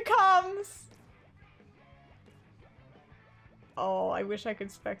Arson comes! Oh, I wish I could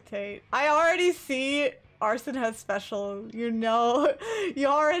spectate. I already see Arson has special. You know, you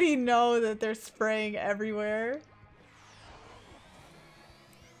already know that they're spraying everywhere.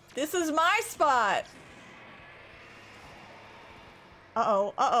 This is my spot!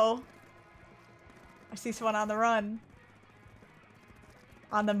 Uh-oh, uh-oh. I see someone on the run.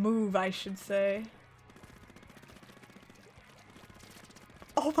 On the move, I should say.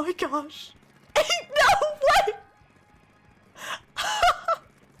 Oh my gosh. No way!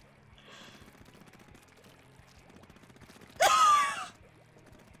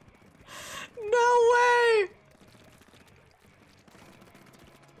 No way!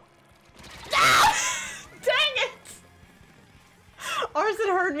 Dang it! Arson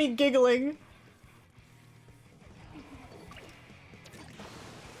heard me giggling.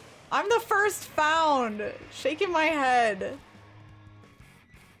 I'm the first found. Shaking my head.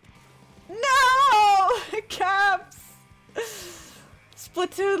 No! Caps!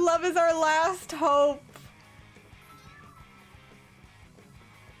 Splatoon love is our last hope.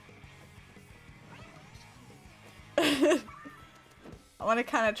 I want to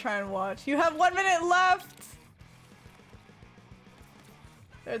kind of try and watch. You have 1 minute left!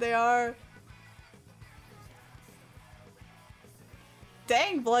 There they are.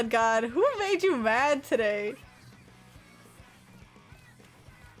 Dang, Blood God. Who made you mad today?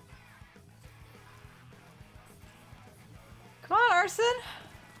 Come on, Arson.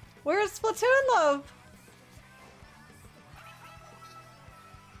 Where's Splatoon love?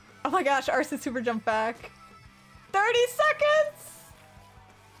 Oh my gosh, Arson super jumped back. 30 seconds!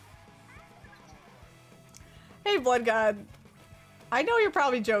 Hey, Blood God. I know you're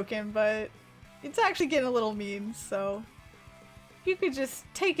probably joking, but it's actually getting a little mean, so if you could just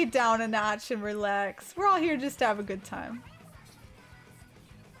take it down a notch and relax. We're all here just to have a good time.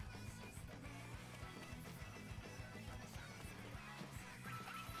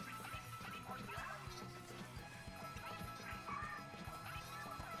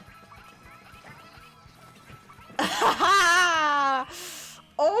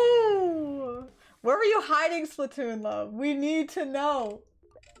 Oh! Where were you hiding, Splatoon love? We need to know.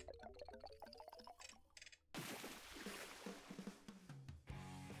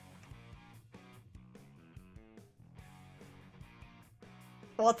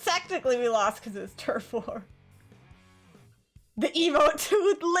 Well, technically we lost because it was turf war. The emote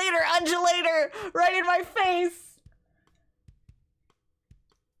tooth later, undulator, right in my face.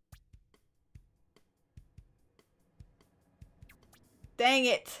 Dang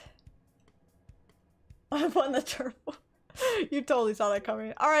it. I won the turf war. You totally saw that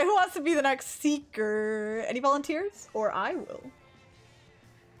coming. All right, who wants to be the next seeker? Any volunteers? Or I will.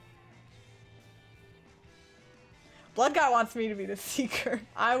 Blood God wants me to be the seeker.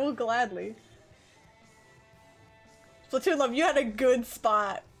 I will gladly. Splatoon love, you had a good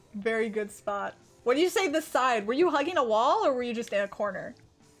spot. Very good spot. What do you say this side? Were you hugging a wall or were you just in a corner?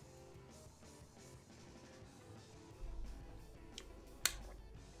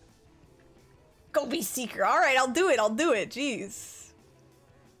 Go be seeker. All right, I'll do it. I'll do it. Jeez.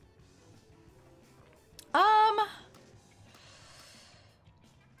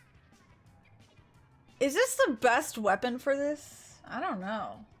 Is this the best weapon for this? I don't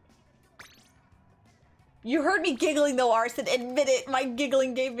know. You heard me giggling though, Arson. Admit it. My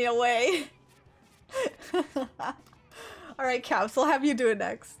giggling gave me away. All right, Caps. I'll have you do it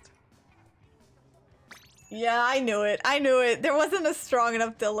next. Yeah, I knew it. I knew it. There wasn't a strong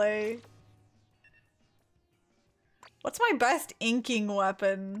enough delay. What's my best inking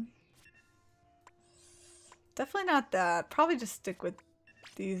weapon? Definitely not that. Probably just stick with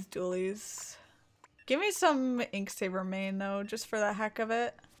these dualies. Give me some ink saber main though, just for the heck of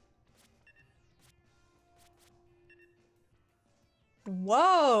it.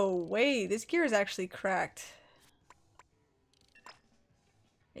 Whoa, wait, this gear is actually cracked.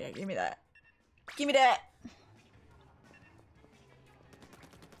 Yeah, give me that. Give me that!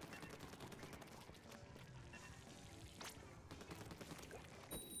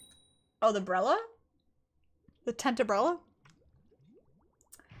 Oh, the umbrella? The tent umbrella?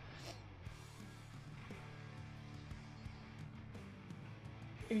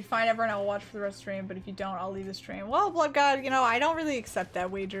 If you find everyone, I'll watch for the rest of the stream, but if you don't, I'll leave the stream. Well, Blood God, you know, I don't really accept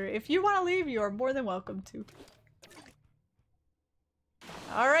that wager. If you want to leave, you are more than welcome to.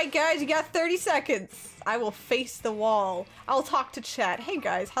 Alright, guys, you got 30 seconds. I will face the wall. I'll talk to chat. Hey,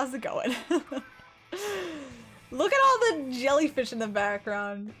 guys, how's it going? Look at all the jellyfish in the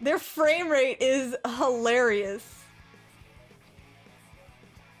background. Their frame rate is hilarious.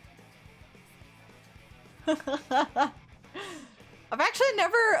 I've actually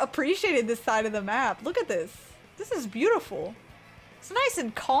never appreciated this side of the map. Look at this. This is beautiful. It's nice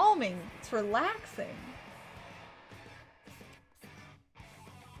and calming. It's relaxing.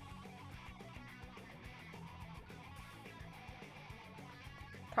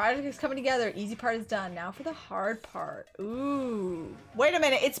 Project is coming together. Easy part is done. Now for the hard part. Ooh. Wait a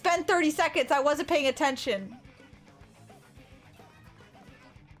minute. It's been 30 seconds. I wasn't paying attention.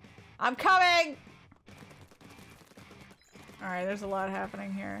 I'm coming! Alright, there's a lot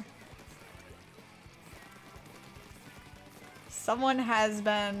happening here. Someone has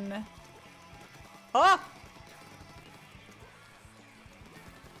been... Oh!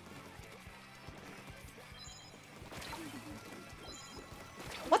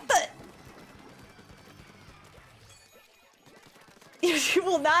 What the? You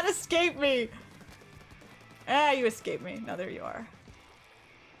will not escape me! Ah, you escaped me. No, there you are.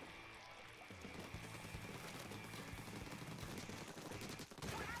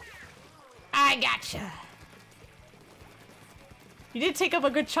 I gotcha. You did take up a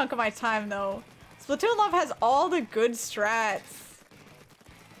good chunk of my time, though. Splatoon Love has all the good strats.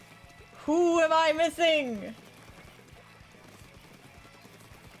 Who am I missing?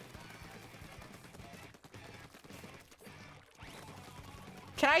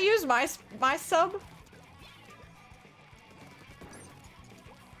 Can I use my sub?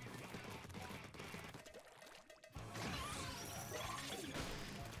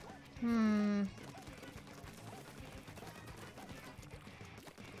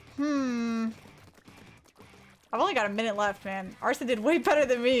 I've only got a minute left, man. Arson did way better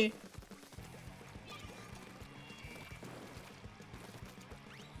than me.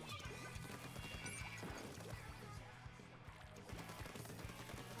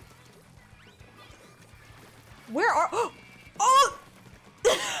 Where are... Oh!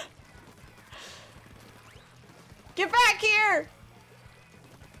 Get back here!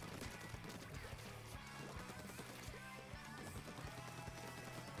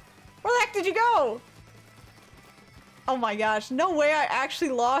 Where the heck did you go? Oh my gosh, no way I actually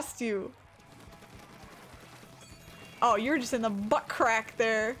lost you. Oh, you're just in the butt crack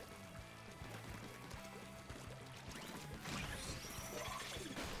there.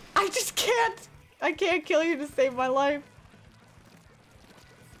 I just can't. I can't kill you to save my life.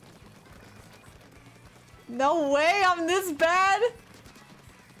 No way I'm this bad.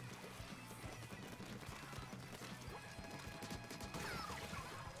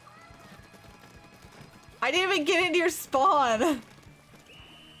 I didn't even get into your spawn.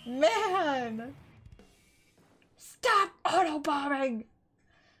 Man. Stop auto-bombing.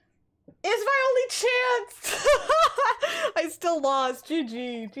 It's my only chance. I still lost.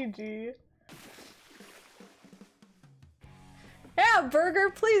 GG. GG. Yeah, Burger,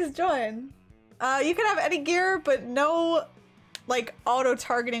 please join. You can have any gear, but no, like,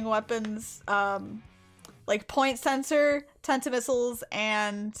 auto-targeting weapons. Like point sensor, tentamissiles,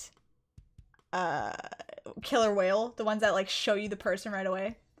 and killer whale. The ones that, like, show you the person right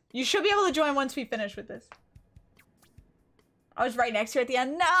away. You should be able to join once we finish with this. I was right next to you at the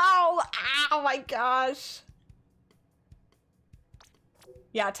end. No! Oh my gosh.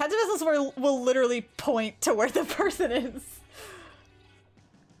 Yeah, tentamissiles will literally point to where the person is.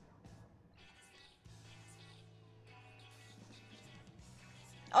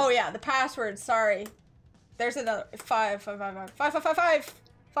 Oh yeah, the password, sorry. There's another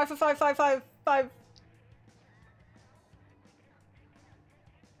 5555555555555.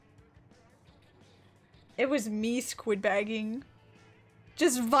 It was me squid bagging.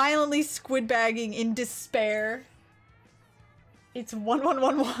 Just violently squid bagging in despair. It's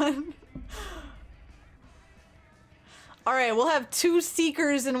 1111. Alright, we'll have 2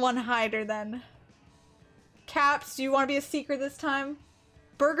 seekers and 1 hider then. Caps, do you want to be a seeker this time?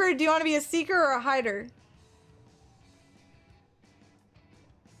 Burger, do you want to be a seeker or a hider?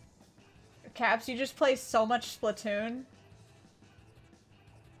 Caps, you just play so much Splatoon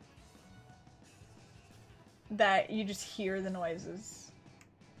that you just hear the noises.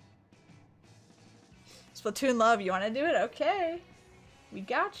 Splatoon love, you want to do it? Okay. We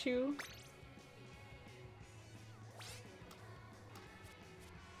got you.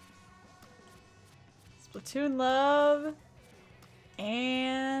 Splatoon love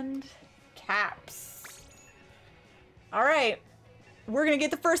and Caps. All right. We're gonna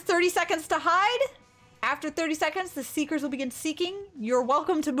get the first 30 seconds to hide. After 30 seconds, the seekers will begin seeking. You're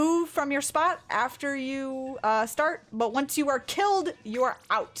welcome to move from your spot after you start, but once you are killed, you are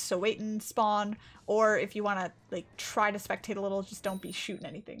out. So wait and spawn, or if you want to like try to spectate a little, just don't be shooting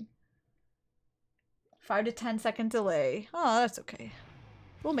anything. 5 to 10 second delay. Oh, that's okay.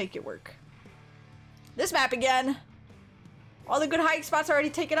 We'll make it work. This map again. All the good hiding spots are already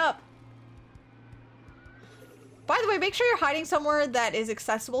taken up. By the way, make sure you're hiding somewhere that is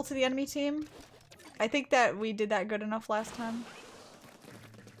accessible to the enemy team. I think that we did that good enough last time.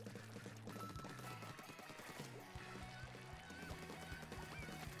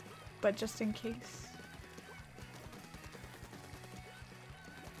 But just in case.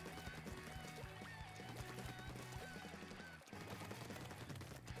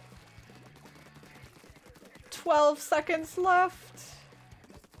 "12 seconds left.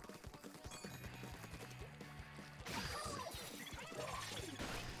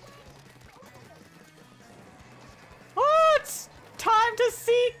 Oh, it's time to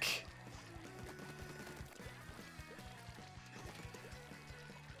seek.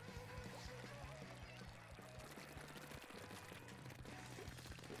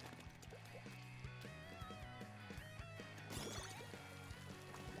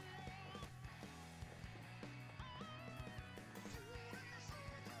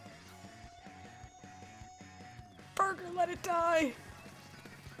 Burger, let it die.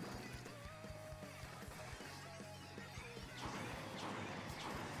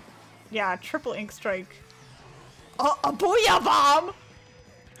 Yeah, triple ink strike. Oh, a booyah bomb!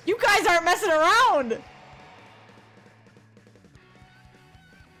 You guys aren't messing around!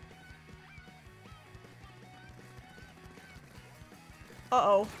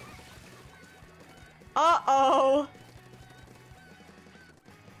 Uh-oh. Uh-oh.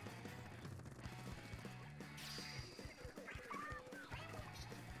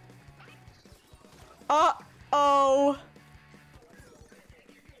 Uh-oh.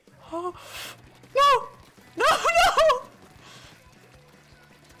 Oh. No! No, no!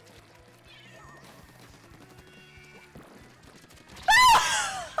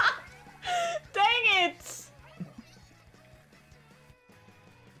 Dang it!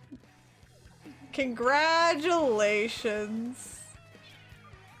 Congratulations.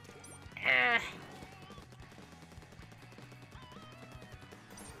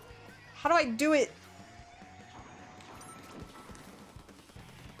 How do I do it?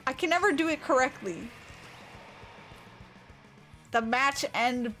 I can never do it correctly. The match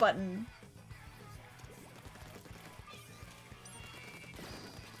end button.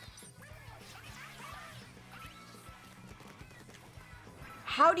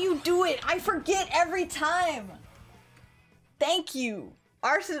 How do you do it? I forget every time. Thank you.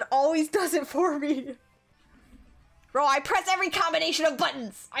 Arson always does it for me. Bro, I press every combination of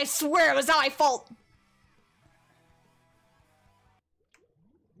buttons. I swear it was not my fault.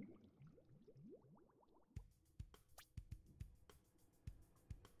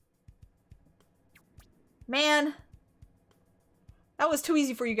 Man, that was too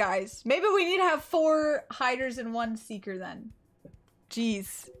easy for you guys. Maybe we need to have 4 hiders and 1 seeker then.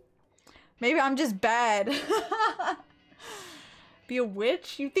 Jeez. Maybe I'm just bad. Be a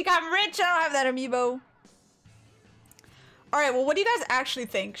witch? You think I'm rich? I don't have that amiibo. Alright, well, what do you guys actually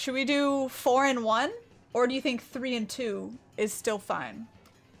think? Should we do 4 and 1? Or do you think 3 and 2 is still fine?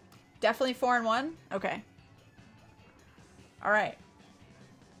 Definitely 4 and 1? Okay. Alright.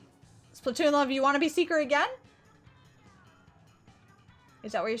 Splatoon love, you want to be seeker again?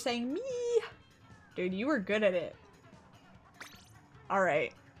 Is that what you're saying? Me? Dude, you were good at it.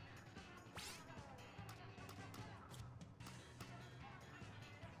 Alright.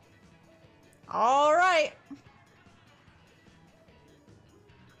 Alright.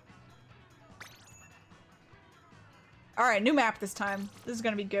 Alright, new map this time. This is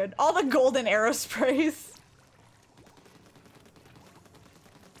gonna be good. All the golden arrow sprays.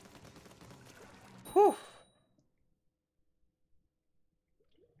 Whew.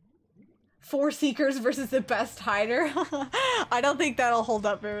 4 seekers versus the best hider. I don't think that'll hold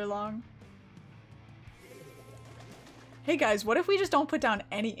up very long. Hey guys, what if we just don't put down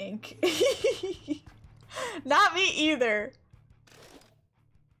any ink? Not me either.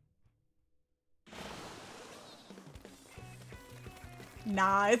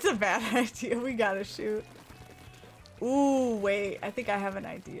 Nah, it's a bad idea. We gotta shoot. Ooh, wait. I think I have an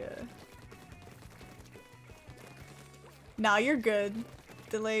idea. Nah, you're good.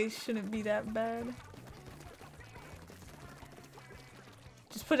 Delay shouldn't be that bad.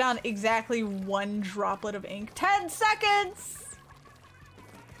 Just put down exactly 1 droplet of ink. 10 seconds!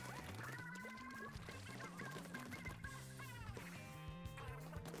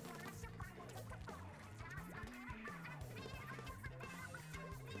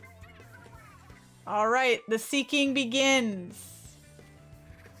 All right, the seeking begins.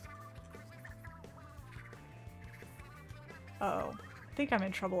 Uh-oh, I think I'm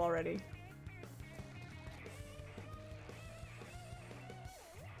in trouble already.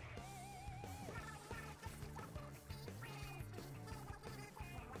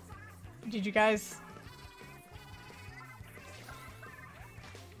 Did you guys...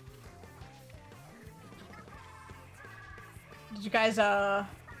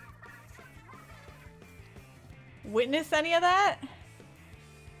 witness any of that?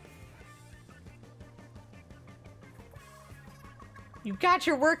 You got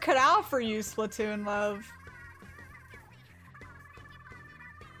your work cut out for you, Splatoon love.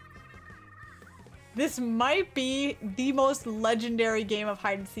 This might be the most legendary game of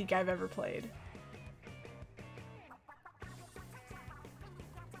hide and seek I've ever played.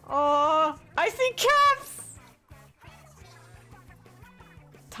 Oh, I see caps!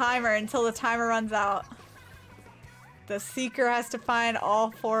 Timer until the timer runs out. The seeker has to find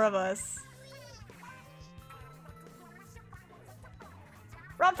all 4 of us.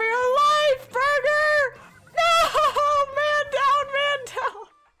 Run for your life, Burger! No! Man down, man down!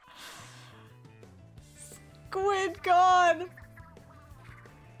 Squid gone!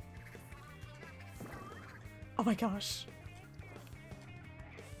 Oh my gosh.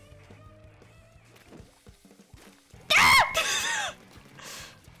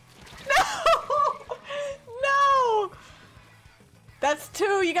 No! No! That's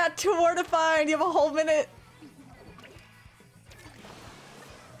 2. You got 2 more to find. You have a whole minute.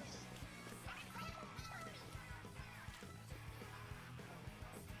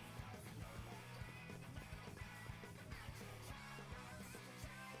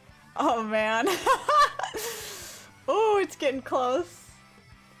 Oh man. Oh, it's getting close.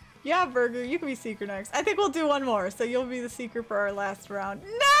 Yeah, Burger, you can be Seeker next. I think we'll do 1 more, so you'll be the Seeker for our last round.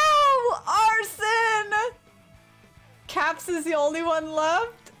 No! Arson! Caps is the only one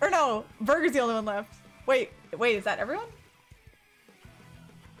left? Or no, Burger's the only one left. Wait, is that everyone?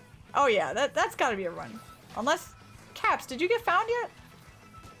 Oh yeah, that's gotta be everyone. Unless... Caps, did you get found yet?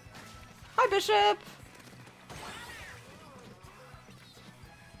 Hi, Bishop!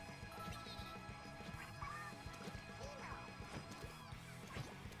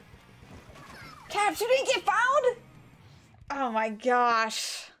 Caps, you didn't get found? Oh my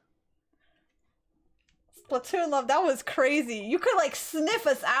gosh. Splatoon love, that was crazy. You could like sniff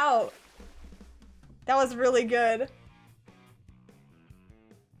us out. That was really good.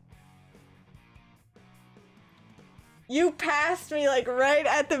 You passed me like right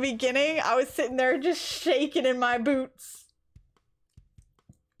at the beginning. I was sitting there just shaking in my boots.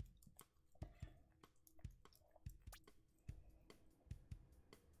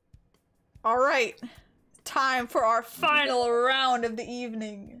 All right, time for our final round of the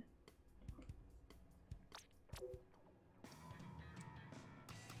evening.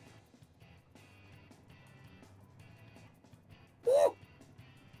 Woo!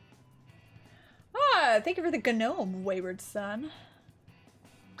 Ah, thank you for the gnome, wayward son.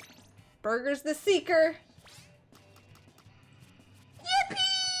 Burger's the seeker.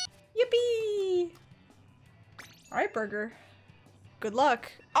 Yippee! Yippee! All right, Burger. Good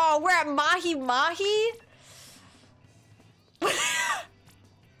luck. Oh, we're at Mahi Mahi? The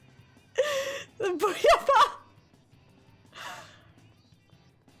Booyah!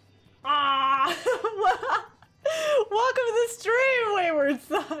 Ah! Welcome to the stream, wayward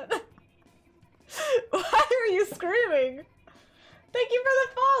son. Why are you screaming? Thank you for the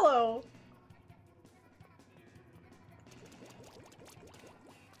follow.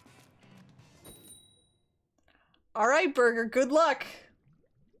 All right, Burger, good luck.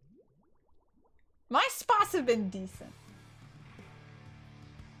 My spots have been decent.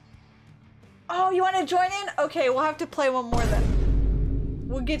 Oh, you want to join in? Okay, we'll have to play 1 more then.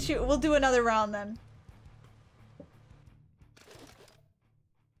 We'll do another round then.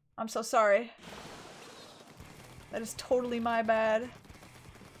 I'm so sorry. That is totally my bad.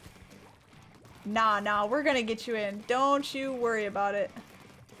 Nah, we're gonna get you in. Don't you worry about it.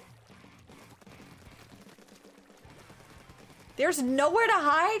 There's nowhere to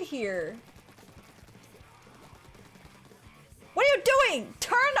hide here. What are you doing?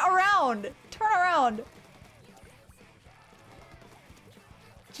 Turn around. Turn around.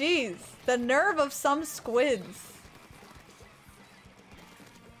 Jeez, the nerve of some squids.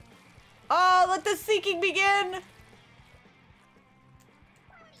 Oh, let the seeking begin.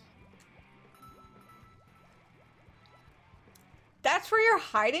 That's where you're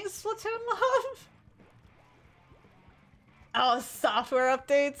hiding, Splatoon love? Oh, software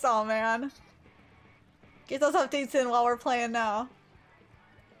updates? Oh, man. Get those updates in while we're playing now.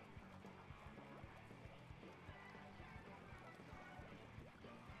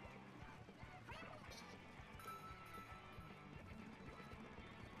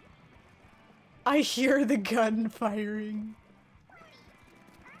 I hear the gun firing.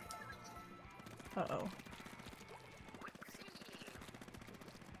 Uh-oh.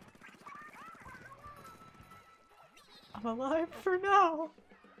 I'm alive for now.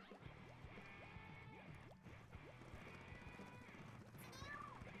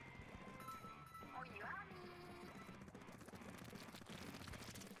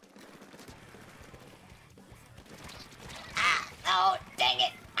 Oh, dang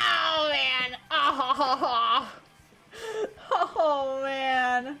it! Oh, man! Oh, oh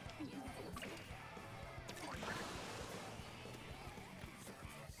man.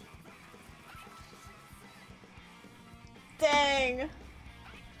 Dang.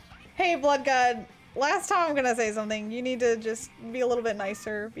 Hey, Blood God. Last time I'm gonna say something. You need to just be a little bit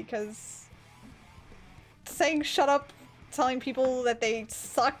nicer because saying shut up, telling people that they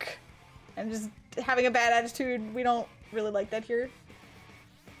suck, and just having a bad attitude, we don't really like that here.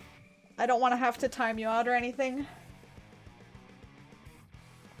 I don't want to have to time you out or anything.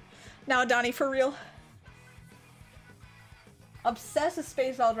 Now, Donnie, for real. Obsessed with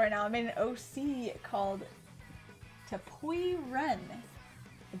Spaceballs right now. I made an OC called Tapui Ren,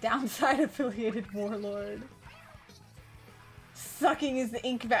 a downside affiliated warlord. Sucking is the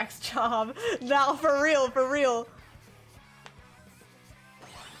Inkback's job. Now, for real, for real.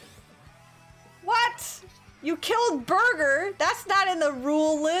 What? You killed Burger? That's not in the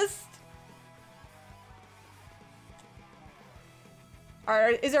rule list.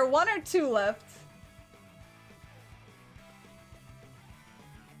 Is there 1 or 2 left?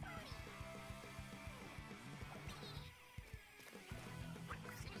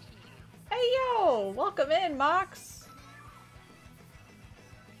 Hey yo! Welcome in, Mox!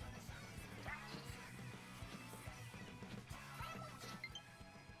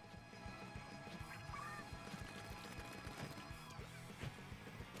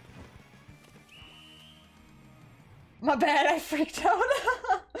 My bad, I freaked out.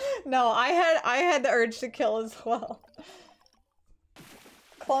 No, I had the urge to kill as well.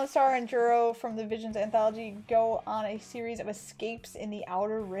 Clone Star and Juro from the Visions anthology go on a series of escapes in the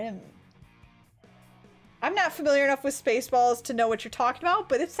Outer Rim. I'm not familiar enough with Spaceballs to know what you're talking about,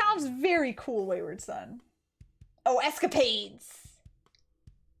 but it sounds very cool, Wayward Son. Oh, escapades!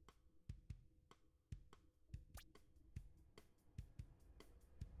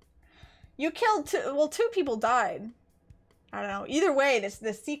 You killed well, 2 people died. I don't know. Either way,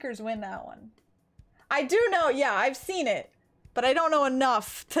 the Seekers win that one. I do know, yeah, I've seen it, but I don't know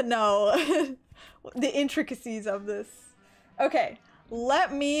enough to know the intricacies of this. Okay,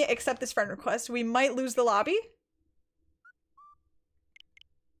 let me accept this friend request. We might lose the lobby.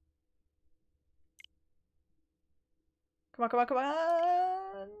 Come on, come on, come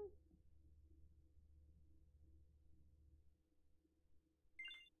on.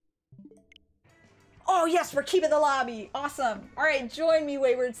 Oh yes, we're keeping the lobby. Awesome. All right, join me,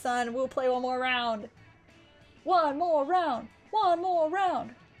 Wayward Son. We'll play one more round. One more round. One more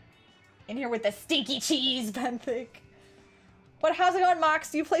round. In here with the stinky cheese, Benthic. But how's it going,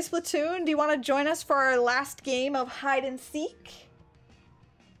 Mox? Do you play Splatoon? Do you want to join us for our last game of hide and seek?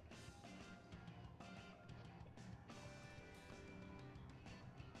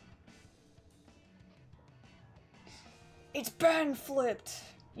 It's Ben flipped.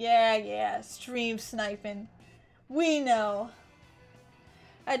 Yeah, stream sniping. We know.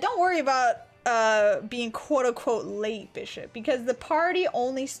 Don't worry about being quote-unquote late, Bishop, because the party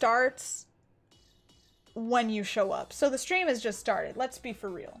only starts when you show up. So the stream has just started. Let's be for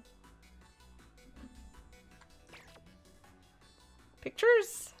real.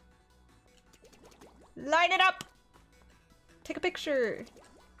 Pictures? Line it up! Take a picture.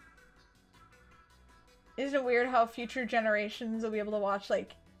 Isn't it weird how future generations will be able to watch,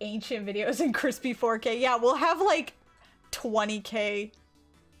 like, ancient videos in crispy 4K? Yeah, we'll have, like, 20K.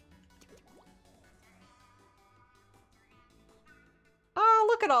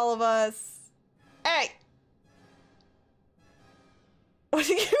 Look at all of us. Hey! What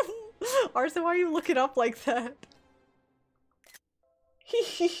are you... Arson, why are you looking up like that?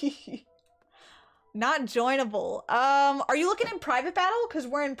 Not joinable. Are you looking in private battle? Because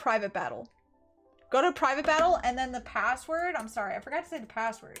we're in private battle. Go to private battle and then the password, I'm sorry, I forgot to say the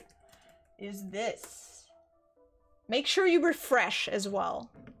password, is this. Make sure you refresh as well.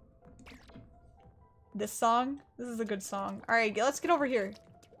 This song? This is a good song. Alright, let's get over here.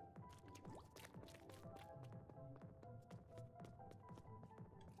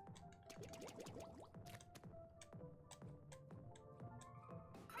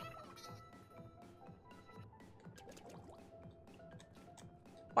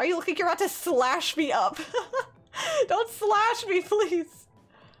 Why are you looking like you're about to slash me up? Don't slash me, please.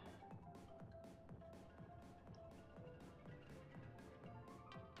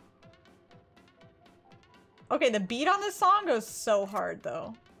 Okay, the beat on this song goes so hard,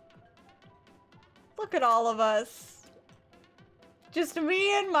 though. Look at all of us. Just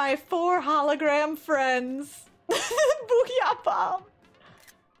me and my 4 hologram friends. Booyah bomb.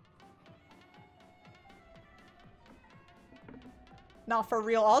 Not for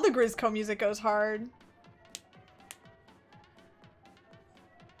real. All the Grizzco music goes hard.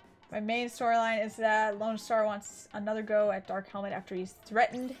 My main storyline is that Lone Star wants another go at Dark Helmet after he's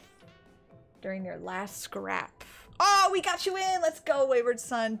threatened during their last scrap. Oh, we got you in! Let's go, Wayward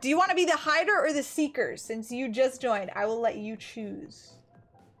Son. Do you want to be the hider or the seeker? Since you just joined, I will let you choose.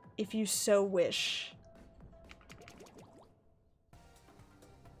 If you so wish.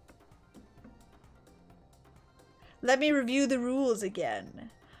 Let me review the rules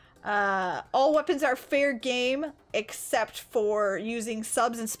again. All weapons are fair game, except for using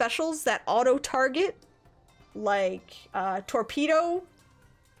subs and specials that auto-target, like Torpedo,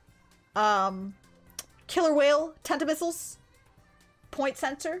 Killer Whale, Tentamissiles, Point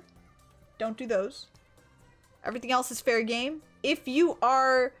Sensor. Don't do those. Everything else is fair game. If you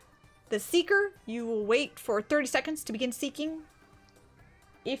are the Seeker, you will wait for 30 seconds to begin seeking.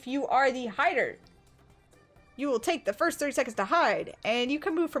 If you are the Hider, you will take the first 30 seconds to hide, and you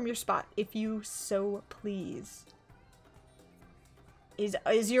can move from your spot if you so please.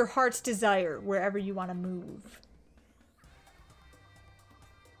 Is your heart's desire wherever you want to move.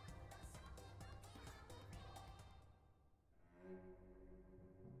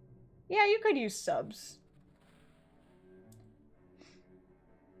 Yeah, you could use subs.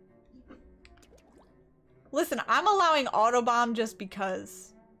 Listen, I'm allowing Autobomb just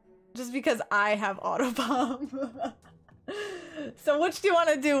because. Just because I have Autobomb. So which do you want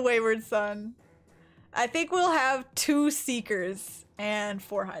to do, Wayward Son? I think we'll have 2 Seekers and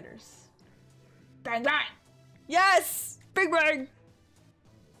 4 Hiders. Bang bang! Yes! Big bang!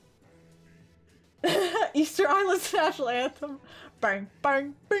 Easter Island's national anthem. Bang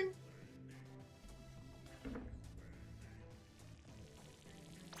bang bang!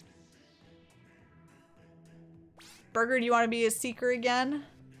 Burger, do you want to be a Seeker again?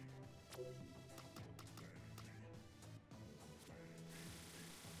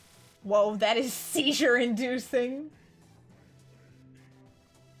 Whoa, that is seizure-inducing.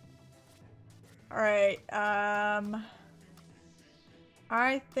 Alright, I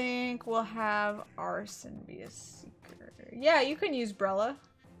think we'll have Arson be a Seeker. Yeah, you can use Brella.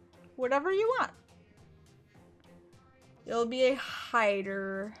 Whatever you want. You'll be a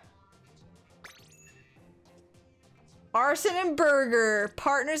Hider. Arson and Burger,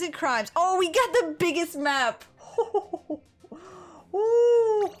 partners in crimes. Oh, we got the biggest map.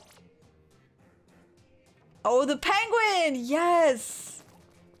 Ooh. Oh, the penguin! Yes!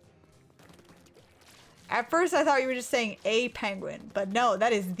 At first I thought you were just saying a penguin, but no,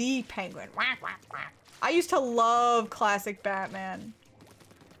 that is the penguin. I used to love classic Batman.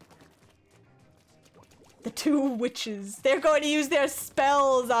 The 2 witches. They're going to use their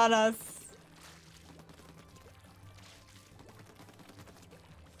spells on us.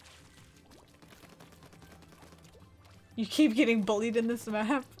 You keep getting bullied in this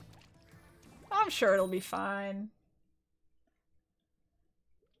map. I'm sure it'll be fine.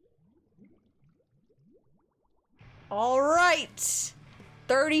 All right.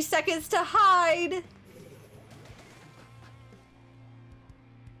 30 seconds to hide.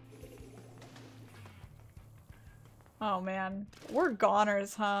 Oh man, we're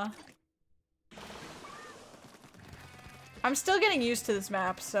goners, huh? I'm still getting used to this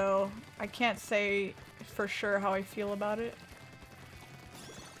map, so I can't say for sure how I feel about it.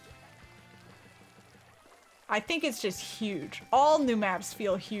 I think it's just huge. All new maps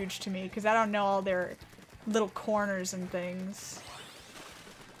feel huge to me because I don't know all their little corners and things.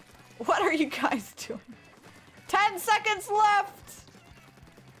 What are you guys doing? 10 seconds left!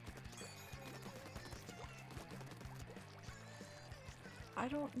 I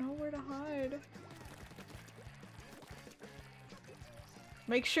don't know where to hide.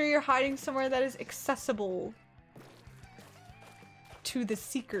 Make sure you're hiding somewhere that is accessible to the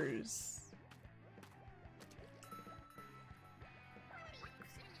seekers.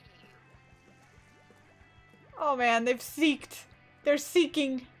 Oh man, they've seeked. They're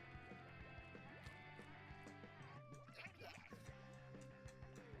seeking.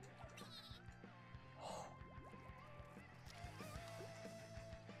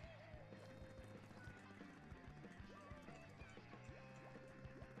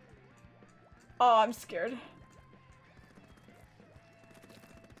 Oh, I'm scared.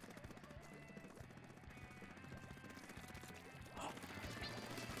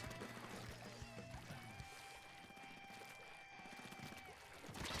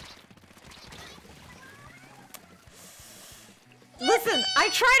 Listen, I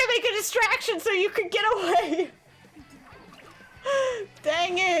try to make a distraction so you could get away.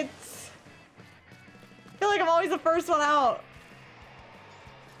 Dang it. I feel like I'm always the first one out.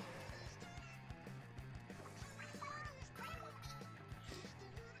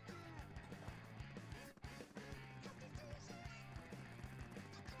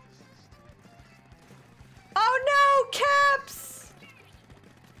 Oh no, Caps!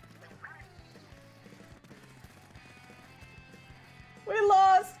 We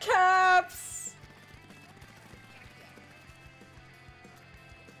lost Caps!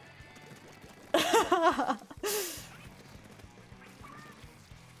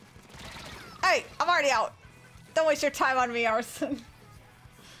 Hey, I'm already out. Don't waste your time on me, Arson.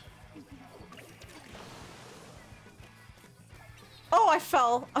 Oh, I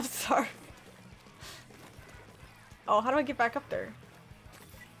fell. I'm sorry. Oh, how do I get back up there?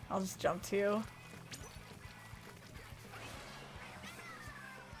 I'll just jump to you.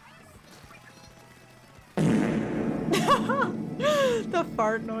 The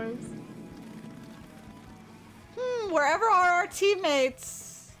fart noise. Wherever are our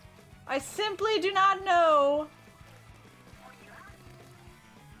teammates? I simply do not know.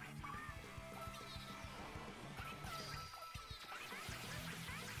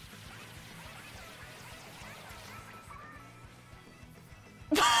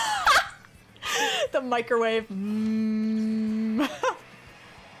 The microwave.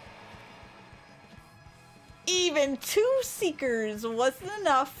 Even 2 seekers wasn't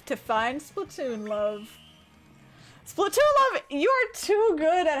enough to find Splatoon love. Splatoon love, you are too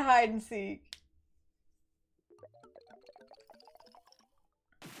good at hide and seek.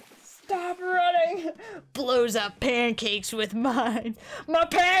 Stop running. Blows up pancakes with mine. My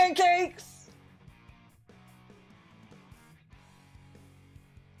pancakes.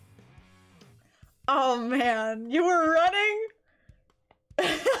 Oh man, you were running?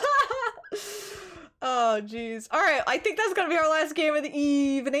 Oh jeez. Alright, I think that's gonna be our last game of the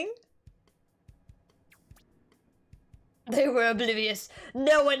evening. They were oblivious.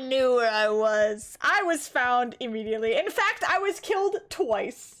 No one knew where I was. I was found immediately. In fact, I was killed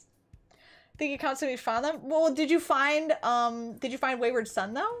twice. Think it counts if we found them? Well, did you find Wayward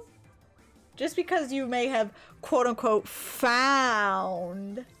Son though? Just because you may have quote unquote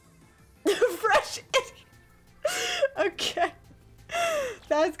found fresh. Okay.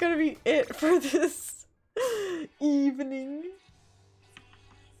 That's gonna be it for this evening.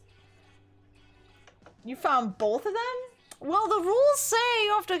 You found both of them? Well, the rules say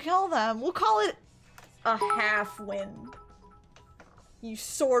you have to kill them. We'll call it a half win. You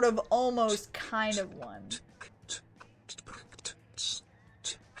sort of almost kind of won.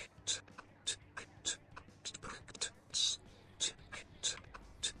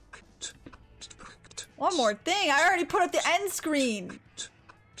 One more thing, I already put up the end screen.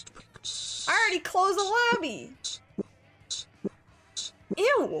 I already closed the lobby.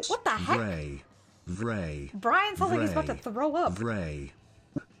 Ew, what the heck? Brian sounds like he's about to throw up.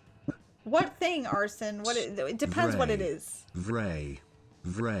 What thing, Arson? It depends what it is.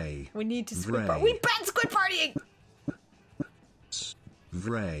 We need to squid party. We've been squid partying!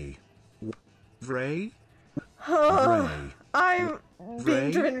 I'm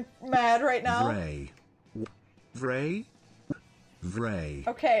being driven mad right now.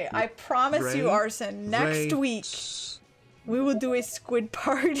 Okay, I promise you, Arson, next week we will do a squid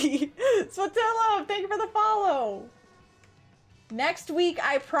party. Splatoon, thank you for the follow. Next week,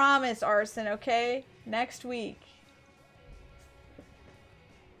 I promise, Arson, okay? Next week.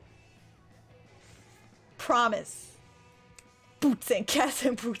 Promise. Boots and cats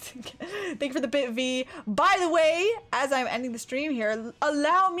and boots and cats. Thank you for the bit, V. By the way, as I'm ending the stream here,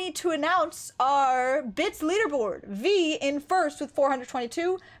 allow me to announce our bits leaderboard. V in first with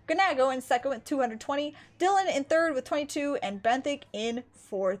 422, Ganago in second with 220, Dylan in third with 22, and Benthic in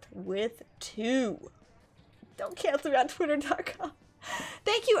forth with 2. Don't cancel me on twitter.com.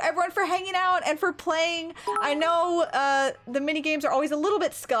 Thank you everyone for hanging out and for playing. I know the mini games are always a little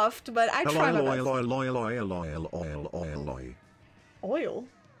bit scuffed, but I try my best. Oil?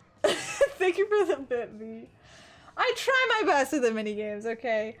 Thank you for the bit, V. I try my best with the mini games,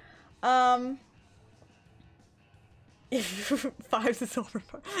 okay? Five's the silver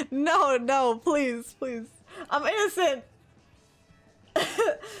part. No, no, please, please. I'm innocent.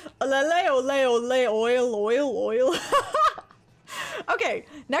 Oil. Okay,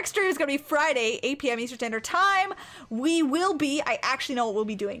 next stream is gonna be Friday, 8 p.m. Eastern Standard Time. We will be, I actually know what we'll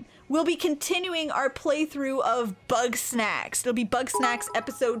be doing. We'll be continuing our playthrough of Bug Snacks. It'll be Bug Snacks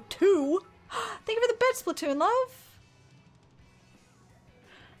episode 2. Thank you for the bit, Splatoon love.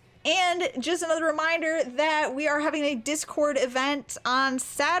 And just another reminder that we are having a Discord event on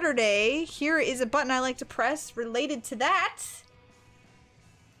Saturday. Here is a button I like to press related to that.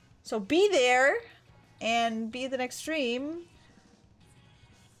 So be there and be at the next stream.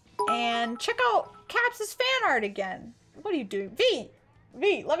 And check out Caps' fan art again. What are you doing? V,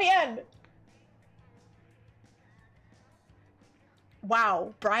 let me end.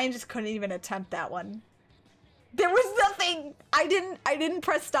 Wow, Brian just couldn't even attempt that one. There was nothing. I didn't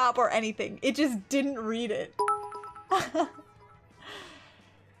press stop or anything. It just didn't read it.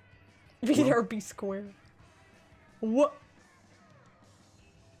 Be there or be square. What?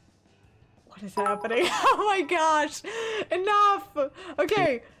 What is happening? Oh my gosh. Enough.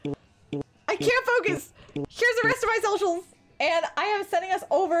 Okay. I can't focus. Here's the rest of my socials. And I am sending us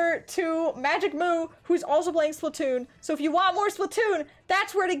over to Magic Moo, who's also playing Splatoon. So if you want more Splatoon,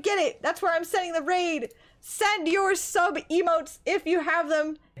 that's where to get it. That's where I'm sending the raid. Send your sub emotes if you have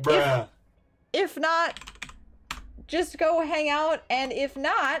them. Bruh. If not, just go hang out. And if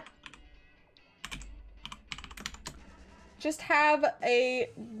not, just have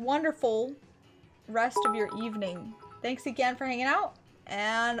a wonderful rest of your evening. Thanks again for hanging out,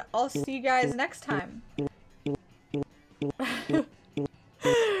 and I'll see you guys next time.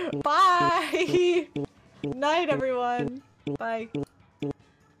 Bye! Night, everyone. Bye.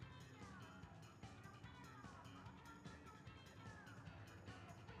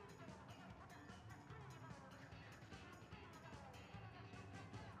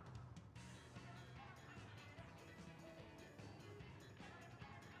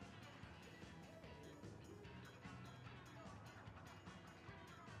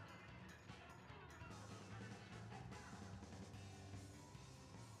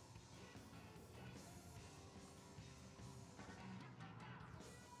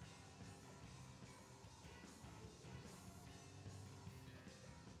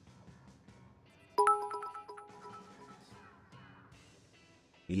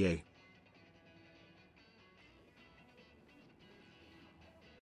 Yay.